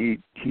he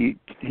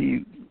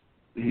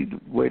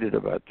waited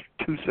about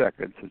 2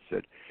 seconds and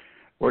said,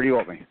 "Where do you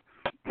want me?"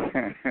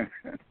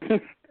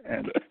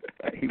 And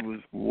he was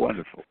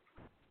wonderful.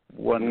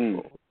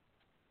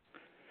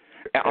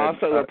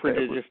 Also a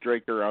prodigious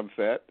drinker on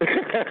set.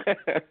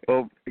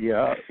 Oh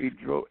yeah, he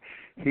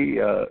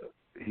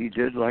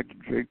did like to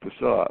drink the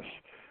sauce,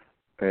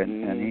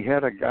 and he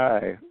had a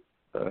guy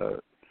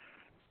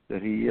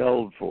that he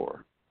yelled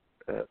for,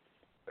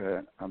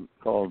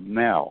 called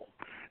Mal,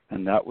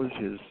 and that was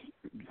his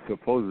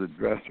supposed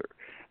dresser.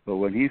 But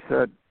when he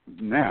said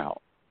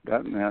Mal,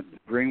 that meant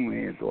bring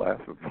me a glass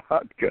of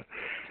vodka,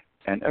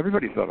 and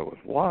everybody thought it was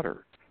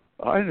water.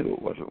 I knew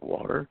it wasn't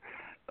water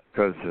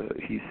because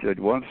he said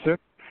one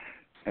sip,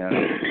 and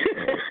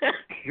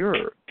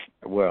sure.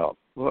 Well,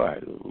 my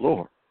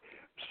Lord,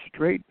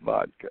 straight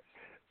vodka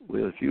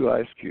with a few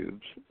ice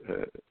cubes.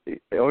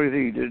 The only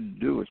thing he didn't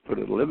do was put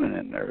a lemon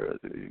in there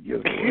to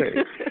give it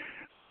away.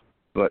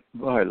 But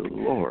my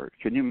Lord,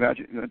 can you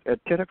imagine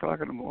at 10 o'clock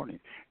in the morning?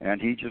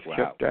 And he just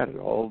kept at it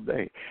all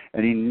day.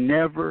 And he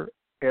never,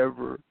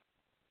 ever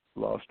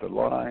lost a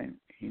line.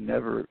 He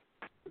never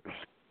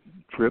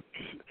tripped,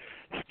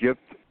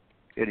 skipped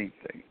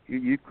anything.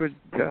 You couldn't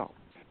tell.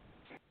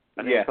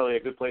 I think it's probably a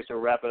good place to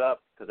wrap it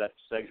up because that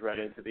segs right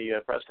into the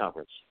press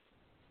conference.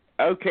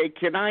 Okay,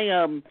 can I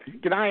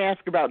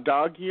ask about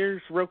Dog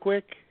Years real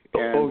quick?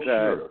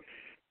 Sure.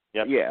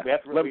 Yep. Yeah. We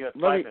have to,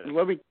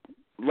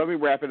 let me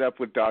wrap it up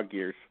with Dog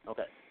Years.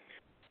 Okay.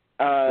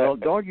 Well,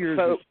 Dog Years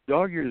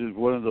is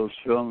one of those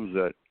films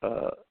that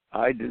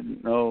I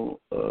didn't know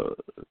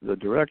the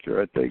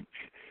director. I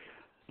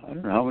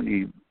don't know how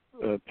many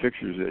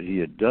pictures that he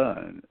had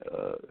done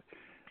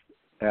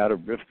out of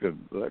Rivka,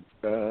 but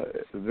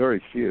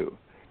very few.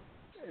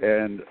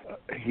 And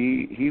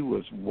he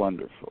was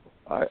wonderful.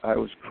 I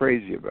was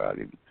crazy about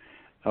him.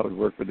 I would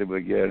work with him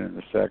again in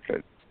a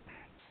second.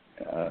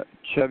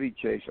 Chevy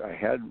Chase I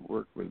hadn't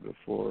worked with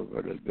before,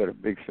 but I'd been a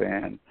big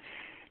fan.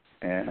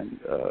 and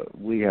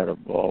we had a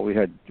ball. We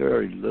had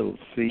very little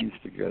scenes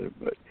together,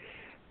 but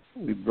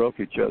we broke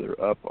each other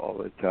up all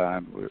the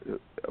time.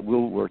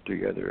 We'll work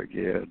together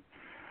again.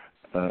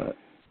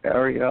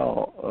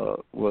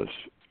 Ariel was,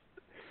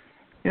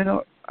 you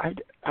know,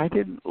 I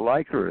didn't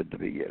like her at the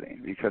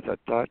beginning because I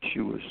thought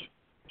she was,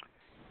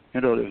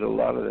 you know, there's a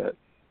lot of that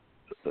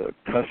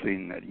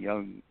cussing that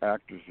young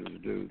actresses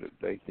do that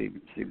they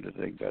seem to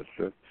think that's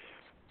the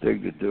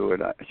thing to do.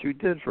 And she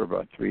did for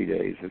about 3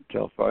 days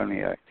until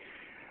finally I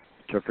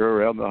took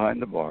her around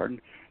behind the barn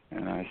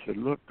and I said,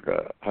 look,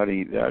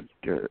 honey, that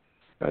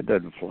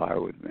doesn't fly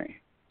with me.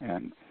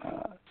 And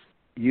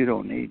you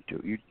don't need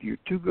to. You're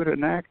too good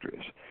an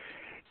actress.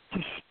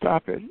 Just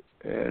stop it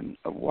and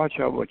watch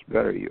how much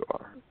better you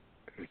are.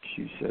 And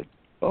she said,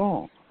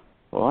 oh,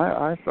 well,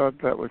 I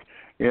thought that was,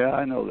 yeah,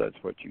 I know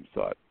that's what you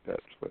thought.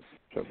 That's what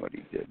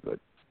somebody did, but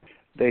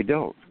they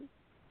don't.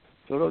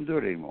 So don't do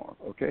it anymore,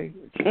 okay?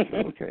 She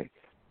said, okay.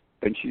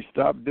 And she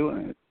stopped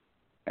doing it,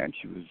 and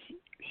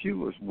she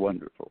was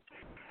wonderful.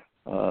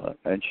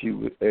 And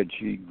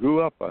she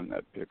grew up on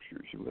that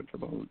picture. She went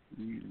from a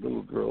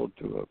little girl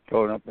to a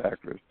grown-up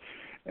actress,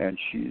 and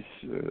she's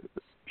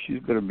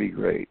going to be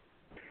great.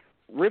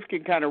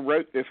 Rifkin kind of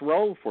wrote this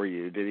role for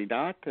you, did he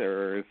not?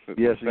 Or is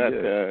Yes, he that,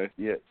 did.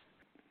 Yeah.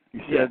 He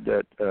said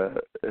that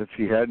if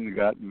he hadn't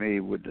gotten me, he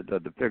wouldn't have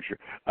done the picture.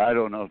 I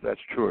don't know if that's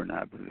true or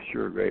not, but it's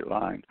sure a great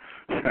line.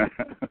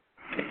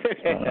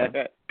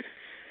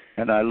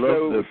 And I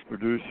love the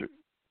producer.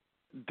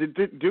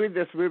 Doing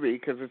this movie,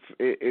 because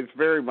it's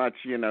very much,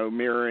 you know,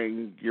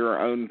 mirroring your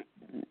own,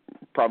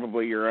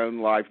 probably your own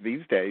life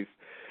these days.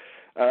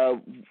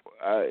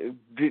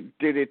 Did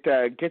it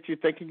get you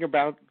thinking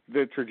about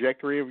the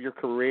trajectory of your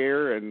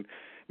career and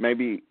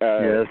maybe?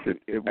 Yes,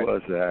 it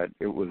was that.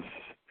 It was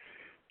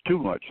too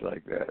much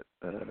like that.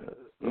 A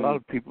lot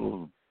of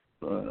people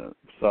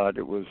thought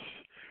it was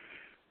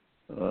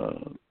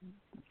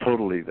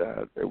totally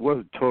that. It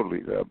wasn't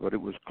totally that, but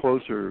it was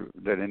closer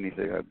than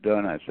anything I've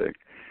done, I think,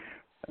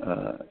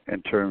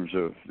 in terms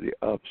of the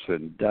ups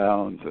and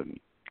downs and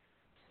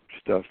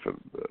stuff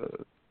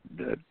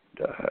that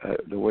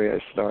the way I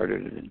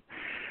started. And,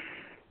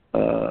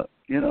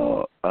 you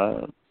know,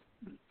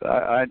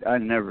 I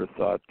never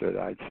thought that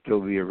I'd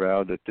still be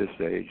around at this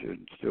age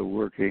and still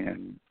working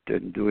and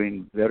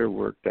doing better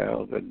work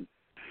now than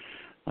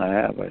I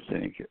have, I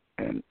think.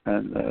 And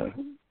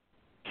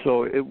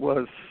so it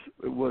was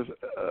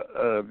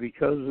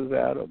because of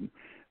Adam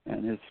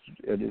and his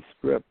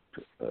script.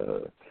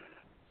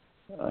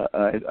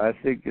 I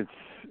think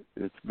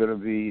it's going to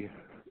be.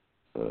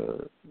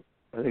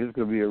 I think it's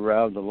going to be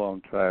around a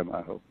long time,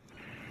 I hope.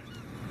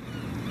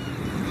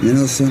 You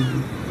know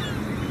something?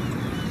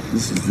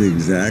 This is the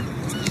exact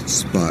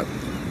spot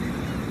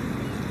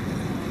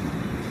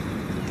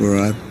where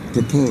I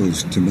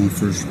proposed to my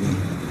first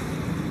wife.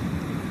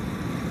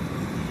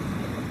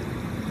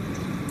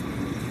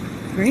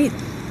 Great.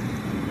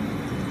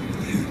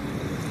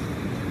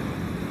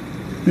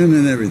 And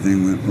then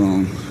everything went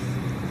wrong.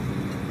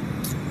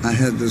 I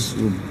had this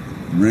little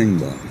ring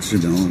box, you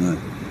know, and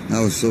I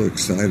was so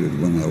excited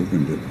when I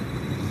opened it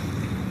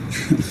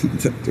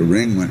that the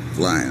ring went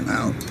flying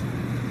out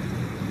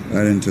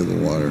right into the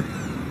water.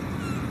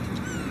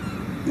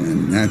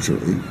 And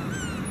naturally,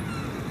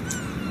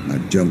 I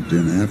jumped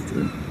in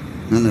after it.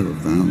 I never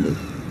found it.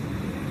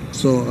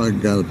 So I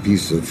got a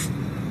piece of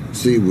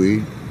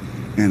seaweed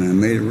and I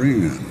made a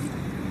ring out of it.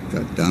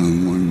 Got down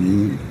on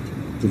one knee,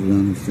 put it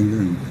on her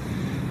finger, and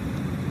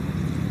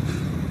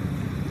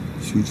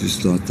she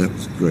just thought that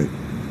was great.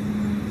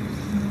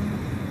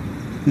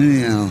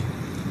 Anyhow,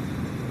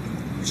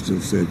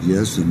 still said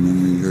yes, and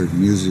when we heard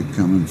music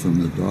coming from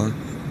the dark,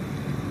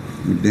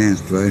 we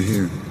danced right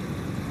here.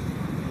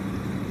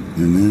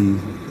 And then,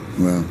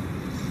 well,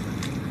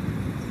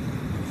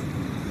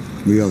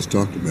 we always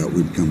talked about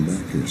we'd come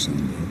back here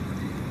someday.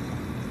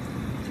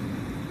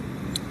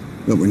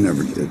 But we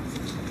never did.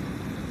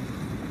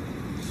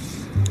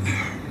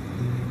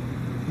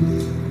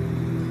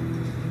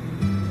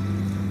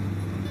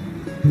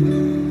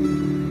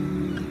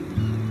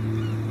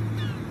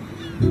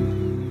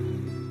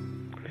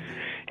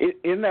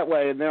 In that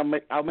way, and then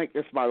I'll make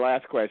this my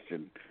last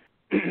question.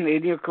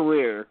 In your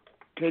career,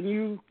 can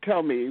you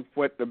tell me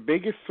what the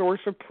biggest source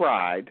of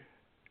pride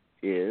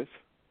is,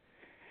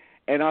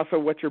 and also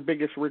what's your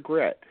biggest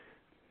regret?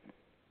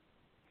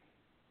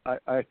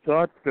 I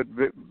thought that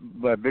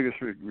my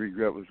biggest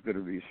regret was going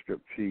to be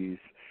striptease.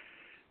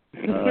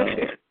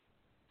 And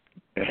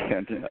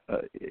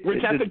it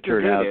didn't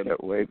turn out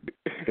that way.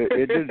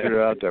 It didn't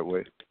turn out that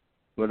way.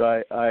 But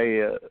I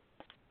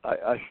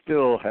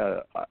still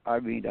had. I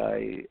mean,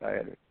 I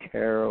had a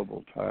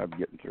terrible time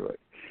getting through it.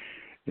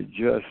 It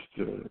just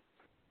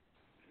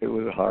it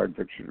was a hard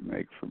picture to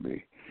make for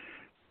me,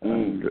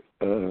 and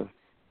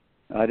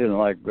I didn't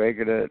like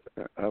making it.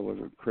 I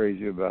wasn't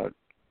crazy about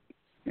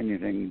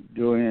anything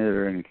doing it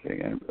or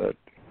anything, but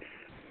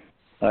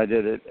I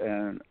did it,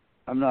 and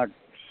I'm not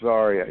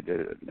sorry I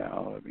did it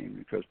now. I mean,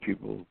 because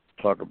people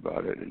talk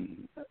about it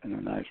in a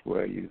nice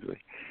way usually.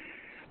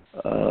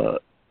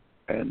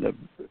 And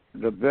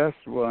the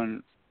best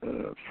one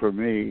for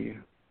me,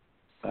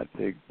 I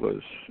think,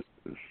 was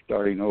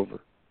Starting Over,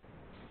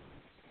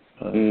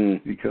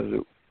 because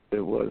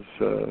it was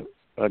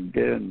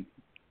again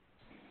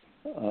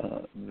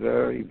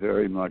very,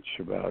 very much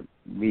about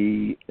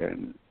me,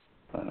 and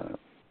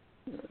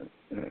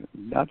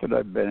not that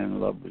I've been in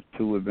love with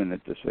two women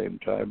at the same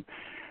time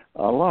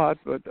a lot,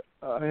 but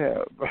I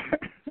have.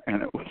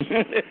 And it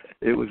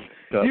was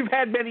tough. You've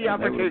had many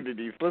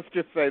opportunities. Let's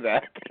just say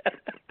that.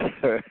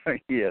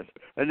 Yes,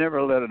 I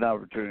never let an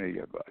opportunity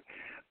get by.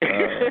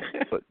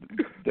 But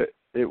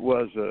it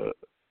was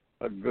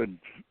a good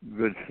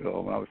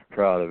film. I was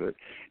proud of it.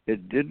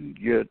 It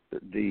didn't get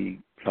the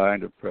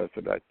kind of press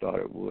that I thought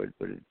it would,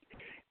 but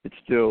it's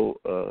still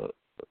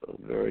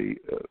very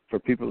for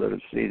people that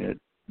have seen it,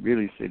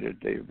 really seen it.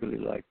 They really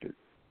liked it.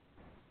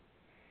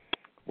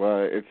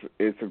 Well,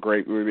 it's a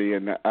great movie,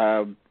 and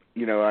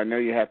you know, I know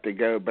you have to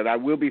go, but I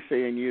will be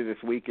seeing you this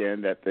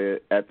weekend at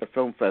the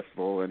film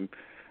festival, and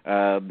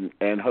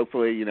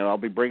hopefully, you know, I'll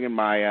be bringing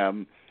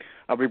my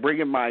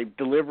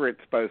Deliverance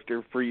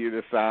poster for you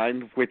to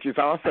sign, which is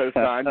also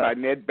signed by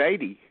Ned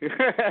Beatty.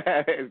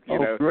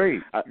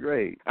 Great.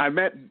 I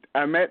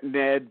met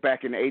Ned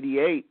back in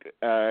 '88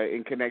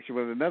 in connection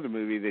with another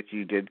movie that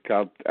you did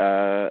called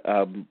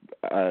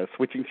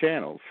Switching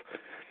Channels.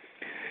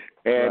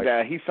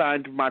 And he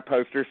signed my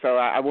poster, so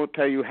I won't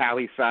tell you how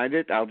he signed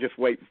it. I'll just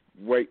wait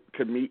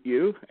to meet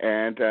you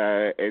and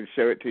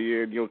show it to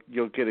you, and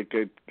you'll get a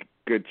good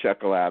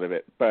chuckle out of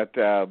it. But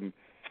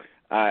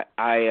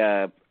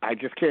I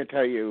just can't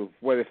tell you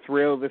what a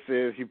thrill this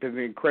is. You've been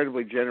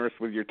incredibly generous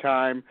with your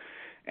time,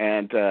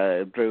 and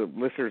the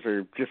listeners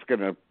are just going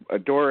to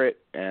adore it.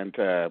 And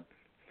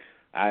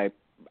I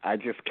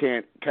just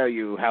can't tell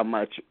you how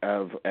much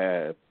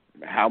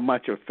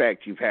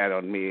effect you've had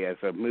on me as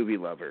a movie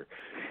lover.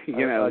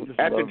 You know,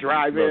 at the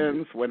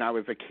drive-ins when I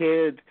was a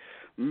kid,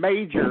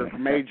 major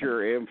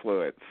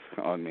influence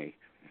on me.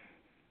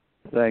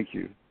 Thank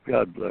you.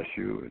 God bless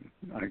you,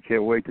 and I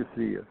can't wait to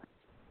see you.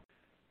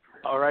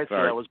 All right, so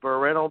that was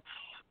Burt Reynolds,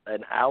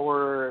 an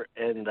hour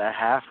and a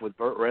half with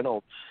Burt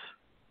Reynolds.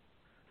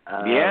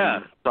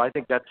 So I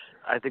think that's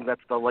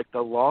the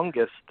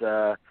longest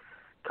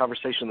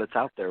conversation that's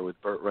out there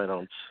with Burt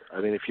Reynolds. I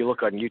mean, if you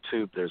look on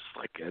YouTube, there's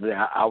like an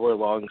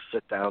hour-long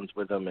sit-downs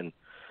with him and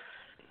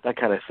that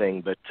kind of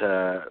thing. But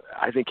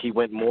I think he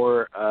went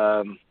longer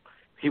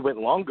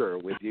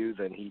with you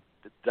than he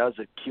does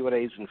at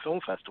Q&As and film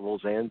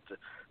festivals, and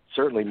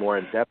certainly more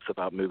in depth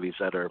about movies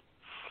that are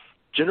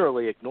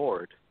generally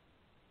ignored.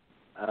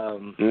 But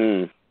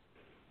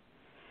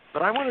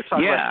I want to talk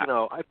about, you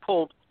know, I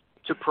pulled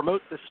to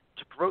promote the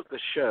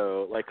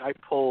show. Like, I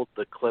pulled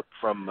the clip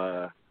from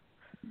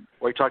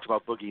where he talked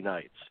about Boogie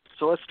Nights.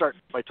 So let's start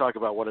by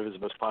talking about one of his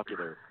most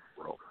popular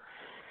roles.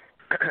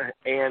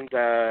 And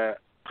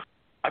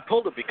I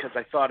pulled it because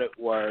I thought it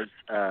was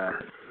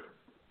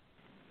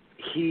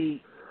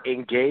he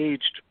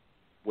engaged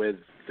with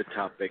the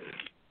topic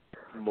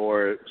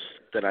more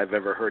than I've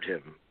ever heard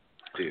him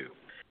do.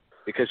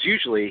 Because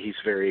usually he's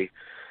very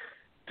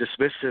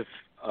dismissive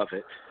of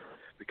it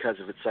because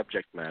of its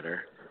subject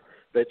matter.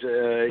 But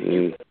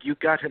you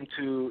got him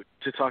to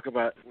talk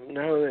about, you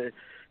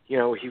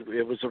know,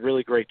 it was a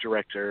really great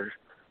director,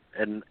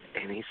 and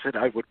he said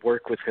I would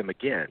work with him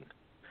again.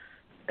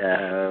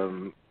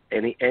 And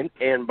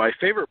my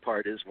favorite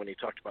part is when he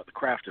talked about the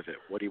craft of it,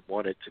 what he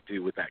wanted to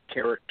do with that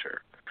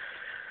character.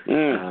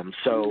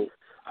 So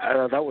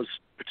that was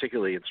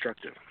particularly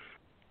instructive.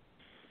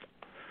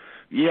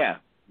 Yeah.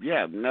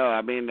 No,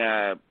 I mean,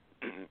 I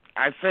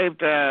saved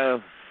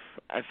the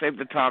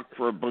talk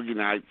for Boogie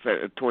Nights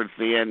towards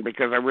the end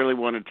because I really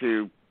wanted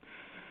to.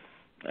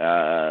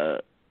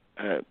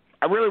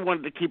 I really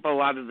wanted to keep a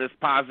lot of this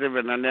positive,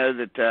 and I know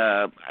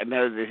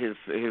that his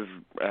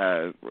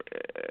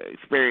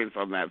experience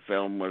on that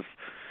film was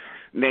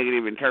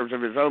negative in terms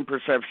of his own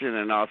perception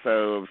and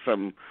also of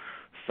some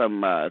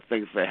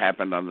things that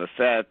happened on the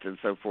set and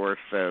so forth.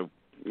 So,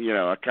 you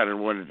know, I kind of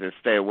wanted to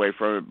stay away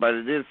from it. But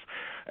it is,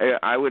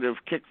 I would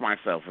have kicked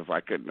myself if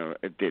I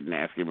didn't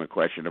ask him a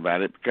question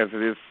about it, because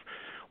it is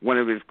one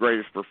of his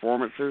greatest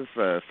performances,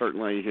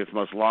 certainly his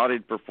most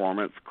lauded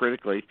performance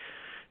critically.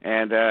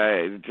 And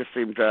it just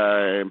seemed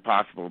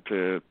impossible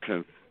to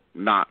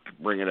not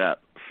bring it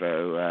up.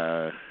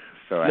 So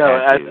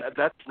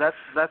that's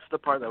the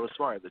part that was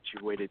smart, that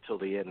you waited till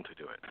the end to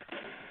do it,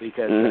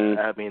 because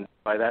I mean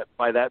by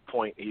that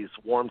point he's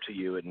warm to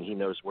you and he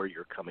knows where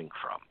you're coming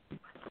from,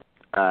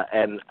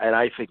 and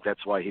I think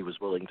that's why he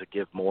was willing to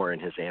give more in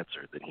his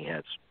answer than he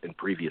has in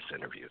previous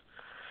interviews.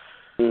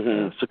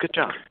 So good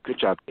job,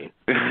 Dean.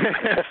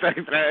 It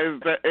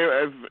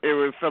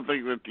was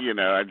something that, you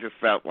know, I just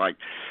felt like,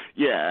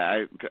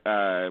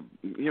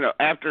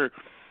 after,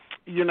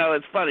 you know,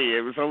 it's funny,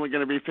 it was only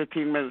going to be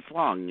 15 minutes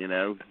long, you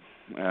know,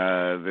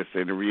 this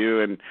interview,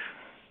 and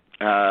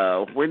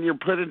when you're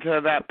put into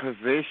that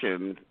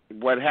position,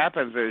 what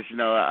happens is, you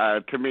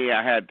know, to me,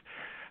 I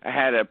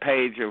had a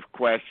page of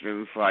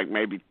questions, like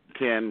maybe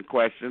 10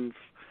 questions,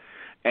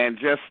 and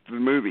just the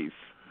movies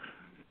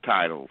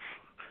titles.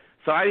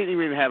 So I didn't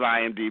even have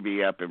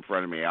IMDb up in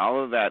front of me.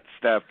 All of that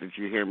stuff that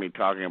you hear me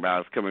talking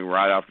about is coming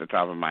right off the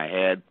top of my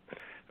head.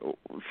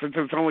 Since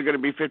it's only going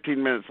to be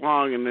 15 minutes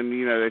long, and then,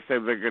 they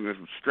said they're going to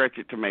stretch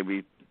it to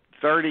maybe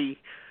 30.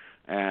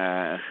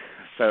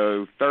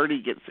 So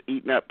 30 gets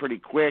eaten up pretty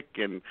quick,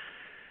 and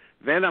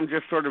then I'm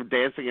just sort of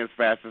dancing as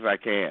fast as I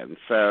can.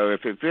 So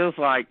if it feels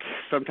like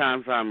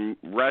sometimes I'm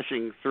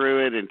rushing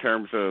through it in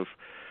terms of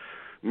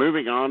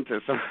moving on to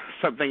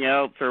something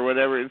else or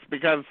whatever, it's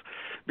because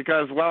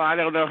I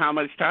don't know how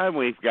much time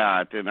we've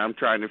got, and I'm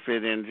trying to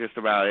fit in just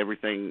about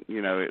everything,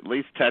 at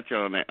least touch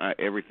on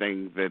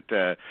everything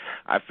that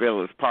I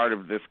feel is part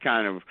of this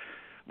kind of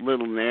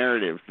little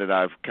narrative that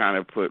I've kind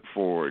of put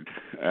forward,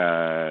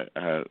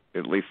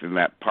 at least in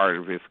that part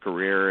of his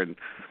career. And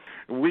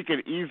we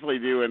could easily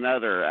do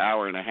another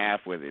hour and a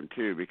half with him,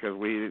 too, because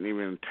we didn't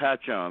even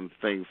touch on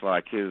things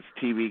like his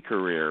TV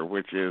career,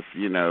 which is,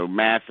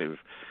 massive.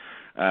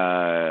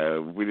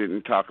 We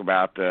didn't talk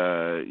about,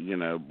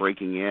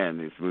 Breaking In,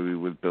 his movie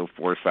with Bill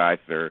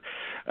Forsythe, or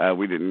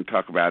we didn't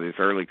talk about his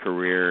early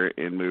career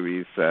in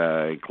movies,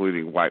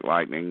 including White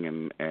Lightning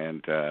and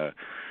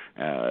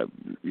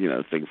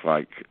things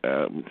like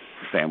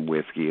Sam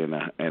Whiskey and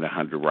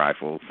 100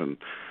 Rifles, and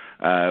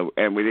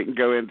we didn't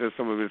go into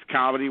some of his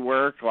comedy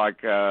work,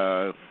 like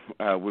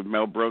with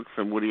Mel Brooks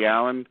and Woody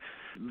Allen.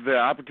 The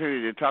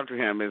opportunity to talk to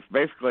him is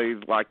basically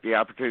like the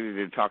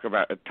opportunity to talk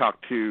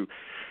to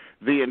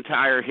the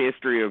entire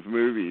history of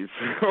movies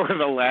or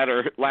the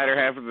latter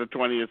half of the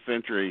 20th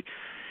century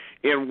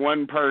in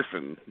one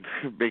person,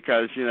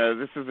 because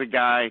this is a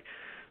guy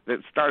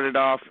that started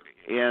off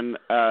in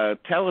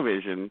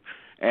television,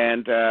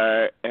 and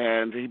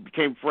he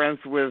became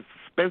friends with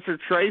Spencer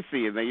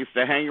Tracy, and they used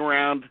to hang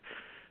around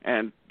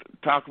and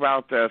talk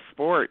about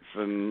sports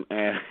and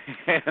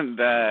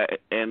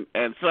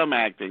some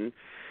acting,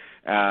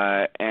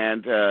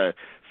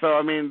 so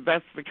I mean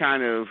that's the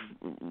kind of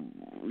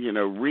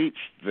reach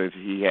that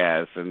he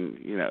has, and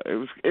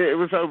it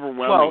was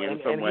overwhelming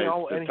in some ways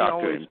to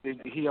talk to him.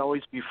 He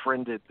always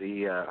befriended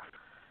the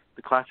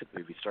classic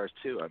movie stars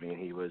too. I mean,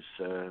 he was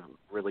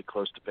really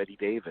close to Bette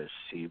Davis.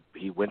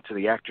 He went to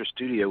the Actors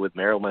Studio with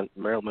Marilyn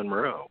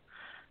Monroe.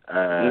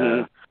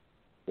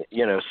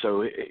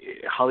 So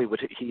Hollywood.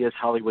 He is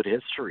Hollywood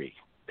history.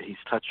 He's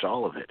touched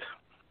all of it.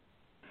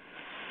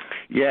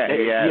 Yeah.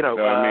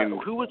 So, I mean,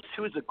 who was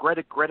it?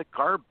 Greta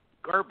Garbo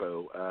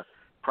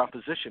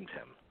propositioned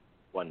him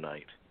one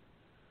night.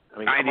 I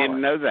mean, I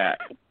didn't know that.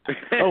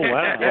 Oh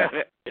wow!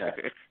 Yeah.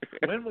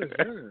 When was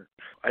her?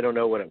 I don't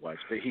know what it was,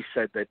 but he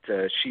said that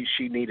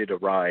she needed a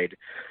ride,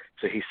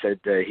 so he said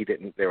he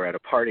didn't. They were at a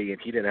party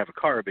and he didn't have a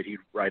car, but he'd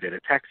ride in a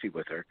taxi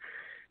with her,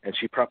 and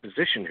she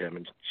propositioned him,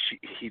 and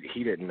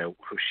he didn't know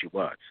who she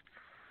was,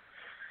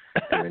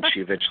 and then she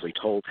eventually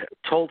told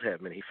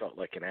him, and he felt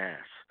like an ass,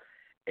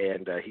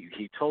 and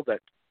he told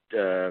that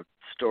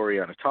story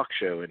on a talk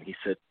show, and he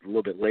said a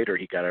little bit later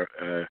he got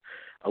a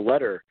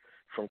letter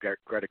from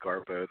Greta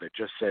Garbo that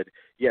just said,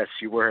 "Yes,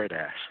 you were an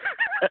ass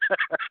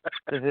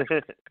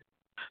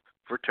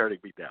for turning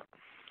me down."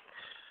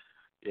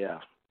 Yeah,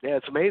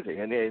 it's amazing,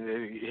 and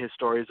his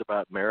stories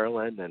about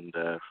Marilyn, and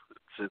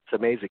it's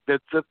amazing.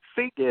 The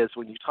thing is,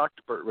 when you talk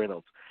to Burt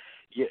Reynolds,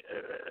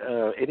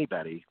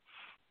 anybody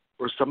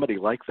or somebody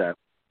like that,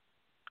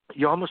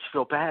 you almost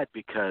feel bad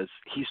because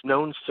he's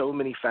known so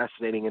many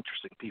fascinating,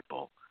 interesting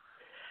people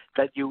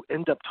that you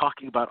end up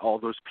talking about all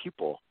those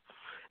people,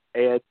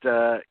 and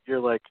you're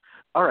like,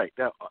 all right,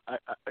 now,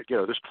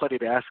 there's plenty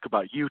to ask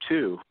about you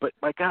too, but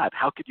my God,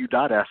 how could you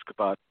not ask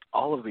about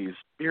all of these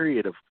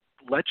myriad of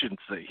legends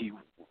that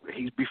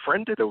he's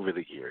befriended over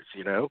the years,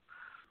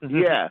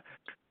 Yeah,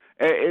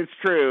 it's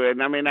true,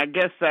 and I mean, I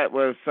guess that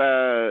was,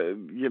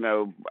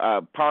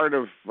 part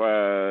of.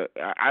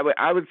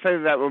 I would say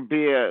that would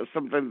be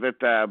something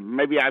that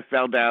maybe I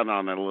fell down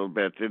on it a little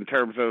bit in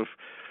terms of.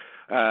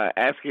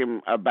 Ask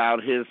him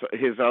about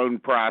his own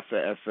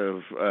process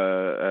of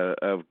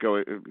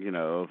going,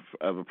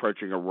 of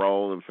approaching a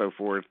role and so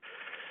forth.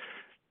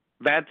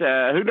 That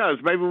who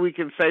knows? Maybe we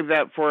can save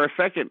that for a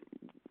second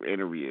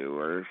interview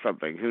or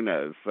something. Who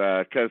knows?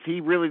 Because he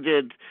really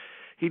did.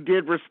 He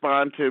did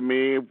respond to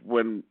me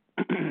when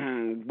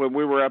when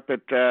we were up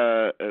at.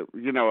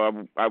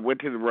 I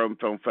went to the Rome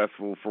Film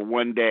Festival for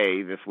one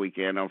day this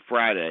weekend on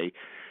Friday,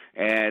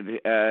 and.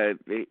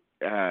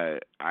 I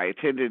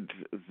attended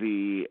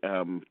the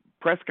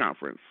press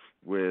conference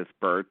with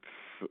Burt,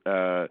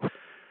 so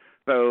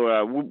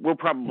we'll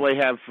probably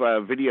have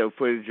video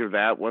footage of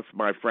that once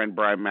my friend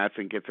Brian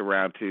Matson gets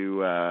around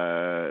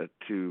to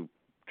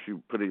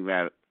putting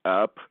that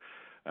up,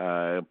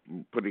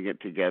 putting it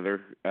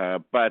together.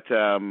 But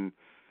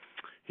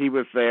he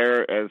was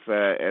there as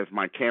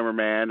my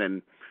cameraman,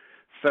 and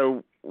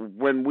so.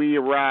 When we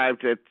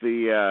arrived at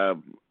the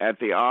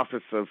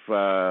office of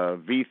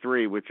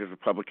V3, which is a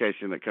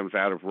publication that comes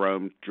out of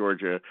Rome,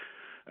 Georgia,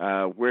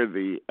 where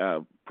the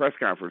press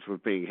conference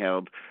was being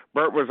held,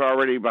 Burt was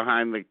already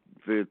behind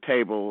the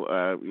table,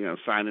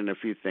 signing a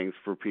few things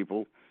for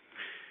people.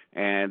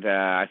 And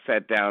I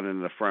sat down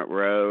in the front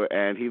row,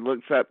 and he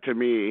looks up to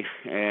me,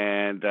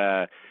 and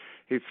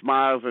he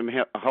smiles and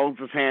holds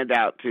his hand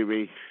out to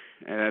me,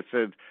 and I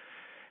said,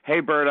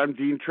 "Hey, Bert, I'm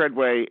Dean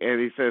Treadway," and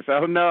he says,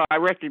 "Oh no, I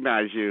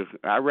recognize you.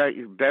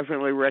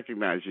 Definitely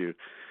recognize you."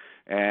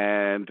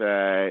 And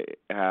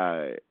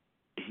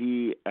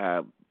he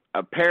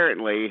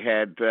apparently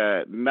had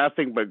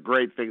nothing but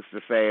great things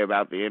to say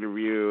about the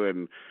interview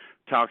and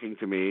talking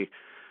to me.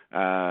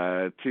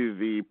 To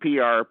the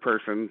PR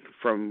person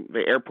from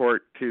the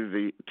airport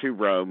to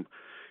Rome,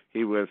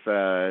 he was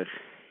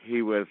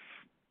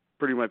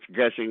pretty much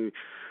gushing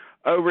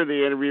over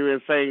the interview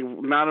and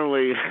saying, not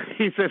only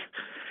he said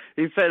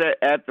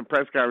at the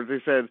press conference, he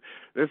said,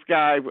 "This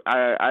guy,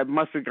 I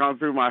must have gone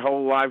through my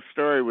whole life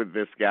story with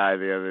this guy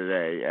the other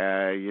day,"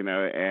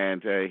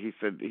 and he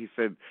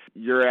said,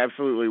 "You're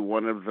absolutely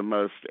one of the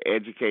most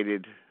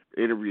educated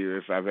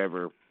interviewers I've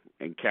ever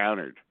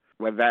encountered."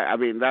 Well,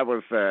 that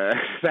was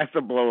that's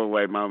a blow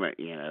away moment,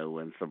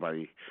 when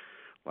somebody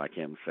like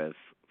him says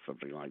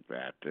something like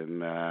that,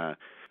 and I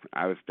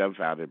was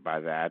dumbfounded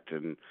by that,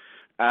 and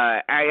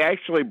I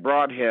actually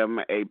brought him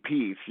a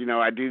piece.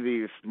 I do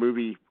these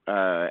movie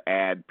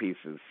ad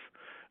pieces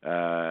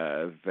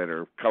that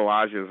are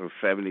collages of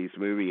 70s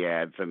movie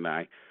ads, and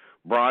I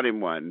brought him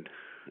one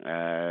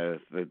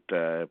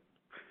that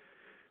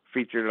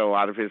featured a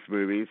lot of his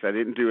movies. I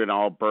didn't do an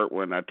all Burt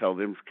one, I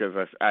told him,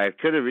 because I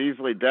could have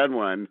easily done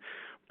one,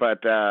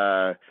 but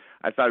I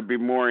thought it'd be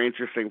more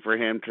interesting for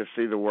him to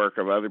see the work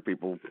of other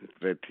people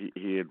that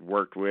he had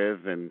worked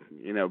with, and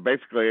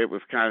basically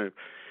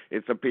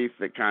it's a piece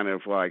that kind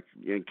of like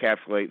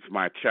encapsulates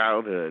my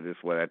childhood,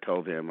 is what I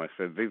told him. I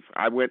said,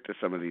 I went to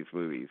some of these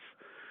movies,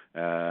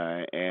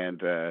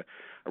 and I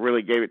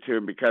really gave it to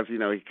him because,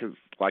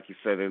 like he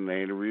said in the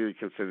interview, he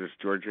considers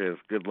Georgia his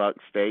good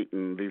luck state,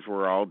 and these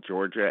were all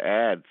Georgia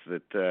ads,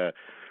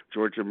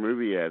 Georgia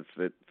movie ads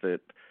that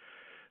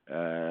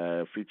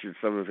featured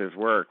some of his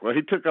work. Well,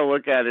 he took a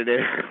look at it,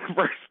 and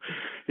first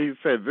he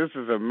said, "This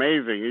is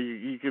amazing.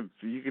 You could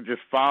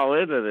just fall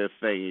into this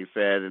thing," he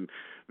said, and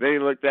then he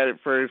looked at it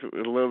first a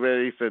little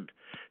bit. He said,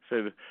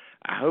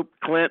 "I hope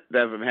Clint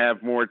doesn't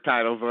have more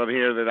titles on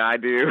here than I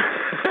do."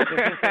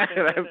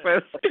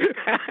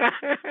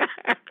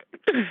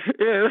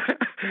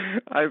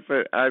 I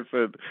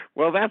said,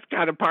 "Well, that's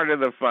kind of part of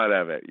the fun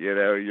of it,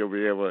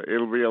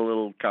 it'll be a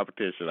little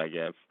competition, I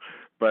guess."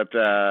 But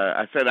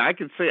I said I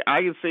can see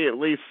at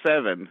least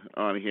 7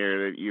 on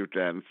here that you've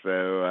done,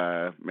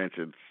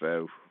 mentioned.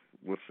 So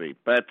we'll see.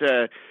 But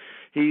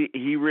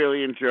he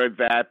really enjoyed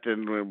that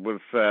and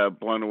was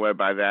blown away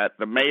by that.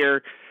 The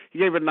mayor, he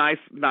gave a nice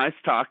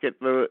talk at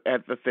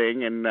the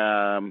thing, and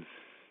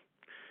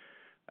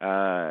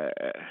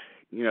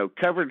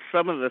covered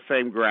some of the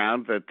same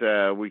ground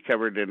that we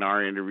covered in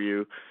our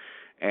interview,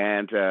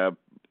 and then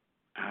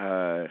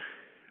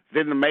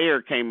the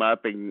mayor came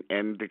up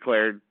and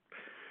declared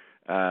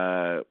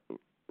the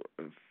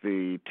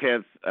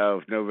 10th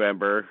of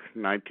November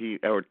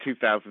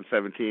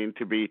 2017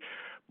 to be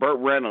Burt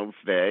Reynolds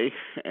Day,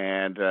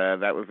 and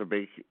that was a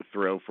big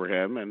thrill for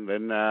him. And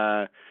then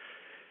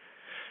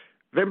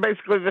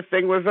basically the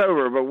thing was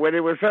over. But when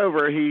it was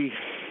over, he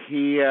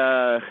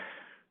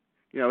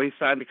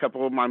signed a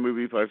couple of my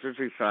movie posters.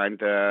 He signed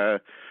the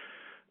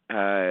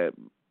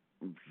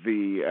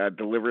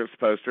Deliverance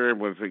poster and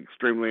was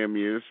extremely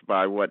amused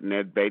by what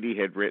Ned Beatty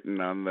had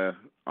written on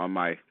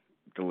my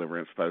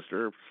Deliverance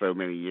poster so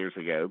many years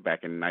ago,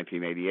 back in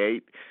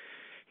 1988.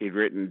 He'd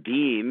written,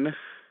 "Dean,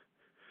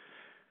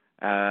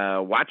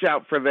 watch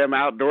out for them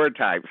outdoor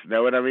types."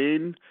 Know what I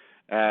mean?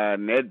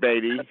 Ned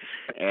Beatty,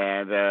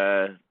 and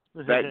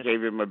that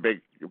gave him a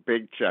big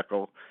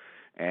chuckle.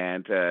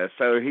 And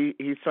so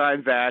he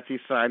signed that. He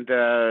signed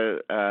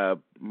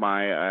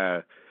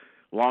my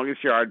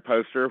Longest Yard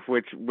poster,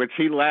 which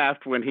he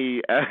laughed when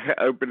he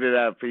opened it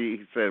up.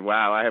 He said,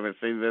 "Wow, I haven't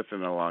seen this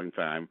in a long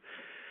time."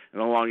 And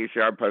the Longest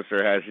Yard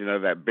poster has,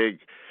 that big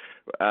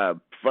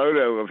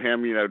photo of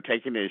him,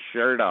 taking his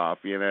shirt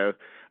off, and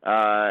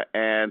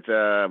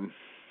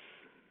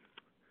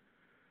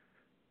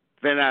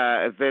then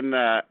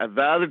the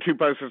other 2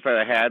 posters that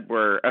I had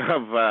were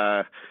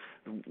of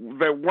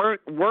that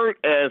weren't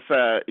as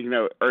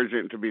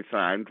urgent to be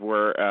signed.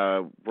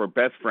 Were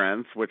Best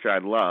Friends, which I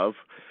love,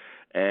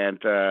 and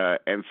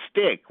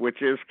Stick,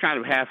 which is kind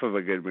of half of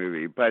a good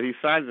movie, but he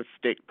signed the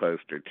Stick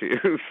poster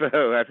too,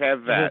 so I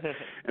have that,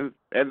 and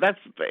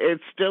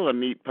it's still a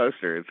neat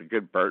poster. It's a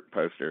good Burt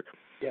poster.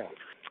 Yeah.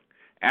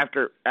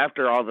 After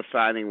all the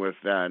signing was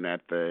done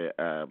at the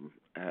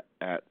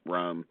at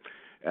Rome,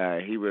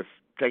 he was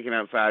taken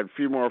outside. A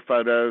few more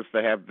photos.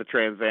 They have the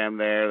Trans Am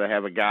there. They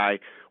have a guy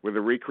with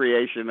a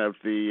recreation of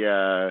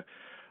the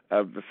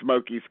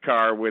Smokies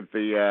car with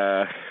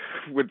the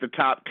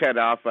top cut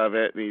off of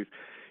it, and he's.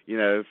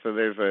 So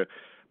there's a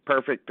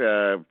perfect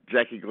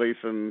Jackie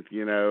Gleason,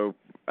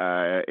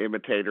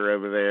 imitator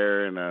over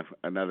there, and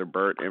another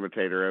Burt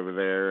imitator over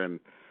there, and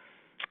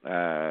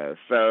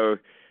so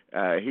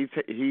he's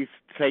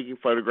taking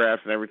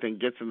photographs and everything.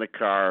 Gets in the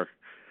car.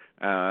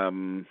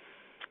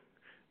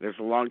 There's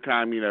a long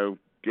time,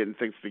 getting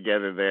things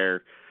together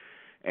there,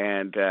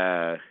 and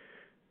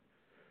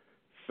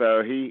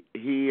so he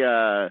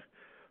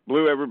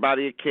blew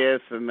everybody a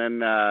kiss, and then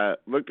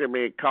looked at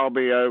me and called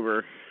me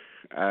over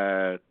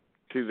to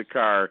the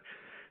car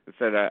and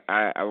said,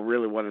 I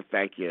really want to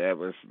thank you. That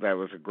was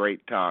a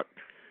great talk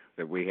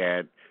that we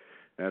had.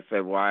 And I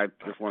said, well, I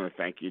just want to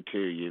thank you too.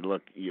 You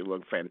look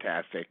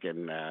fantastic,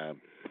 and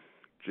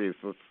geez,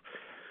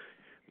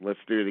 let's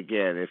do it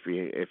again if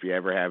you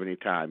ever have any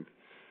time.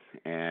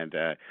 And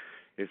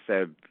he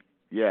said,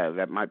 yeah,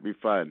 that might be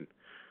fun.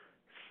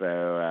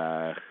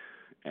 So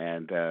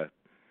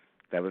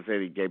that was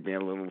it. He gave me a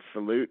little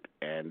salute,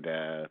 and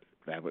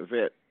that was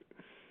it.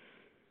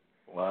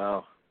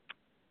 Wow.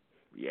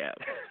 Yeah.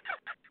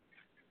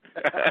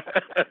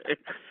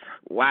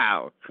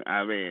 Wow.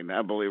 I mean,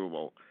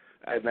 unbelievable.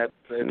 And it's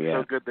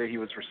so good that he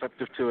was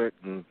receptive to it,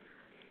 and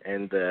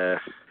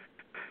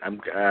I'm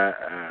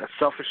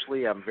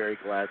selfishly, I'm very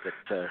glad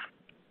that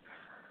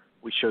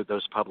we showed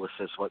those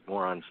publicists what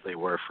morons they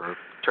were for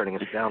turning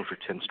us down for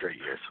 10 straight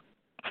years.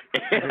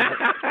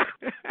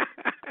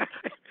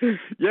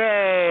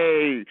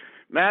 Yay!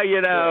 Now you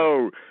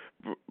know.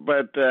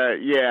 But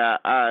yeah,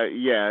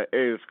 it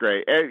was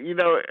great. And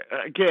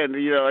again,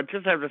 I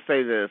just have to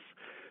say this: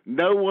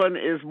 no one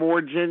is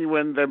more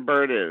genuine than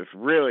Burt is.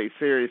 Really,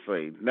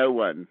 seriously, no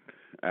one.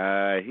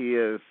 He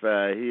is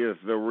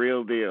the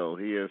real deal.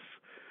 He is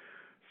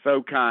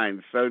so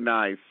kind, so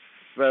nice,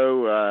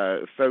 so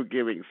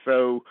giving,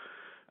 so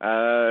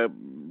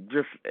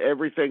just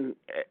everything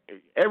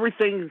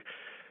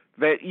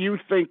that you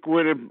think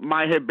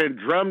might have been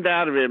drummed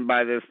out of him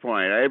by this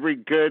point. Every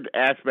good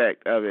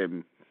aspect of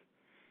him.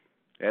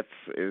 That's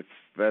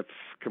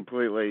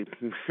completely,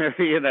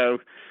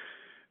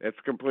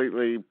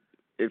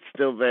 it's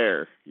still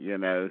there.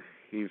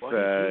 He's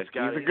a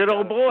good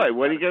old boy.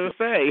 What are you gonna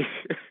say?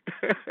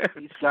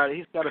 He's got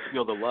to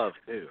feel the love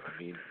too. I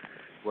mean,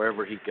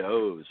 wherever he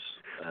goes,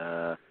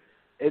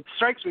 it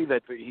strikes me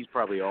that he's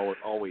probably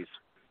always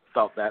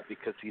felt that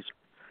because he's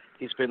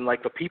been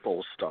like the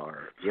people's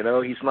star.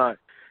 He's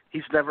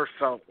never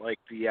felt like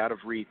the out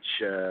of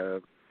reach,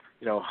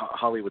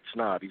 Hollywood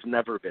snob. He's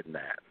never been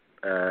that.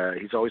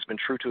 He's always been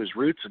true to his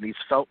roots, and he's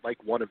felt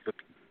like one of the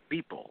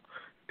people.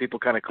 People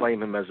kind of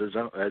claim him as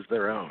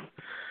their own.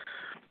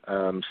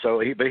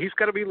 But he's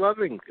got to be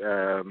loving,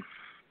 in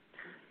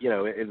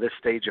this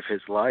stage of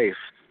his life,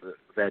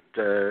 that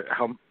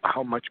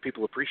how much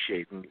people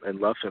appreciate and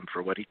love him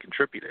for what he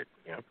contributed.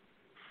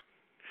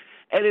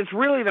 And it's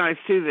really nice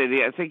too that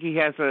I think he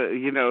has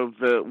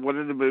one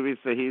of the movies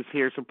that he's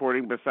here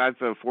supporting besides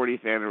the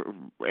 40th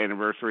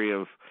anniversary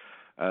of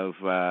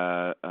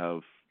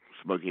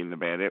Smokey and the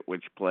Bandit,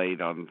 which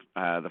played on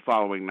the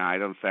following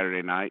night, on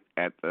Saturday night,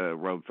 at the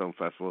Rome Film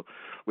Festival,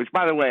 which,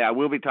 by the way, I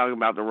will be talking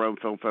about the Rome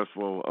Film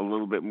Festival a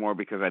little bit more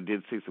because I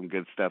did see some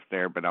good stuff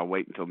there, but I'll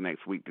wait until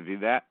next week to do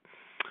that.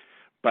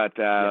 But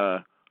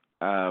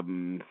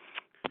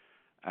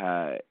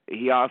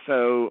he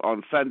also,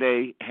 on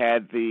Sunday,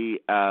 had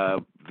the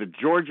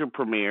Georgia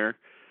premiere.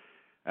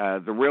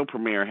 The real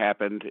premiere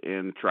happened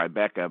in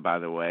Tribeca, by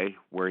the way,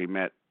 where he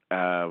met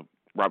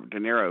Robert De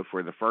Niro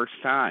for the first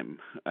time,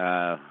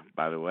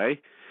 by the way.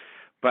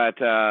 But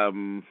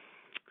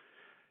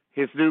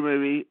his new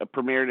movie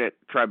premiered at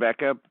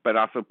Tribeca, but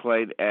also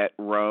played at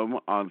Rome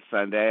on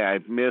Sunday. I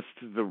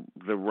missed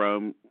the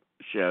Rome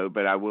show,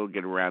 but I will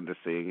get around to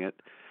seeing it.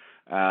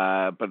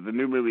 But the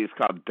new movie is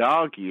called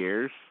Dog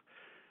Years,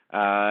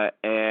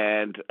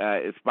 and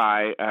it's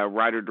by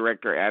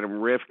writer-director Adam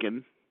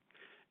Rifkin.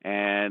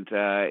 And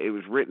it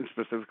was written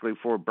specifically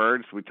for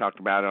Birds, we talked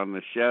about on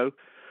the show.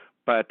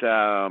 But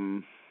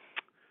also,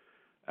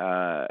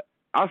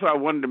 I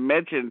wanted to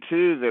mention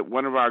too that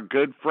one of our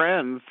good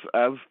friends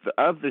of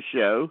the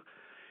show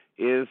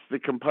is the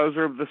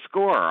composer of the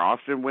score,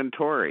 Austin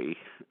Wintory.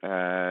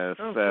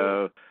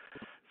 Cool.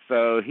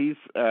 So he's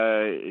he's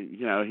a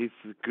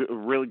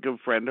really good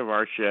friend of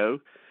our show,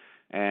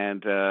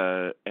 and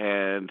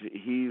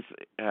he's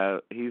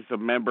a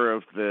member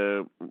of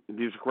the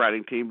music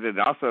writing team that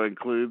also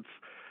includes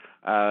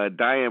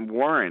Diane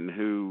Warren,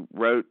 who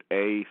wrote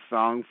a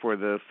song for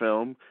the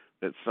film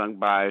that's sung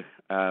by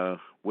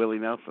Willie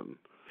Nelson.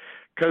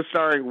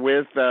 Co-starring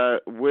with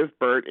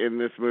Burt in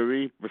this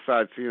movie,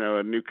 besides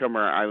a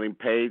newcomer Eileen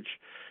Page,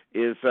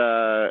 is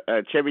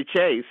Chevy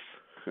Chase.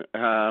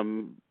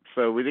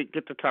 So we didn't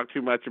get to talk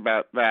too much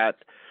about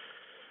that,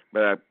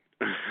 but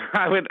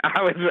I would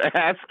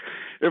ask,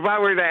 if I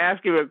were to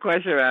ask you a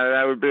question about it,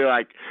 I would be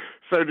like,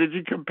 so did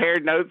you compare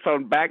notes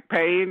on back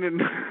pain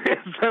and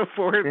so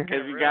forth?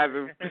 Because you guys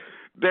have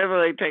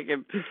definitely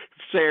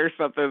share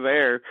something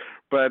there.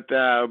 But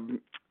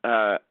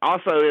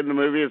also in the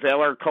movie is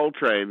L.R.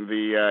 Coltrane,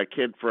 the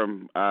kid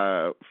from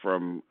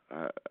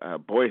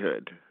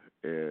Boyhood,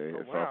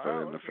 is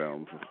also in the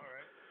film.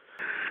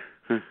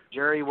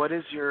 Jerry, what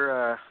is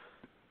your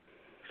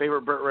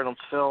favorite Burt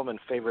Reynolds film and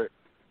favorite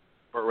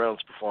Burt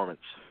Reynolds performance?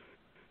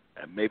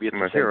 Maybe it's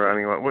my favorite. I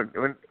mean,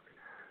 when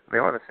they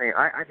are the same.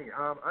 I think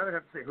I would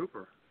have to say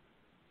Hooper.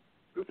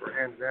 Hooper,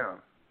 hands down.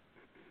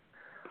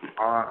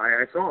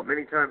 I saw it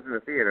many times in the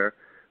theater,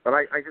 but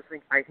I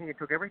think it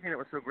took everything that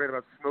was so great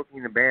about Smokey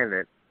and the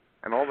Bandit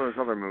and all those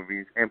other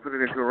movies, and put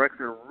it into a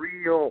regular,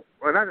 real.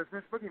 Well, not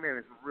this Boogeyman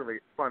is a really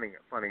funny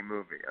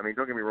movie. I mean,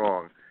 don't get me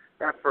wrong,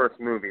 that first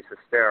movie is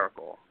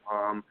hysterical.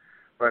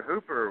 But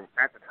Hooper,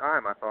 at the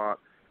time, I thought,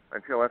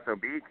 until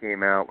SOB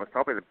came out, was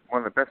probably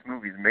one of the best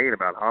movies made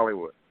about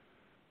Hollywood.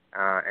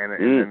 And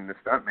then The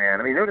Stuntman.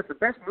 I mean, notice the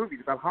best movies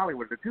about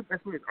Hollywood, the two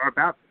best movies are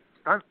about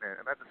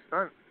stuntmen, about the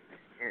stunt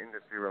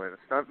industry, really. The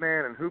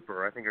Stuntman and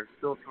Hooper, I think, are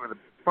still two of the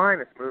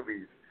finest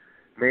movies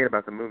made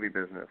about the movie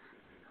business.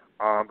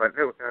 But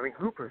I mean,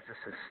 Hooper is just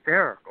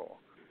hysterical,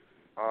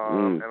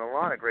 and a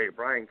lot of great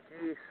Brian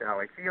Keith,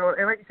 Sally Field,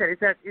 and like you said,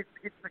 that's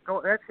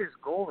his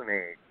golden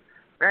age.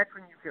 That's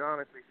when you can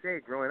honestly say,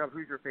 growing up,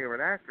 who's your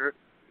favorite actor?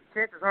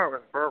 Chances are it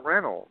was Burt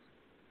Reynolds.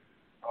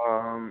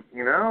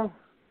 You know,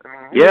 I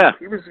mean,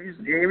 he was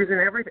in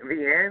everything.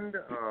 The End,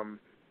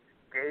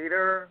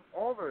 Gator,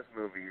 all those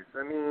movies.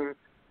 I mean,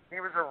 he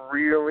was a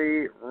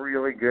really,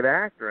 really good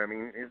actor. I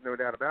mean, there's no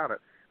doubt about it.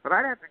 But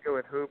I'd have to go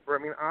with Hooper. I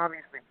mean,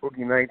 obviously,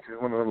 Boogie Nights is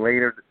one of the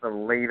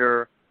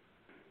later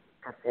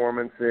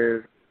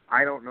performances.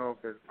 I don't know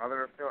if there's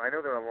other films. I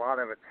know there are a lot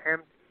of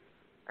attempts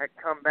at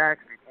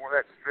comebacks before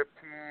that,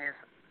 striptease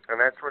and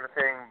that sort of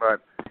thing.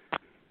 But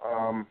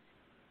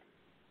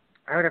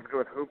I would have to go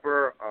with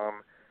Hooper.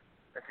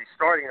 Let's see,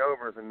 Starting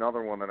Over is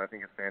another one that I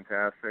think is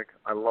fantastic.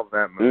 I love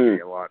that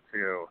movie a lot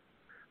too.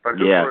 But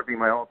Hooper would be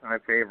my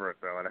all-time favorite,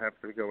 though. I'd have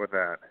to go with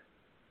that.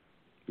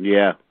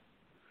 Yeah.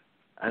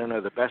 I don't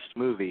know, the best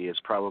movie is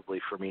probably,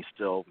 for me,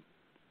 still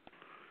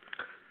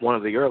one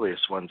of the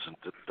earliest ones,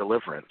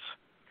 Deliverance.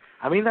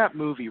 I mean, that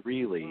movie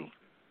really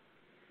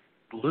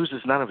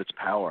loses none of its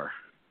power.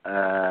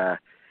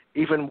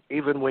 Even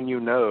when you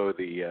know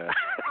the,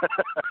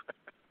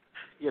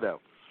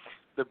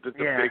 the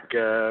big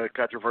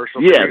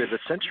controversial period of the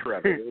century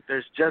of it.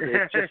 It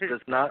just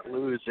does not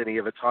lose any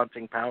of its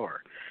haunting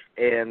power.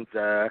 And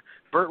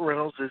Burt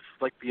Reynolds is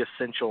like the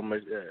essential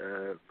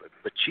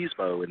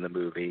machismo in the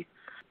movie.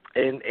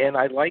 And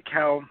I like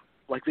how,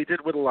 like they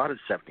did with a lot of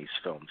 70s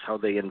films, how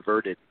they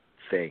inverted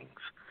things,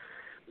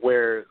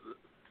 where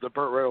the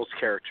Burt Reynolds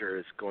character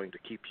is going to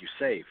keep you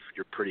safe.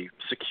 You're pretty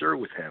secure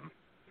with him.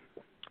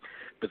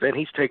 But then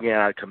he's taken it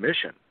out of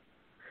commission.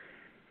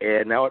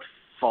 And now it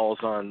falls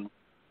on,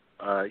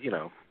 a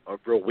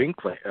real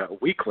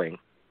weakling,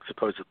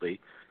 supposedly,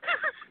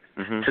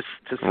 to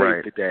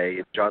save the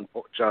day, John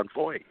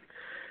Voight.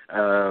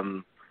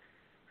 And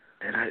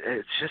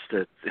it's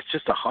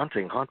just a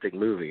haunting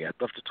movie. I'd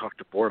love to talk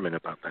to Borman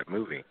about that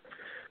movie.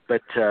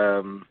 But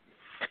and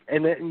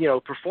then,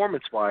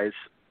 performance-wise,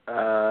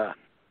 I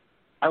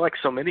like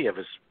so many of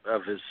his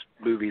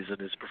movies and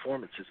his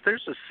performances.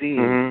 There's a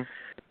scene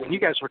when you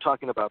guys were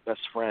talking about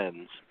Best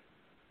Friends.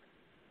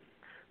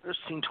 There's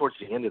a scene towards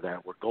the end of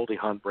that where Goldie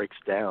Hawn breaks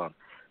down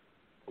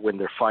when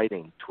they're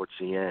fighting towards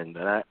the end,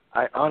 and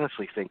I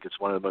honestly think it's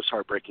one of the most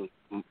heartbreaking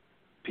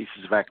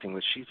pieces of acting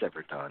that she's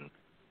ever done.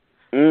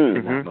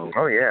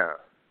 Oh yeah.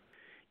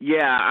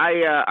 Yeah,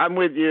 I'm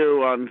with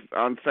you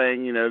on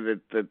saying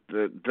that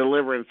the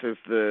Deliverance is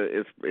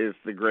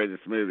the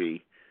greatest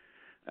movie.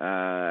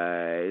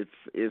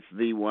 It's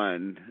the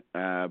one.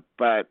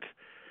 But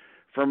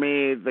for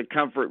me, the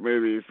comfort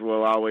movies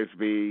will always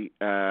be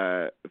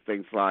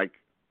things like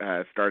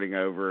Starting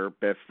Over,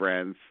 Best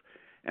Friends,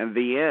 and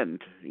The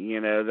End.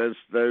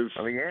 Those.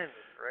 Oh, The End is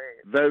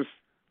great.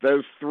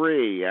 Those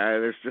three,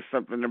 there's just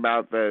something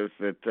about those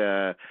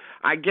that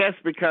I guess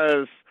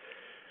because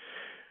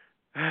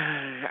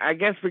I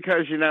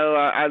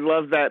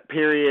love that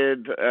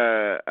period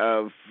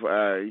of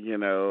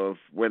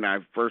when I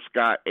first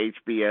got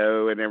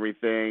HBO and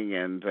everything,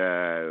 and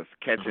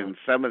catching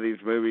some of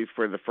these movies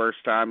for the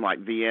first time,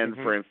 like The End,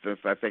 for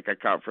instance. I think I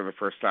caught for the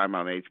first time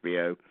on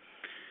HBO.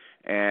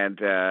 And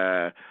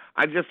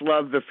I just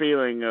love the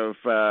feeling of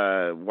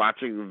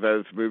watching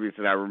those movies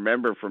that I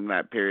remember from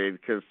that period,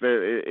 because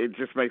it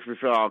just makes me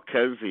feel all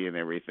cozy and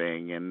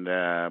everything. And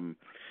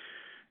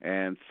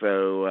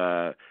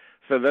so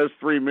those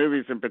three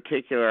movies in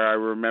particular, I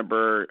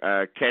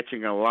remember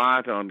catching a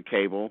lot on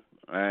cable,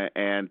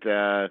 and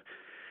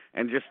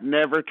just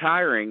never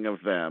tiring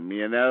of them.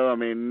 I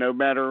mean, no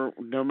matter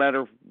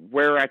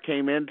where I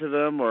came into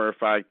them, or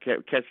if I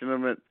kept catching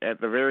them at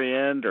the very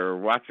end, or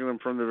watching them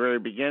from the very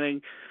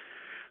beginning,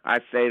 I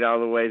stayed all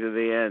the way to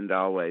the end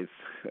always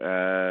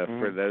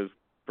for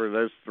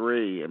those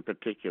three in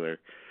particular.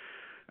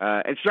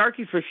 And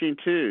Sharky's Machine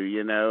too.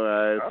 That's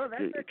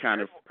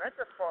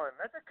a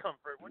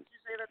comfort. Wouldn't you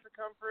say that's a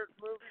comfort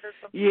movie? There's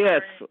something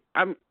yes,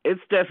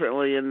 it's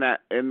definitely in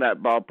that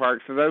ballpark.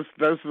 So those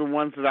are the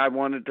ones that I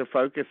wanted to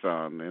focus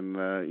on, and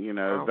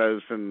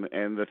those and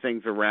the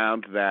things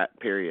around that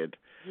period.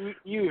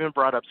 You even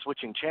brought up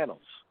switching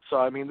channels. So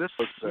I mean, this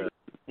was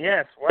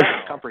yes,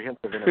 wow,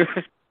 comprehensive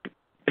interview.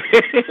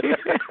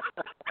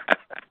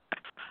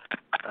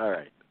 All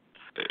right.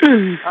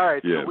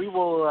 Yeah.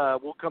 So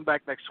we'll come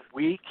back next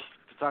week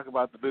to talk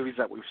about the movies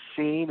that we've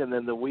seen, and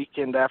then the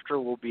weekend after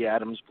will be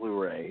Adam's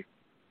Blu-ray.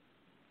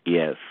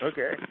 Yes.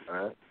 Okay.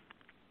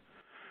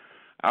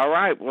 All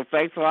right. Well,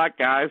 thanks a lot,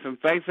 guys, and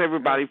thanks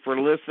everybody for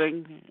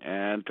listening.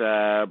 And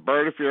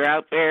Bert, if you're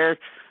out there,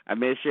 I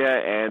miss you,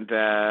 and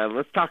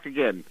let's talk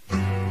again.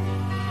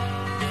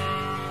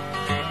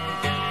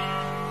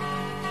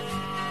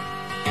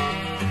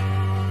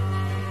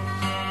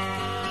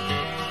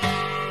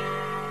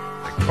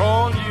 They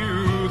call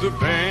you the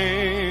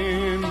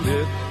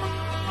bandit,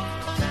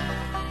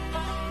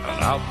 an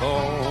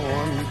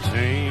outlaw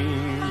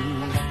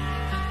untamed,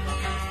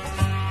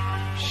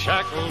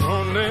 shackled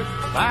only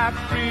by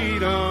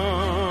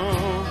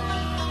freedom.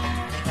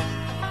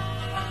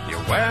 You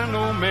wear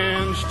no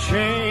man's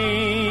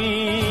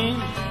chain.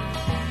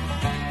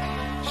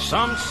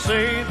 Some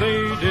say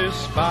they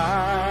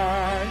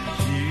despise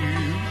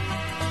you,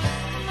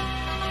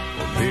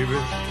 or maybe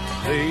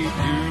they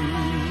do.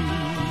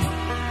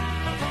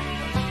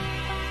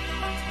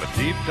 But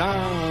deep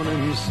down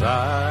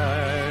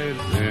inside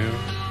them,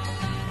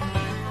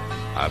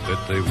 I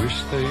bet they wish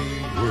they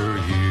were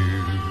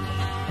you.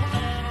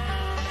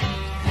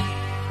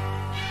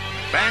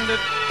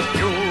 Bandit,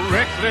 you're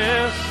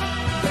reckless,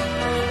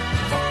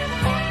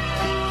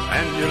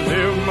 and you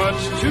live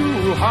much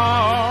too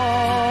hard.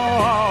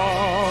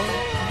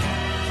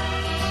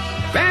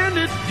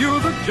 Bandit, you're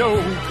the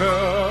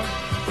joker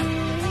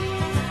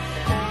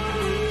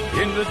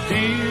in the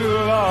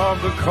deal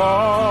of the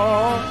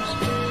cause.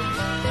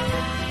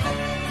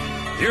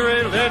 You're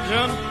a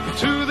legend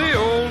to the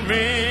old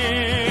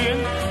men,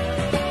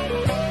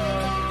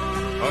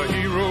 a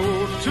hero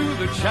to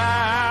the child.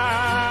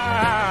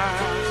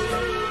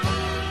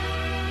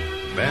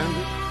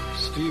 Bandit,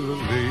 steal a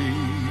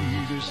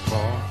lady's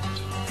heart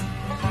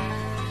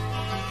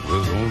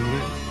with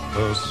only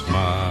a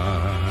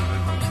smile.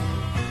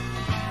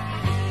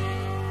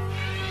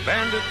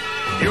 Bandit,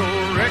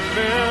 you're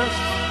reckless,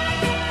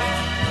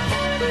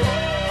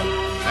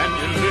 and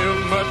you live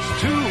much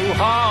too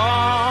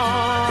hard.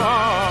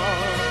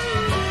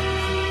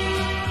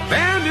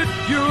 Bandit,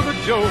 you're the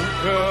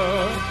joker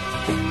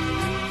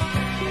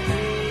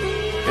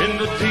in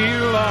the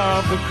deal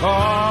of the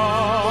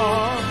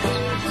cause.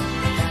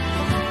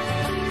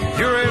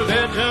 You're a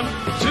legend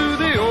to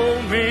the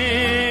old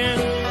men,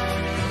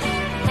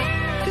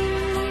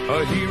 a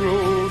hero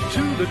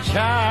to the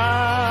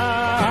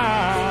child.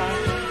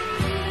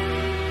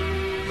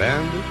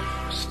 Bandit,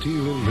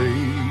 steal a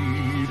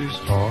lady's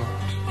heart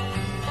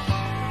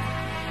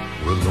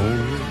with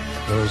only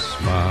a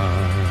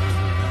smile.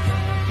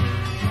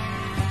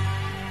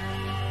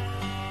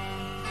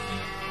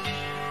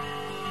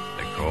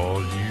 They call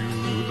you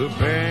the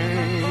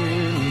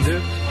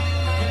bandit.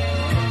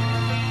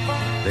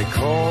 They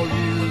call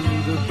you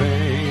the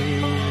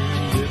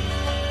bandit.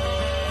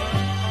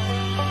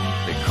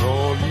 They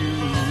call you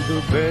the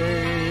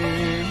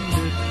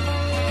bandit.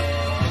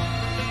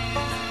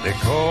 They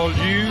call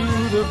you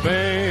the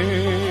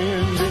bandit.